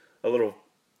a little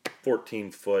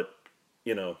 14-foot,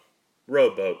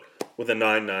 rowboat with a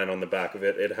 9.9 on the back of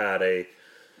it. It had a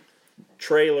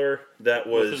trailer that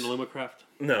was... Was it an Alumacraft?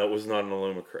 No, it was not an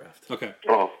Alumacraft. Okay.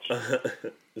 Oh,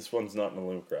 This one's not an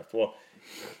Alumacraft. Well,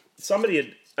 somebody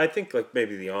had, I think like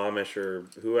maybe the Amish or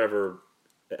whoever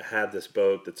had this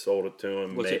boat that sold it to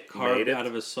him. Was it carved out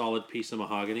of a solid piece of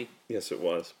mahogany? Yes, it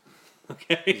was.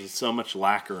 Okay. There's so much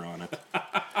lacquer on it.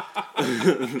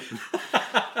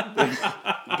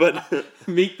 But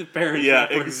Meet the parents. yeah,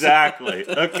 reference. exactly.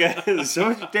 Okay, there's so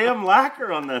much damn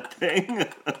lacquer on that thing.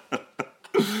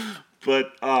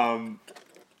 But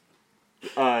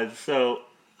so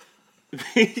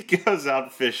he goes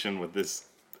out fishing with this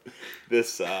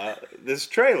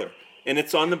trailer, and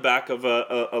it's on the back of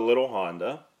a little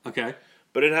Honda. Okay.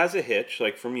 But it has a hitch,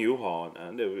 like from U-Haul,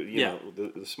 and you know,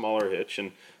 the smaller hitch,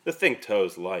 and the thing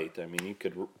tows light. I mean, you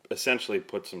could essentially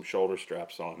put some shoulder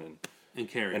straps on And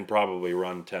carry. and probably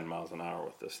run 10 miles an hour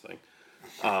with this thing.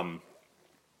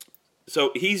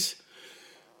 So he's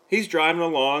driving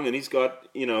along, and he's got,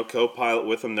 a co-pilot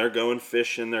with him. They're going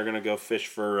fishing. They're going to go fish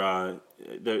for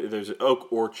there's an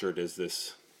Oak Orchard is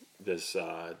this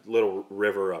little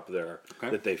river up there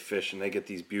that they fish, and they get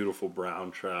these beautiful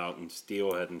brown trout and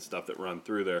steelhead and stuff that run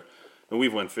through there. And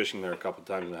we've went fishing there a couple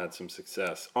times and had some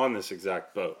success on this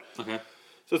exact boat. Okay.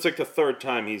 So it's like the third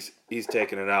time he's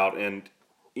taken it out, and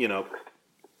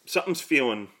something's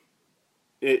feeling.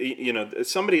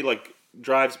 Somebody like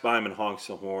drives by him and honks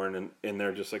the horn, and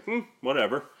they're just like,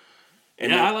 whatever.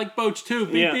 And I like boats too.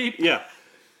 Beep beep. Yeah.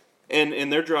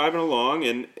 And they're driving along,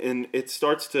 and it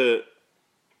starts to.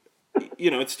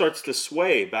 It starts to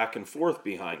sway back and forth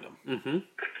behind him. Mm-hmm.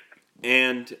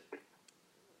 And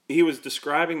he was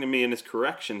describing to me in his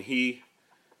correction, he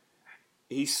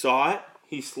saw it,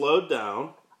 he slowed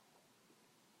down,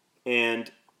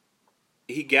 and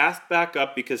he gasped back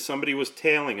up because somebody was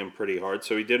tailing him pretty hard,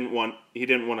 so he didn't want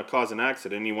to cause an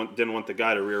accident. He didn't want the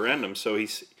guy to rear end him, so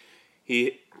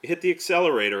he hit the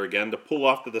accelerator again to pull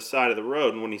off to the side of the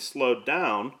road, and when he slowed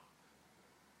down,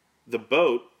 the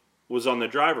boat was on the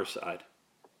driver's side,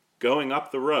 going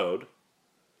up the road,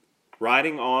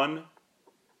 riding on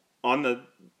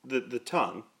the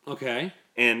tongue. Okay.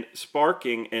 And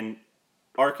sparking and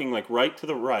arcing like right to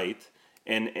the right,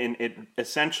 and it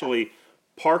essentially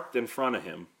parked in front of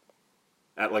him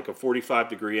at like a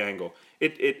 45-degree angle.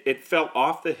 It fell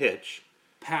off the hitch,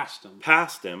 Past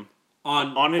him.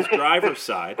 on his driver's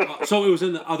side. So it was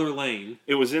in the other lane.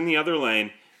 It was in the other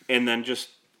lane, and then just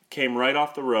came right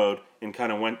off the road and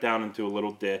kind of went down into a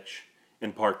little ditch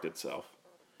and parked itself.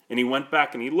 And he went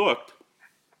back and he looked,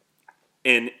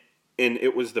 and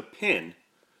it was the pin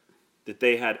that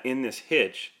they had in this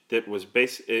hitch that was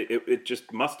it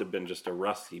just must have been just a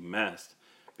rusty mess,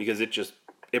 because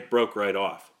it broke right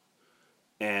off.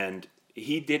 And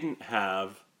he didn't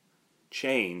have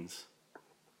chains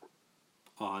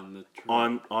On the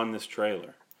trailer. on this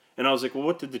trailer. And I was like, well,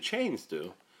 what did the chains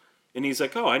do? And he's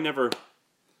like, oh,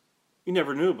 we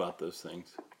never knew about those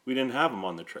things. We didn't have them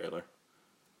on the trailer.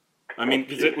 I mean,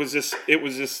 because it was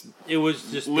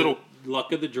just little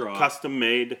luck of the draw. custom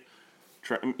made,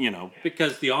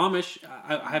 Because the Amish,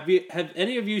 have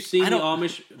any of you seen the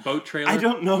Amish boat trailer? I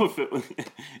don't know if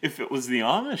it was the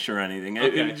Amish or anything.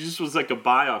 Okay. It just was like a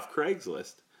buy off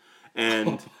Craigslist,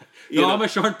 and The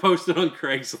Amish aren't posted on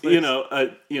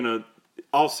Craigslist.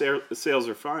 all sales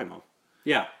are final.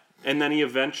 Yeah. And then he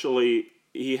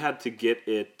had to get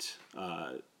it.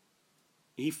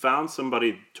 he found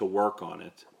somebody to work on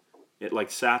it. It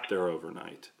like sat there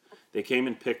overnight. They came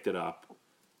and picked it up,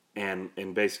 and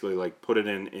basically like put it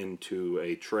into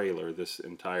a trailer. This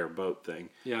entire boat thing.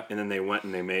 Yeah. And then they went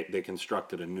and they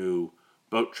constructed a new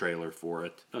boat trailer for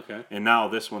it. Okay. And now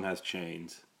this one has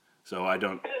chains, so I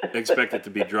don't expect it to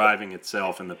be driving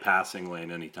itself in the passing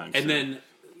lane anytime soon. And then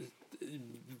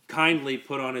kindly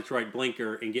put on its right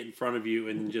blinker and get in front of you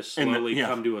and just slowly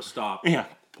come to a stop. Yeah,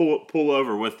 pull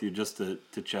over with you just to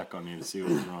check on you to see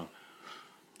what's wrong.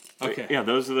 Okay. Yeah,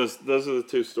 those are the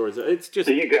two stories. It's just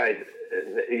So you guys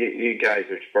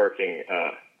are sparking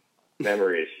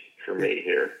memories for me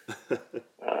here.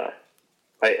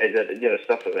 I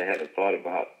stuff that I haven't thought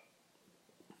about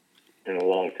in a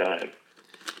long time.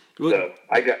 Well, So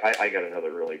I got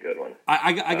another really good one.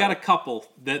 I got a couple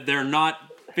that they're not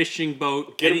fishing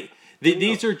boat.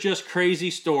 These are just crazy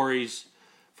stories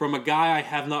from a guy I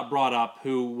have not brought up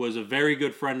who was a very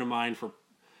good friend of mine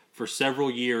for several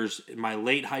years in my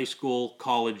late high school,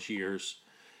 college years.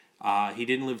 He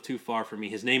didn't live too far from me.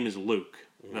 His name is Luke.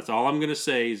 That's all I'm going to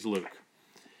say is Luke.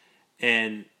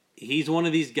 And he's one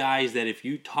of these guys that if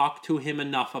you talk to him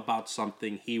enough about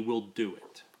something, he will do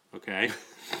it. Okay?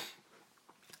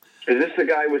 Is this the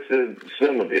guy with the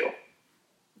snowmobile?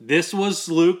 This was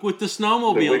Luke with the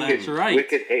snowmobile, that's right.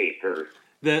 Wicked Ape or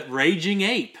The Raging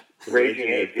Ape. Raging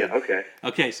Ape, yeah, okay.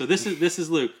 Okay, so this is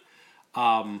Luke.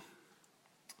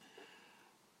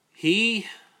 He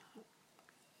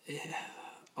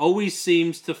always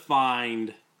seems to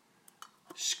find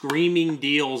screaming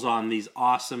deals on these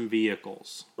awesome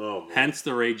vehicles. Oh, man. Hence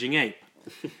the Raging Ape.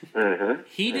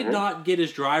 He did not get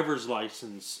his driver's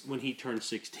license when he turned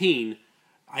 16.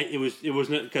 It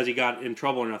wasn't because he got in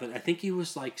trouble or nothing. I think he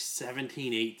was like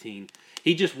 17, 18.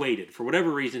 He just waited. For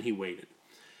whatever reason, he waited.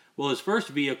 Well, his first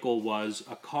vehicle was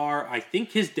a car. I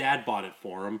think his dad bought it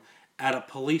for him at a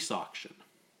police auction.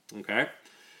 Okay?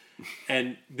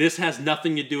 And this has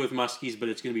nothing to do with muskies, but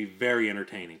it's going to be very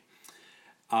entertaining.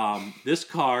 This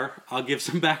car, I'll give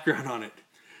some background on it.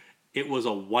 It was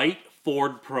a white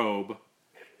Ford Probe.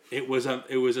 It was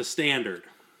a standard.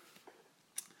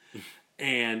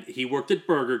 And he worked at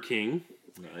Burger King.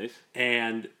 Nice.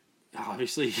 And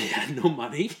obviously he had no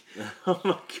money. Oh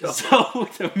my god. So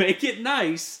to make it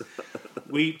nice,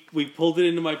 we pulled it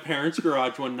into my parents'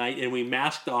 garage one night and we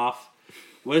masked off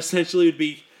what essentially would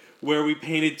be where we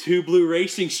painted 2 blue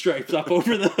racing stripes up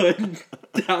over the hood and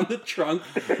down the trunk.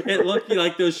 It looked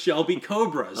like those Shelby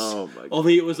Cobras. Oh my god.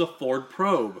 Only it was a Ford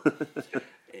Probe.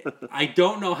 I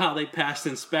don't know how they passed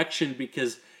inspection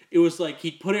because it was like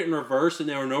he'd put it in reverse and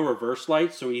there were no reverse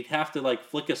lights, so he'd have to like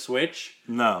flick a switch.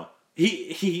 No.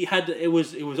 He had to, it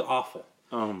was awful.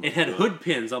 It had hood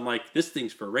pins. I'm like, this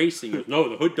thing's for racing. He goes, no,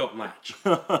 the hood don't latch.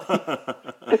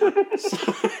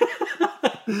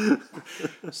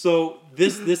 So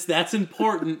that's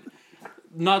important.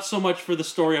 Not so much for the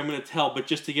story I'm going to tell, but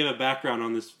just to give a background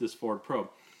on this Ford Probe.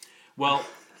 Well,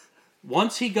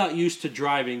 once he got used to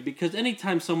driving, because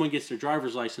anytime someone gets their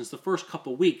driver's license, the first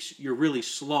couple weeks you're really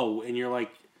slow and you're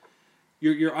like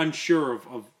you're unsure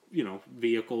of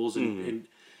vehicles and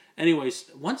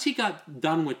anyways, once he got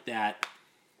done with that,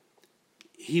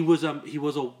 he was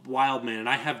a wild man. And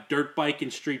I have dirt bike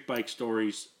and street bike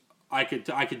stories. I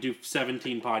could do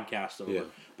 17 podcasts over. Yeah.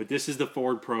 But this is the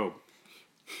Ford Probe.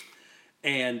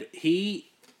 And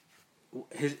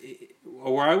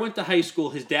where I went to high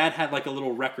school, his dad had like a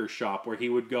little wrecker shop where he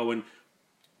would go and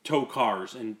tow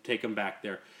cars and take them back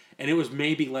there. And it was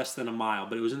maybe less than a mile,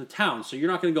 but it was in the town, so you're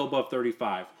not going to go above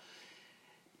 35.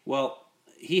 Well,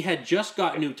 he had just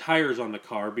got new tires on the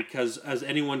car because, as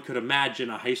anyone could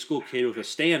imagine, a high school kid with a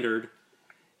standard,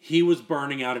 he was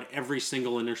burning out at every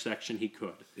single intersection he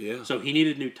could. Yeah. So he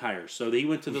needed new tires. So he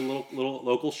went to the little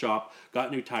local shop, got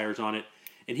new tires on it,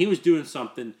 and he was doing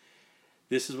something.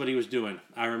 This is what he was doing.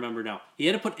 I remember now. He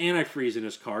had to put antifreeze in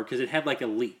his car because it had like a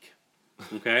leak.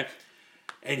 Okay?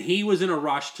 And he was in a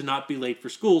rush to not be late for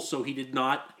school, so he did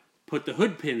not put the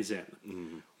hood pins in.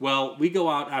 Mm-hmm. Well, we go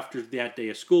out after that day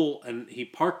of school, and he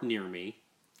parked near me,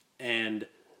 and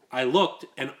I looked,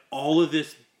 and all of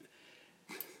this...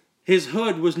 His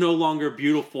hood was no longer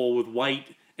beautiful with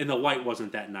white, and the white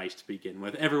wasn't that nice to begin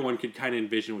with. Everyone could kind of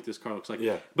envision what this car looks like.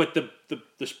 Yeah. But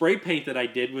the spray paint that I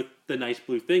did with the nice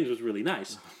blue things was really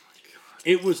nice. Oh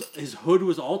my God. His hood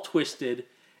was all twisted.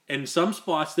 In some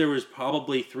spots, there was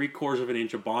probably 3/4 of an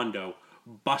inch of Bondo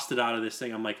busted out of this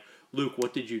thing. I'm like, Luke,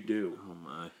 what did you do? Oh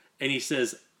my. And he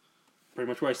says, pretty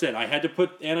much what I said. I had to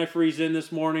put antifreeze in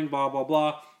this morning, blah, blah,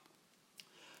 blah.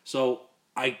 So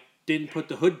I didn't put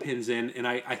the hood pins in, and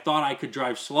I thought I could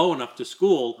drive slow enough to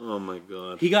school. Oh my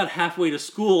God. He got halfway to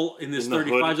school in this In the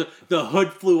 35. hood? The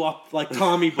hood flew up like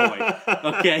Tommy Boy.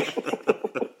 Okay.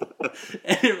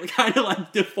 And it kind of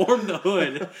like deformed the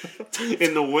hood.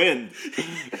 In the wind.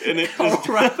 And it just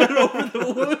Wrapping over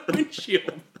the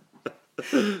windshield.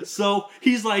 So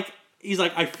he's like,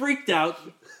 I freaked out.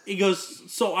 He goes,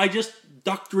 so I just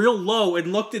ducked real low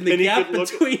and looked in the And he gap could look-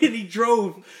 between, and he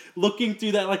drove looking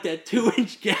through that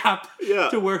 2-inch gap Yeah.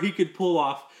 to where he could pull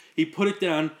off. He put it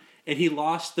down, and he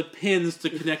lost the pins to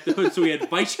connect the hood, so he had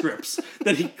vice grips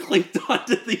that he clinked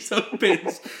onto these hood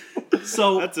pins.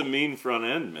 So That's a mean front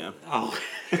end, man. oh.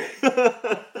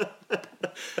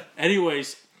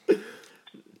 Anyways,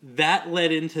 that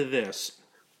led into this.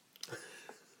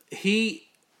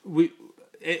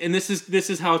 And this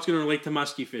is how it's going to relate to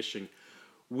muskie fishing.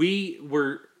 We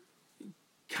were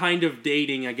kind of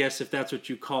dating, I guess, if that's what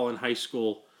you call in high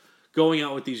school, going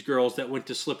out with these girls that went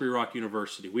to Slippery Rock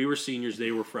University. We were seniors,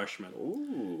 they were freshmen.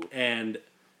 Ooh. And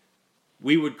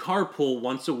we would carpool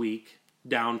once a week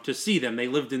down to see them. They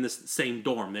lived in the same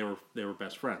dorm. They were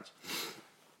best friends.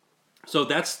 So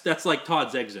that's like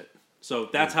Todd's exit. So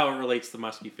that's how it relates to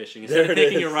muskie fishing. Instead of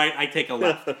taking it right, I take a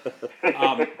left.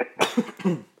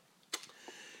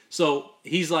 So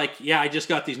he's like, yeah, I just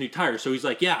got these new tires. So he's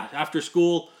like, yeah, after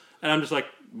school. And I'm just like,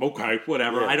 okay,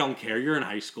 whatever. Yeah. I don't care. You're in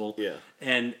high school. Yeah.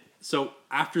 And so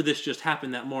after this just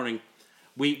happened that morning,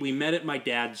 we met at my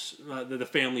dad's, the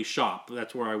family shop.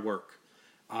 That's where I work,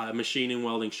 a machine and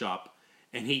welding shop.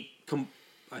 And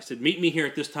I said, meet me here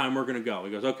at this time. We're going to go.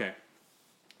 He goes, okay.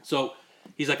 So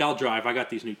he's like, I'll drive. I got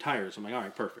these new tires. I'm like, all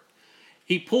right, perfect.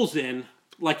 He pulls in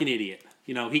like an idiot.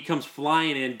 He comes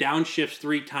flying in, downshifts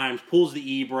 3 times, pulls the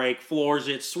e-brake, floors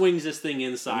it, swings this thing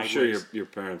inside. I'm sure your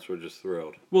parents were just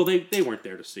thrilled. Well, they weren't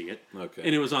there to see it. Okay.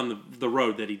 And it was on the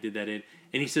road that he did that in.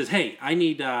 And he says, hey, I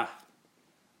need, do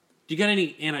you got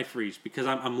any antifreeze? Because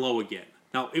I'm low again.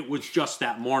 Now, it was just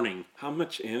that morning. How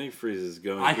much antifreeze is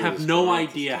going I through have this no car at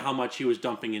this idea time? how much he was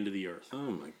dumping into the earth.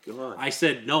 Oh my God. I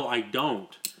said, no, I don't.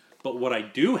 But what I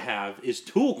do have is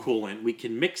tool coolant. We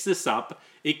can mix this up.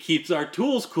 It keeps our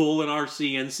tools cool in our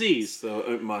CNCs. So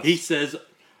it must. He says,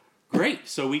 great.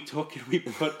 So we took and we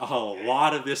put a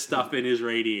lot of this stuff in his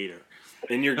radiator.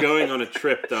 And you're going on a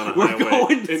trip down a We're highway.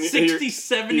 going and you're- 60,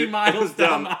 70 you're miles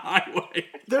down the highway.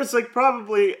 There's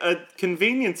probably a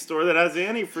convenience store that has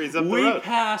antifreeze up the We road.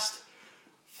 passed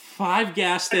 5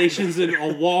 gas stations and a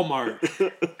Walmart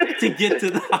to get to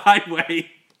the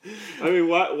highway. I mean,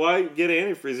 why get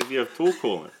antifreeze if you have tool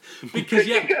coolant? Because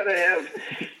You gotta have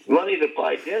money to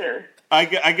buy dinner. I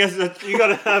guess that you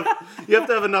have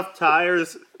to have enough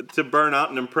tires to burn out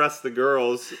and impress the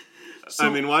girls. So- I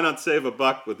mean, why not save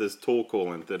 $1 with this tool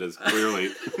coolant that is clearly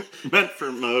meant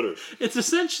for motors? it's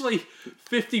essentially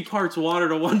 50 parts water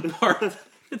to 1 part.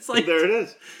 It's like There it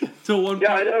is. to 1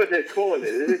 Yeah, I part. know what they're calling it.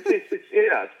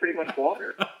 It's pretty much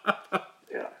water.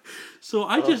 Yeah. So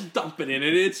I just dump it in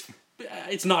it.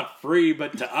 It's not free,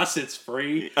 but to us it's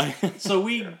free. So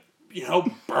we,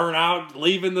 burn out,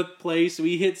 leaving the place.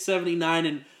 We hit 79,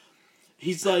 and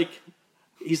he's like,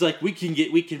 we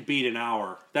can beat an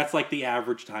hour. That's like the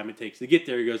average time it takes to get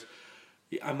there. He goes,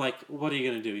 I'm like, what are you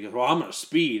gonna do? He goes, well, I'm gonna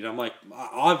speed. I'm like,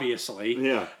 obviously.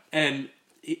 Yeah. And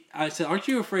I said, aren't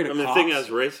you afraid of I mean, the cops? thing has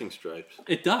racing stripes.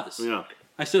 It does. Yeah.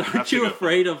 I said, That's aren't a you good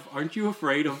afraid of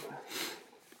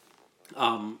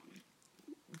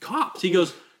cops? He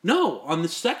goes, no, on the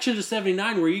section of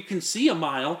 79 where you can see a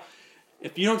mile,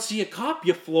 if you don't see a cop,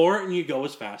 you floor it and you go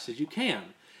as fast as you can.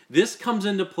 This comes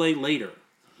into play later.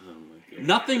 Oh my God.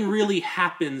 Nothing really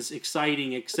happens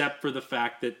exciting except for the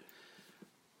fact that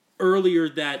earlier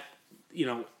that,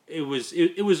 it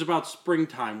was about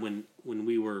springtime when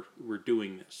we were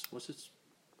doing this. Was it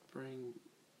spring?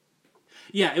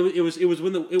 Yeah, it was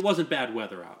when it wasn't bad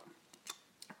weather out.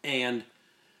 And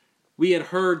we had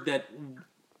heard that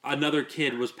another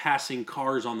kid was passing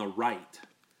cars on the right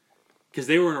because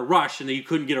they were in a rush and you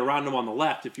couldn't get around them on the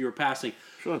left if you were passing.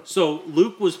 Sure. So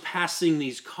Luke was passing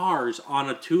these cars on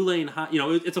a 2-lane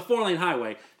it's a 4-lane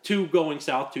highway, 2 going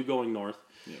south, 2 going north.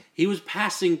 Yeah. He was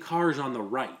passing cars on the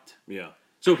right. Yeah.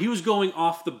 So he was going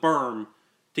off the berm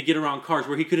to get around cars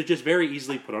where he could have just very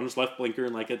easily put on his left blinker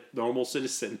and like a normal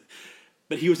citizen.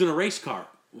 But he was in a race car.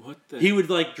 What the? He would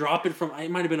like drop it from, it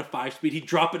might have been a 5-speed. He'd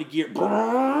drop it a gear.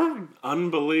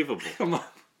 Unbelievable. Come on.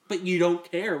 But you don't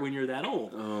care when you're that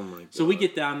old. Oh my God. So we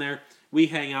get down there, we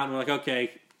hang out, and we're like,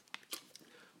 okay,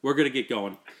 we're going to get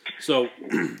going. So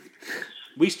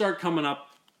we start coming up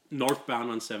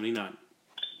northbound on 79.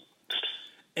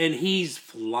 And he's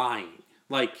flying.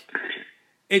 Like,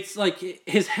 it's like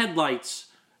his headlights,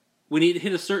 when he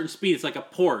hit a certain speed, it's like a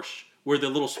Porsche where the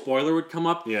little spoiler would come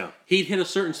up. Yeah. He'd hit a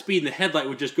certain speed, and the headlight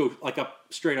would just go like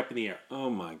straight up in the air. Oh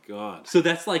my God. So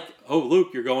that's like, oh, Luke,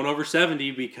 you're going over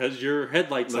 70 because your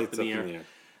headlight's up in the air.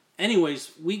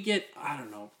 Anyways, we get, I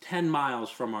don't know, 10 miles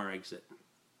from our exit.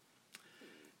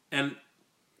 And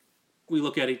we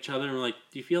look at each other and we're like,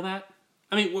 do you feel that?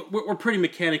 I mean, we're pretty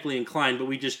mechanically inclined, but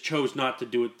we just chose not to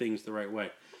do things the right way.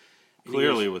 And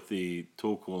Clearly with the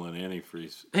tool coolant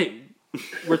antifreeze. Hey,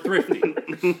 we're thrifty.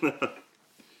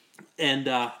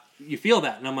 And you feel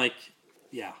that. And I'm like,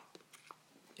 yeah.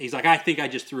 He's like, I think I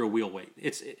just threw a wheel weight.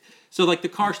 So like the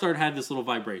car started had this little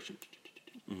vibration.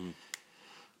 Mm-hmm.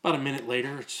 About a minute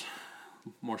later, it's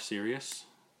more serious.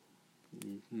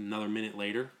 Another minute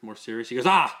later, more serious. He goes,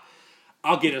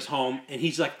 I'll get us home. And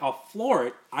he's like, I'll floor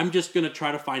it. I'm just going to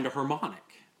try to find a harmonic.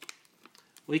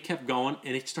 Well, he kept going,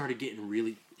 and it started getting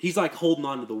really... He's like holding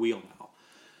on to the wheel now.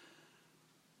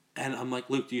 And I'm like,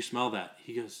 Luke, do you smell that?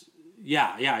 He goes,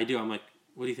 yeah, I do. I'm like,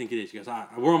 what do you think it is? He goes,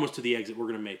 we're almost to the exit. We're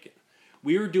going to make it.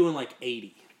 We were doing like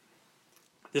 80.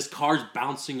 This car's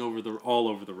bouncing all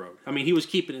over the road. I mean, he was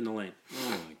keeping it in the lane. Oh,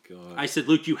 my God. I said,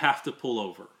 Luke, you have to pull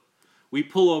over. We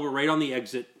pull over right on the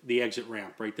exit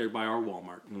ramp, right there by our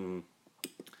Walmart. Mm.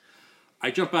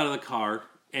 I jump out of the car,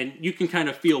 and you can kind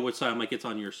of feel what side. I'm like, it's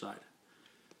on your side.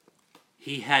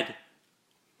 He had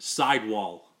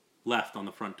sidewall left on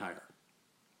the front tire.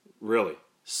 Really?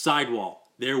 Sidewall.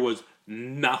 There was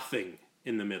nothing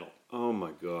in the middle. Oh,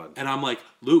 my God. And I'm like,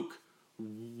 Luke,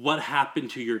 what happened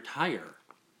to your tire?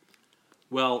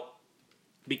 Well,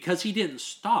 because he didn't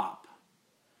stop,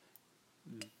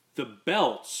 the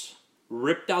belts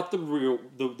ripped out the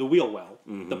wheel well,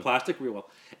 the plastic wheel well,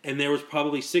 and there was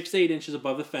probably 6 to 8 inches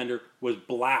above the fender was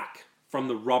black from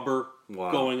the rubber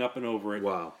going up and over it.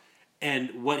 Wow.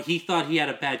 And what he thought he had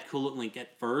a bad coolant leak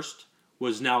at first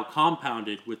was now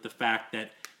compounded with the fact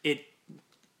that it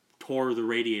tore the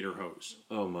radiator hose.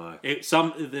 Oh my!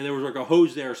 There was like a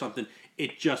hose there or something.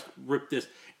 It just ripped this,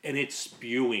 and it's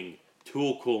spewing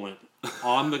tool coolant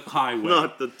on the highway.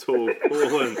 Not the tool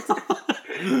coolant.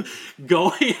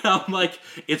 Going, I'm like,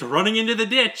 it's running into the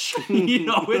ditch.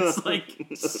 It's like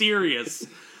serious.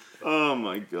 Oh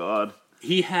my God!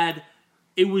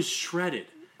 It was shredded,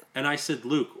 and I said,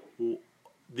 Luke,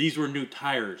 these were new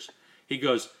tires. He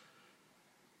goes,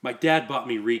 my dad bought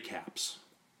me recaps.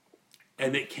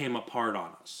 And it came apart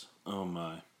on us. Oh,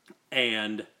 my.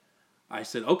 And I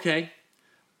said, okay,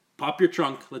 pop your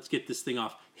trunk. Let's get this thing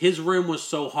off. His rim was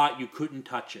so hot you couldn't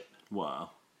touch it. Wow.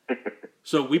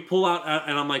 So we pull out,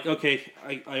 and I'm like, okay,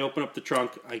 I open up the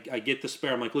trunk. I get the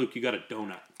spare. I'm like, Luke, you got a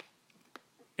donut.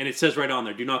 And it says right on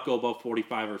there, do not go above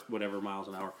 45 or whatever miles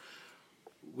an hour.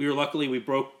 Luckily, we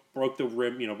broke the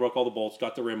rim, broke all the bolts,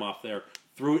 got the rim off there.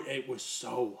 Through it, it was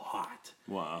so hot.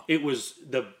 Wow.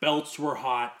 The belts were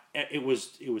hot. It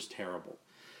was terrible.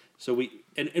 So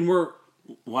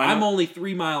I'm only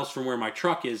 3 miles from where my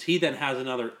truck is. He then has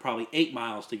another probably 8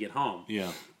 miles to get home.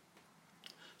 Yeah.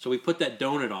 So we put that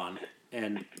donut on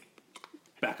and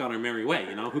back on our merry way.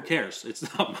 Who cares?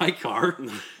 It's not my car.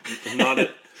 Not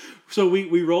it. So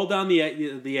we roll down the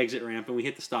exit ramp and we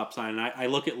hit the stop sign. And I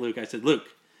look at Luke. I said, Luke,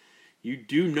 you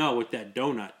do know with that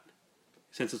donut,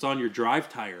 since it's on your drive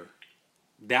tire,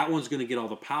 that one's going to get all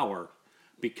the power.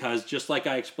 Because just like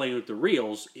I explained with the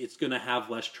reels, it's going to have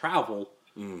less travel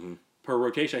per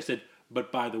rotation. I said,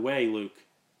 but by the way, Luke,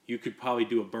 you could probably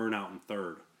do a burnout in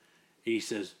third. He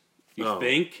says, you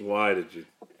think? Why did you?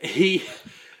 He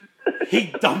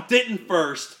dumped it in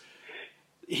first.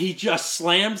 He just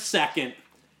slammed second.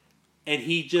 And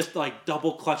he just like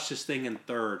double clutched this thing in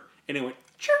third. And it went,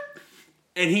 chirp.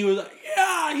 And he was like,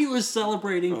 yeah, he was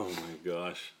celebrating. Oh my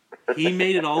gosh. He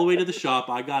made it all the way to the shop.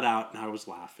 I got out and I was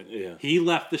laughing. Yeah. He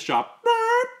left the shop.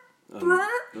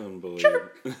 Unbelievable.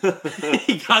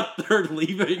 He got third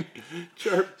leaving.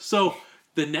 Chirp. So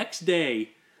the next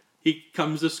day, he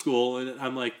comes to school and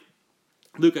I'm like,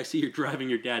 Luke, I see you're driving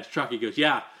your dad's truck. He goes,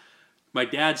 yeah, my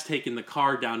dad's taking the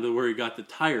car down to where he got the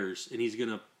tires and he's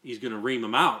gonna ream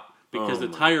them out because the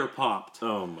tire popped.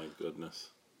 Oh my goodness.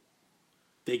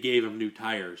 They gave him new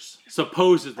tires,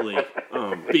 supposedly,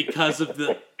 because of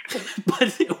the...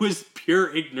 But it was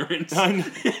pure ignorance.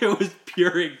 It was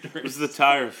pure ignorance. It was the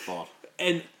tire's fault.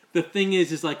 And the thing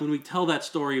is like when we tell that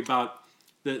story about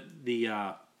the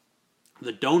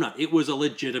donut, it was a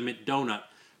legitimate donut.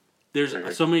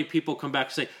 There's so many people come back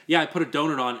and say, yeah, I put a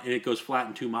donut on and it goes flat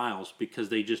in 2 miles because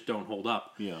they just don't hold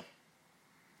up. Yeah.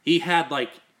 He had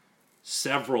like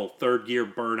several third gear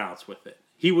burnouts with it.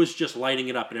 He was just lighting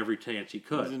it up at every chance he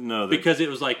could. No, because it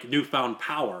was like newfound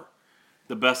power.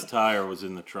 The best tire was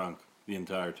in the trunk the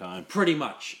entire time. Pretty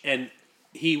much. And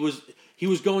he was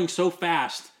going so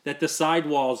fast that the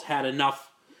sidewalls had enough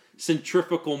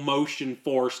centrifugal motion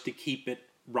force to keep it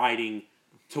riding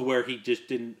to where he just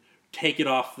didn't take it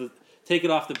off the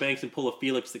banks and pull a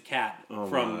Felix the Cat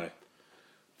from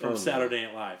Saturday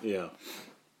Night Live. Yeah.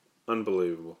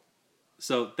 Unbelievable.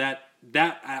 So that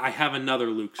I have another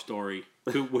Luke story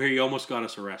where he almost got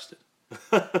us arrested.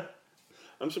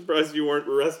 I'm surprised you weren't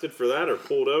arrested for that or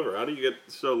pulled over. How do you get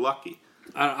so lucky?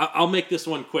 I'll make this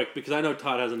one quick because I know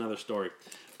Todd has another story.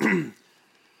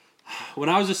 When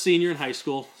I was a senior in high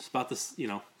school, it's about this,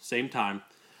 same time.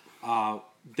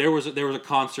 There was a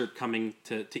concert coming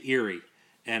to Erie,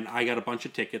 and I got a bunch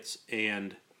of tickets.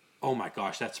 And oh my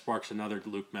gosh, that sparks another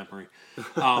Luke memory.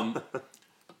 Yeah.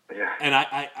 And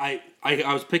I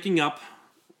was picking up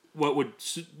what would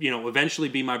eventually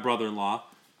be my brother-in-law,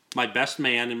 my best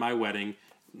man in my wedding,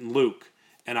 Luke.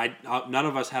 And none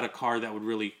of us had a car that would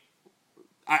really.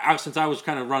 Since I was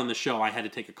kind of running the show, I had to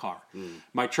take a car.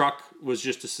 My truck was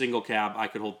just a single cab. I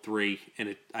could hold 3,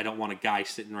 and I don't want a guy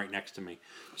sitting right next to me.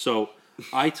 So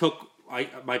my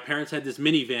parents had this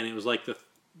minivan. It was like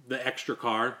the extra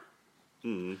car.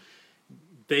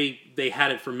 They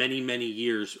had it for many, many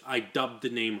years. I dubbed the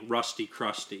name Rusty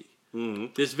Krusty.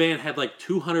 This van had like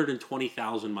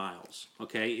 220,000 miles.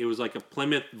 Okay, it was like a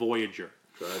Plymouth Voyager.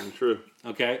 Tried and true.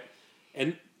 Okay,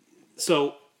 and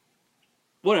so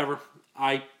whatever.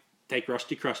 I take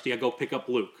Rusty Krusty. I go pick up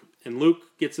Luke, and Luke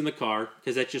gets in the car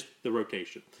because that's just the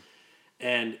rotation.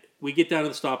 And we get down to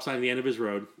the stop sign at the end of his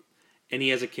road, and he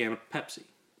has a can of Pepsi.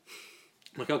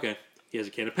 I'm like, okay, he has a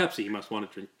can of Pepsi. He must want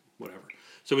to drink whatever.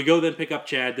 So we go then pick up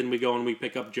Chad. Then we go and we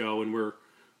pick up Joe, and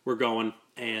we're going.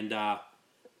 And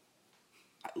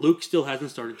Luke still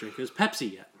hasn't started drinking his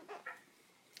Pepsi yet.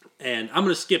 And I'm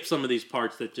going to skip some of these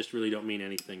parts that just really don't mean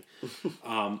anything.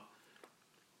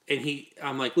 And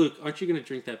I'm like, Luke, aren't you going to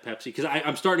drink that Pepsi? Because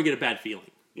I'm starting to get a bad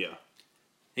feeling. Yeah.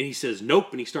 And he says, nope,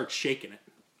 and he starts shaking it.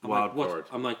 Wild card.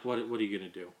 I'm like, what are you going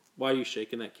to do? Why are you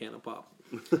shaking that can of pop?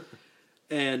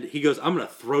 And he goes, I'm going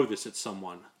to throw this at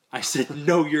someone. I said,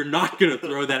 no, you're not going to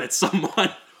throw that at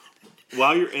someone.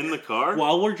 While you're in the car?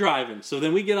 While we're driving. So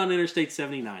then we get on Interstate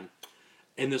 79.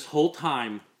 And this whole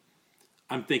time,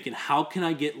 I'm thinking, how can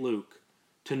I get Luke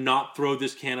to not throw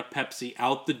this can of Pepsi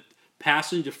out the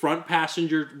front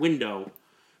passenger window,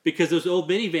 because those old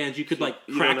minivans you could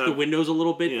crack the windows a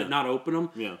little bit but not open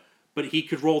them. Yeah. But he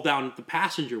could roll down the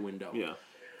passenger window. Yeah.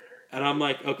 And I'm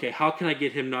like, okay, how can I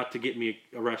get him not to get me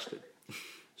arrested?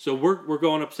 So we're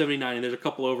going up 79 and there's a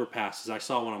couple overpasses. I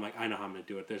saw one. I'm like, I know how I'm going to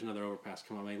do it. There's another overpass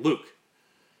coming. I'm like, Luke,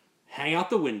 hang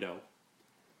out the window,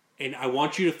 and I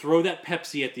want you to throw that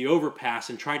Pepsi at the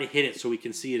overpass and try to hit it so we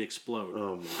can see it explode.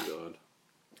 Oh my God.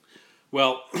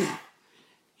 Well.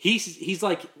 He's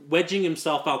like wedging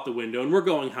himself out the window, and we're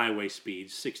going highway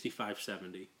speeds, 65,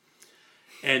 70.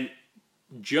 And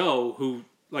Joe, who,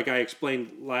 like I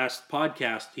explained last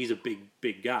podcast, he's a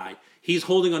big guy. He's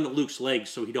holding onto Luke's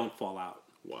legs so he don't fall out.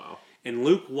 Wow. And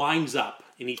Luke winds up,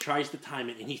 and he tries to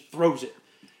time it, and he throws it.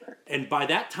 And by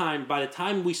the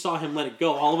time we saw him let it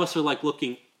go, all of us are like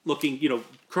looking,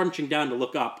 crunching down to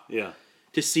look up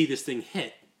to see this thing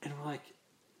hit. And we're like,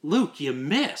 Luke, you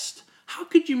missed. How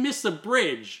could you miss the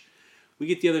bridge? We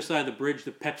get the other side of the bridge,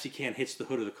 the Pepsi can hits the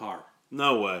hood of the car.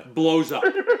 No way. Blows up.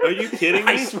 Are you kidding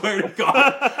me? I swear to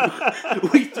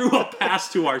God. We threw a pass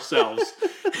to ourselves.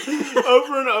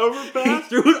 Over an overpass? He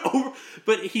threw it over,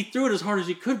 but he threw it as hard as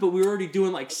he could, but we were already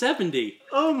doing like 70.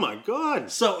 Oh my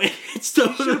God. So it hits the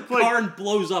hood of the car and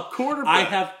blows up. Quarterback. I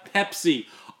have Pepsi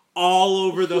all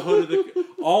over the hood of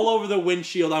all over the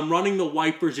windshield. I'm running the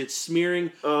wipers. It's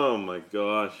smearing. Oh my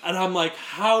gosh! And I'm like,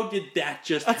 how did that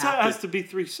just happen? That has to be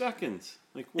 3 seconds.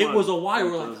 Like what? It was a while.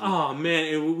 We're like, oh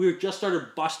man! And we just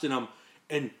started busting them,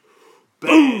 and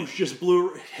boom, just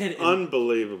hit it.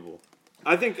 Unbelievable.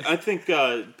 I think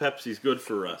Pepsi's good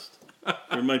for rust.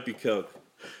 There might be Coke.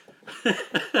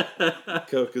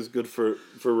 Coke is good for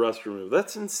rust removal.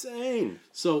 That's insane.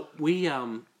 So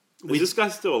is this guy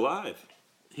still alive?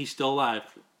 He's still alive.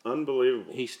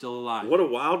 Unbelievable. He's still alive. What a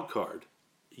wild card.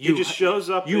 He just shows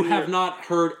up. You have not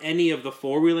heard any of the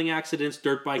four-wheeling accidents,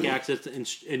 dirt bike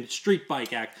accidents, and street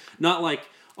bike Not like,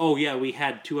 oh yeah, we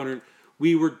had 200.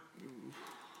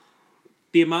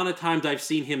 The amount of times I've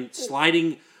seen him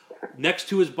sliding next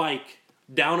to his bike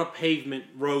down a pavement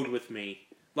road with me,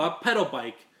 a pedal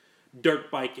bike,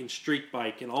 dirt bike, and street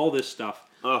bike, and all this stuff.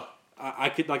 Oh. I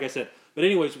could, like I said. But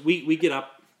anyways, we get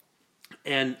up,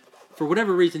 and for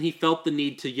whatever reason, he felt the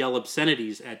need to yell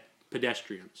obscenities at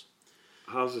pedestrians.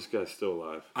 How's this guy still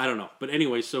alive? I don't know. But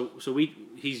anyway, so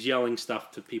he's yelling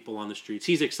stuff to people on the streets.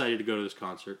 He's excited to go to this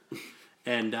concert.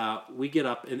 And we get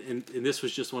up, and this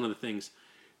was just one of the things.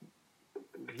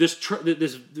 This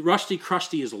Rusty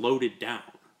Krusty is loaded down.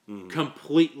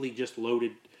 completely just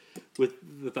loaded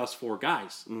with us 4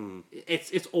 guys.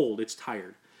 It's old. It's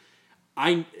tired.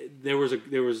 There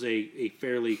was a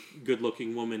fairly good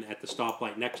looking woman at the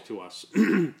stoplight next to us,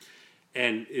 and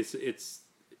it's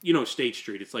State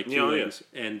Street. It's like 2 lanes,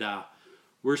 and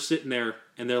we're sitting there,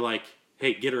 and they're like,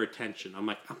 "Hey, get her attention." I'm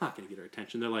like, "I'm not gonna get her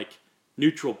attention." They're like,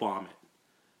 "Neutral bomb it,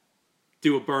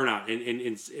 do a burnout,"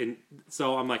 and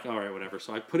so I'm like, "All right, whatever."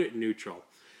 So I put it in neutral,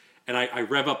 and I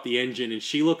rev up the engine, and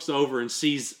she looks over and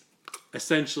sees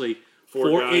essentially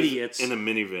 4 idiots in a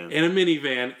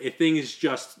minivan. The thing is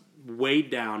just weighed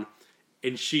down,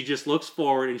 and she just looks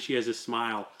forward and she has a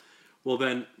smile. Well,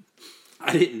 then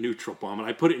I didn't neutral bomb it.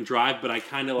 I put it in drive, but I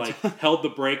kind of like held the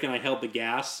brake and I held the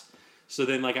gas. So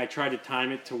then like I tried to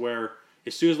time it to where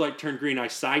as soon as light turned green, I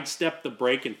sidestepped the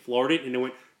brake and floored it, and it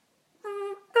went.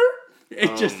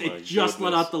 It just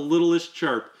let out the littlest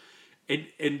chirp, and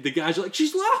the guys are like,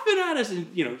 "She's laughing at us,"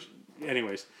 and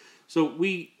anyways. So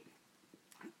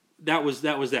that was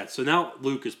that. So now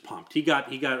Luke is pumped. He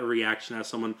got a reaction out of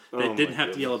someone that didn't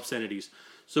have to yell obscenities.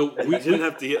 So we didn't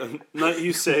have to yell. Not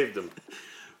you saved him.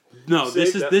 No,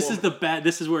 this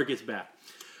is where it gets bad.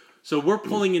 So we're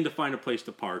pulling in to find a place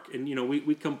to park, and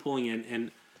we come pulling in,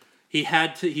 and he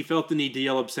felt the need to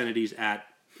yell obscenities at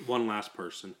one last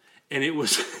person, and it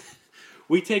was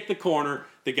we take the corner,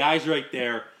 the guy's right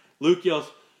there. Luke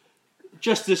yells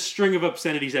just this string of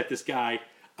obscenities at this guy.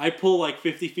 I pull like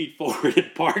 50 feet forward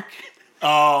and park.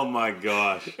 Oh my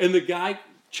gosh. And the guy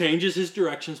changes his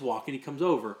directions walking. He comes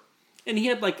over. And he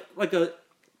had like a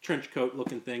trench coat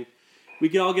looking thing.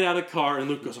 We all get out of the car, and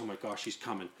Luke goes, "Oh my gosh, he's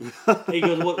coming." He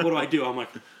goes, what do I do? I'm like,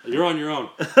 "You're on your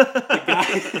own." The guy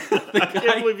I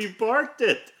can't believe you parked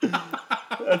it.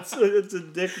 It's a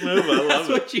dick move. I love that's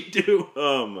it. what you do.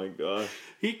 Oh my gosh.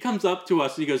 He comes up to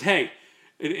us and he goes, "Hey,"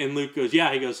 and Luke goes,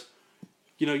 "Yeah." He goes,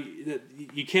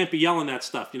 you can't be yelling that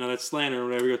stuff, that's slander or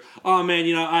whatever. He goes, "Oh man,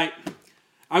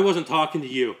 I wasn't talking to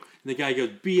you." And the guy goes,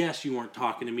 "BS, you weren't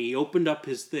talking to me." He opened up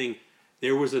his thing.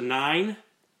 There was a 9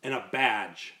 and a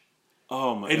badge.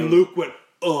 Oh my! And Luke went,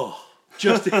 "Oh!"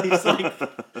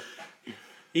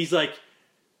 He's like,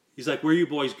 "Where are you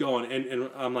boys going?" And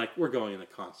I'm like, "We're going to the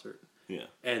concert." Yeah.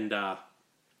 And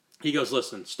he goes,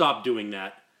 "Listen, stop doing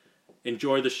that.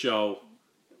 Enjoy the show,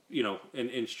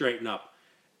 and straighten up."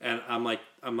 And I'm like,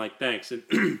 "Thanks."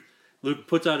 And Luke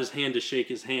puts out his hand to shake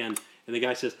his hand, and the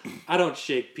guy says, "I don't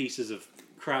shake pieces of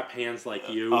crap hands like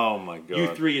you. Oh my god!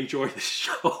 You 3 enjoy the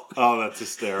show." Oh, that's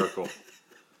hysterical.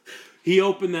 He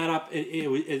opened that up, and it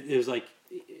was like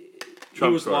he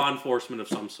was law enforcement of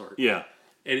some sort. Yeah.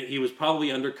 And he was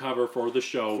probably undercover for the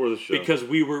show. Because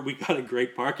we got a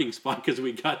great parking spot because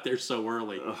we got there so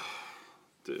early. Oh,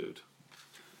 dude,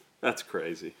 that's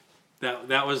crazy.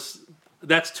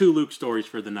 That's 2 Luke stories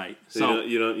for the night. So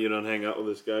you don't hang out with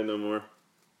this guy no more.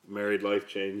 Married life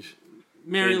change.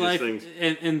 Married life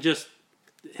and just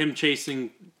him chasing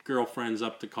girlfriends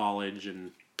up to college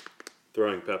and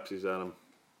throwing Pepsis at him.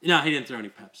 No, he didn't throw any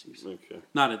Pepsis. Okay.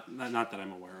 Not that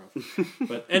I'm aware of.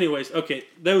 But anyways, okay,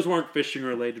 those weren't fishing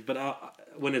related, but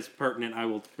when it's pertinent, I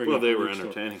will bring up. Well, they were Luke's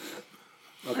entertaining.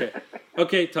 Story.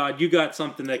 Okay, Todd, you got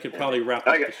something that could probably wrap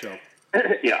up the show.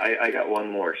 Yeah, I got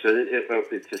one more. So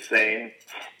it's the same.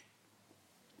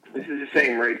 This is the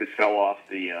same rig that fell off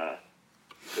the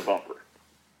bumper.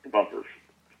 The bumper.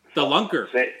 The lunker.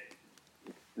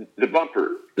 The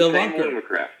bumper. The same lunker.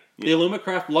 Alumacraft. The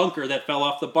Alumacraft lunker that fell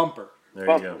off the bumper. There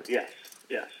bumper. you go.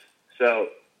 Yes. So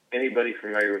anybody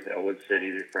familiar with Elwood City,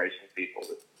 there's probably some people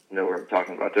that know what I'm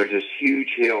talking about. There's this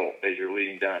huge hill as you're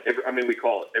leading down. Everyone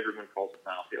calls it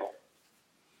Mile Hill.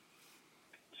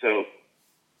 So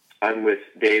I'm with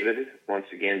David, once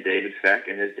again, David Feck,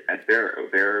 and his dad, Barrow.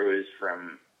 Barrow is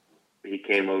he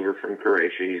came over from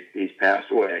Croatia. He's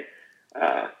passed away.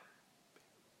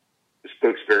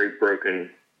 Spoke's very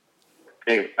broken.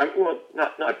 Anyway, well,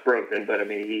 not broken, but I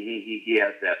mean, he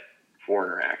has that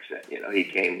foreigner accent. He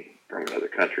came from another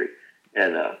country.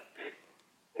 And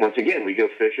once again, we go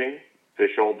fishing,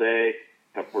 fish all day.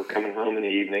 We're coming home in the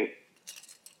evening.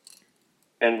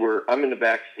 And I'm in the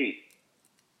back seat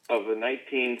of a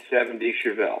 1970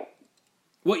 Chevelle.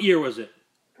 What year was it?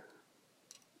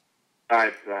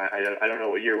 I don't know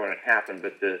what year when it happened,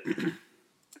 but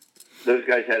those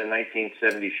guys had a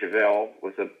 1970 Chevelle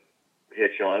with a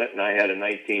hitch on it, and I had a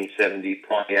 1970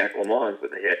 Pontiac Le Mans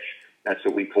with a hitch. That's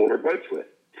what we pulled our boats with.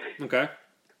 Okay.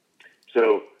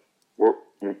 So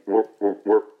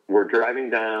we're driving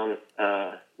down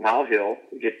Mile Hill.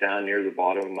 We get down near the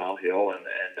bottom of Mile Hill, and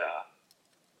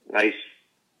nice.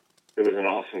 It was an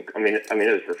awesome. I mean,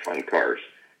 those were fun cars,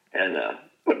 and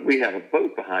but we have a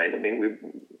boat behind. I mean,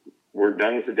 we're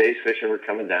done with the day's fishing. We're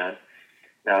coming down,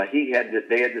 Now they had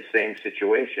the same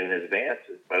situation as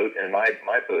Vance's boat, and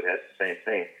my boat has the same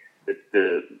thing.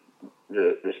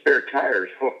 The spare tires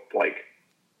hooked like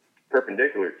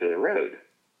perpendicular to the road,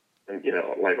 and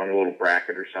like on a little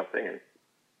bracket or something.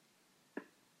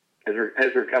 And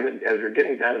as we're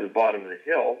getting down to the bottom of the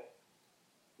hill,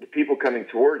 the people coming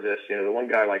towards us, the one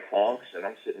guy like honks, and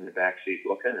I'm sitting in the back seat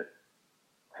looking, and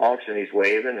honks and he's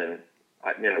waving, and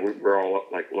we're all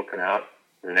like looking out.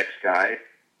 The next guy,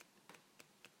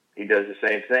 he does the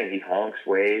same thing. He honks,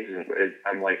 waves, and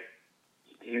I'm like,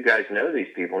 you guys know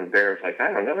these people? And Bear's like,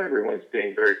 I don't know. Everyone's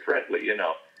being very friendly,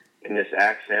 in this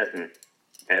accent.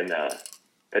 And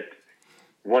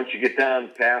once you get down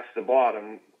past the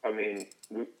bottom, I mean,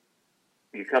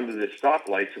 you come to this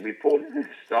stoplight. So we pulled in this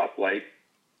stoplight,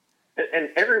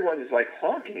 and everyone is like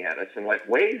honking at us and like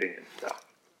waving and stuff.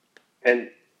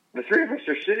 And the three of us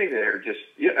are sitting there just,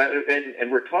 and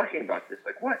we're talking about this.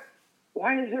 Like, what?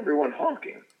 Why is everyone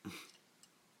honking?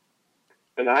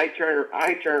 And I turn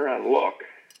around and look.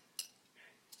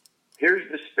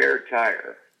 Here's the spare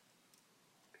tire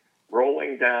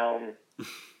rolling down.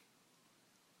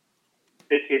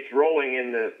 It's rolling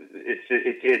in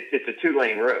it's a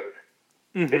 2-lane road.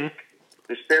 Mm-hmm.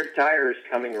 The spare tire is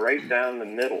coming right down the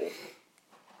middle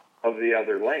of the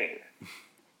other lane.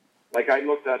 Like I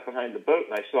looked out behind the boat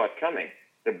and I saw it coming.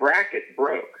 The bracket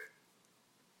broke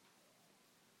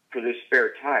for this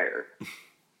spare tire,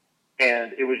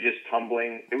 and it was just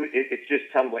tumbling. It's just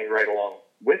tumbling right along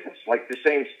with us, like the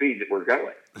same speed that we're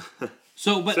going.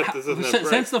 So, but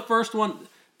since the first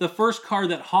car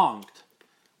that honked,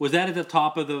 was that at the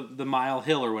top of the mile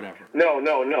hill or whatever?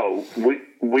 No.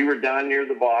 We were down near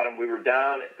the bottom. We were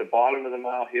down at the bottom of the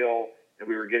mile hill, and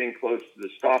we were getting close to the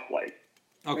stoplight.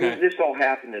 Okay. I mean, this all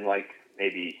happened in like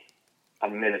maybe a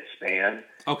minute span.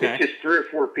 Okay. It's just 3 or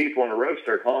 4 people in a row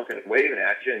start honking and waving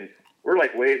at you, and we're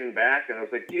like waving back, and I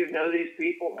was like, do you know these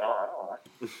people? No, I don't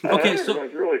know. Okay, so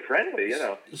everyone's really friendly,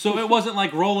 So it wasn't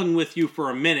like rolling with you for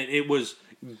a minute. It was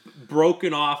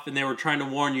broken off, and they were trying to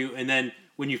warn you, and then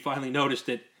when you finally noticed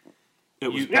it,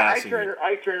 was passing. passing.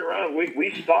 I turned around.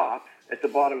 We stopped at the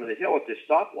bottom of the hill at this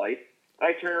stoplight.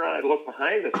 I turn around and look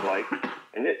behind this light,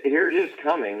 and here it is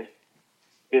coming,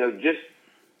 just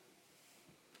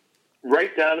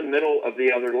right down the middle of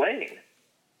the other lane.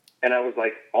 And I was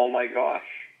like, oh my gosh.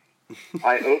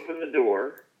 I opened the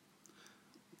door.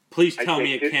 Please tell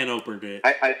me it can't open it.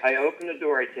 I open the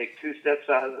door. I take 2 steps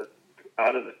out of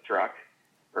the truck,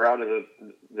 or out of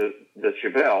the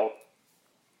Chevelle.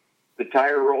 The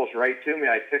tire rolls right to me.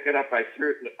 I pick it up. I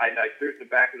threw it in the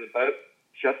back of the boat.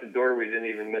 Shut the door. We didn't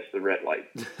even miss the red light.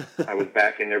 I was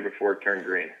back in there before it turned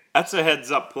green. That's a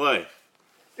heads-up play.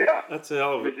 Yeah, That's a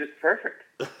hell of it was just perfect.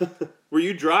 Were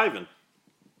you driving?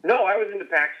 No, I was in the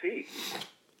back seat.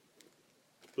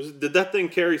 Did that thing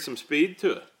carry some speed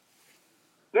to it?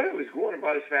 No, it was going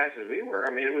about as fast as we were.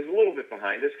 I mean, it was a little bit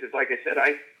behind us because, like I said,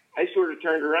 I sort of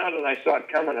turned around and I saw it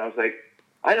coming. I was like,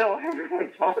 I know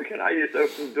everyone's honking. I just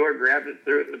opened the door, grabbed it,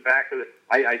 threw it in the back of the.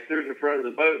 I threw it in the front of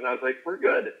the boat, and I was like, we're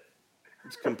good.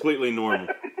 It's completely normal.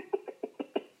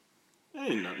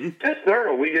 Ain't nothing. That's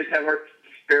normal. We just have our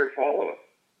spare follow-up.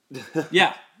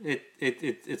 Yeah,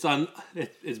 it's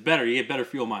better. You get better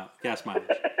gas mileage.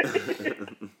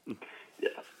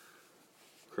 Yeah.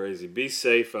 Crazy. Be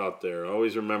safe out there.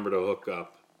 Always remember to hook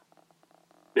up.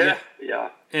 Yeah.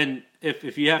 And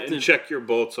if you have to check your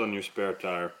bolts on your spare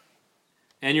tire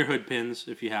and your hood pins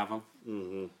if you have them.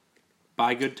 Mm-hmm.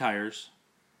 Buy good tires.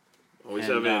 Always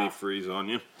have antifreeze on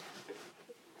you.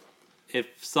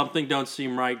 If something don't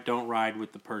seem right, don't ride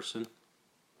with the person.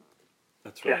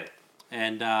 That's right.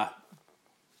 And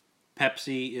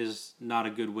Pepsi is not a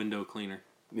good window cleaner.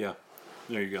 Yeah.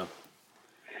 There you go.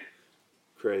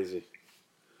 Crazy.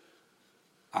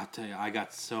 I'll tell you, I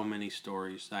got so many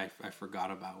stories I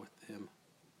forgot about with him.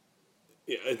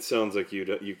 Yeah, it sounds like you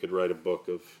could write a book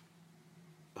of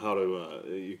how to,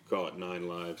 you call it 9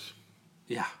 Lives.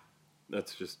 Yeah.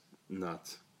 That's just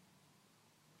nuts.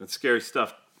 That's scary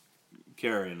stuff,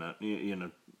 carrying that,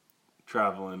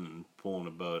 traveling and pulling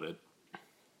a boat.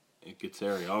 It gets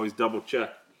hairy. Always double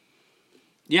check.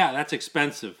 Yeah, that's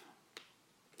expensive.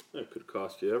 It could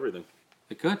cost you everything.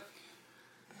 It could.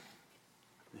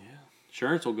 Yeah.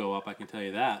 Insurance will go up, I can tell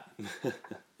you that.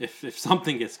 if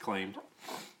something gets claimed.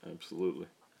 Absolutely.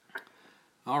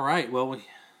 All right, well,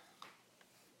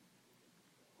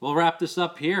 we'll wrap this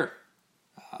up here.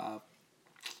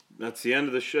 That's the end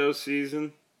of the show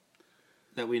season.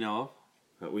 That we know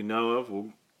of.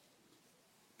 We'll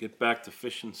get back to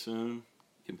fishing soon.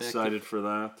 Excited for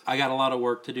that. I got a lot of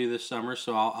work to do this summer,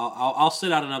 so I'll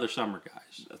sit out another summer,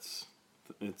 guys. It's.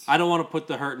 I don't want to put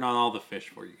the hurting on all the fish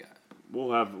for you guys.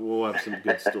 We'll have some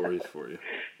good stories for you.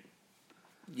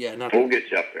 Yeah, not. We'll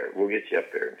get you up there. We'll get you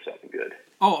up there. Something good.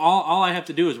 Oh, all I have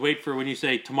to do is wait for when you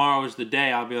say tomorrow is the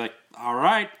day. I'll be like, all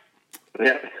right,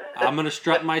 Yeah. I'm gonna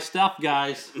strut my stuff,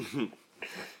 guys.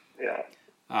 Yeah.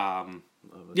 I'll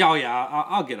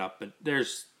get up, but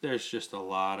there's just a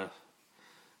lot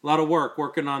of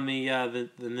working on the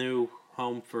new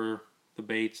home for the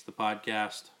baits, the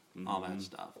podcast, all that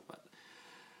stuff. But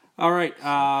all right,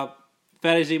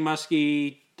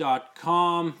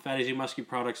 FattyZMuskie.com, Fatty Z Muskie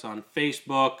Products on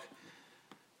Facebook.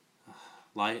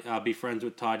 Be friends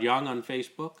with Todd Young on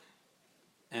Facebook.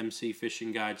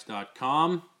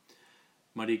 MCFishingGuides.com.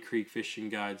 Muddy Creek Fishing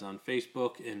Guides on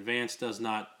Facebook. And Vance does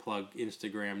not plug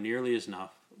Instagram nearly as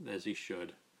enough as he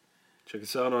should. Check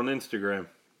us out on Instagram.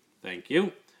 Thank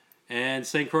you. And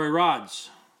St. Croix Rods.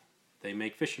 They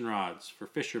make fishing rods for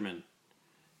fishermen.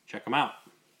 Check them out.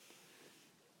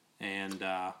 And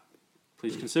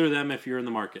please consider them if you're in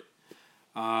the market.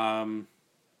 Might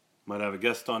have a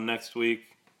guest on next week.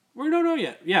 We don't know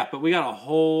yet. Yeah, but we got a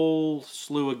whole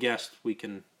slew of guests we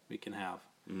can have.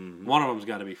 Mm-hmm. One of them's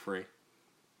got to be free.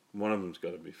 One of them's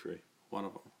got to be free. One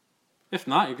of them. If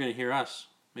not, you're going to hear us.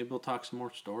 Maybe we'll talk some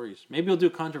more stories. Maybe we'll do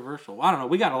controversial. I don't know.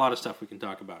 We got a lot of stuff we can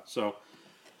talk about. So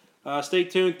stay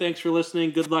tuned. Thanks for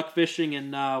listening. Good luck fishing,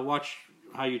 and watch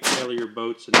how you tailor your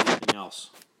boats and everything else.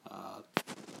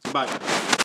 Goodbye.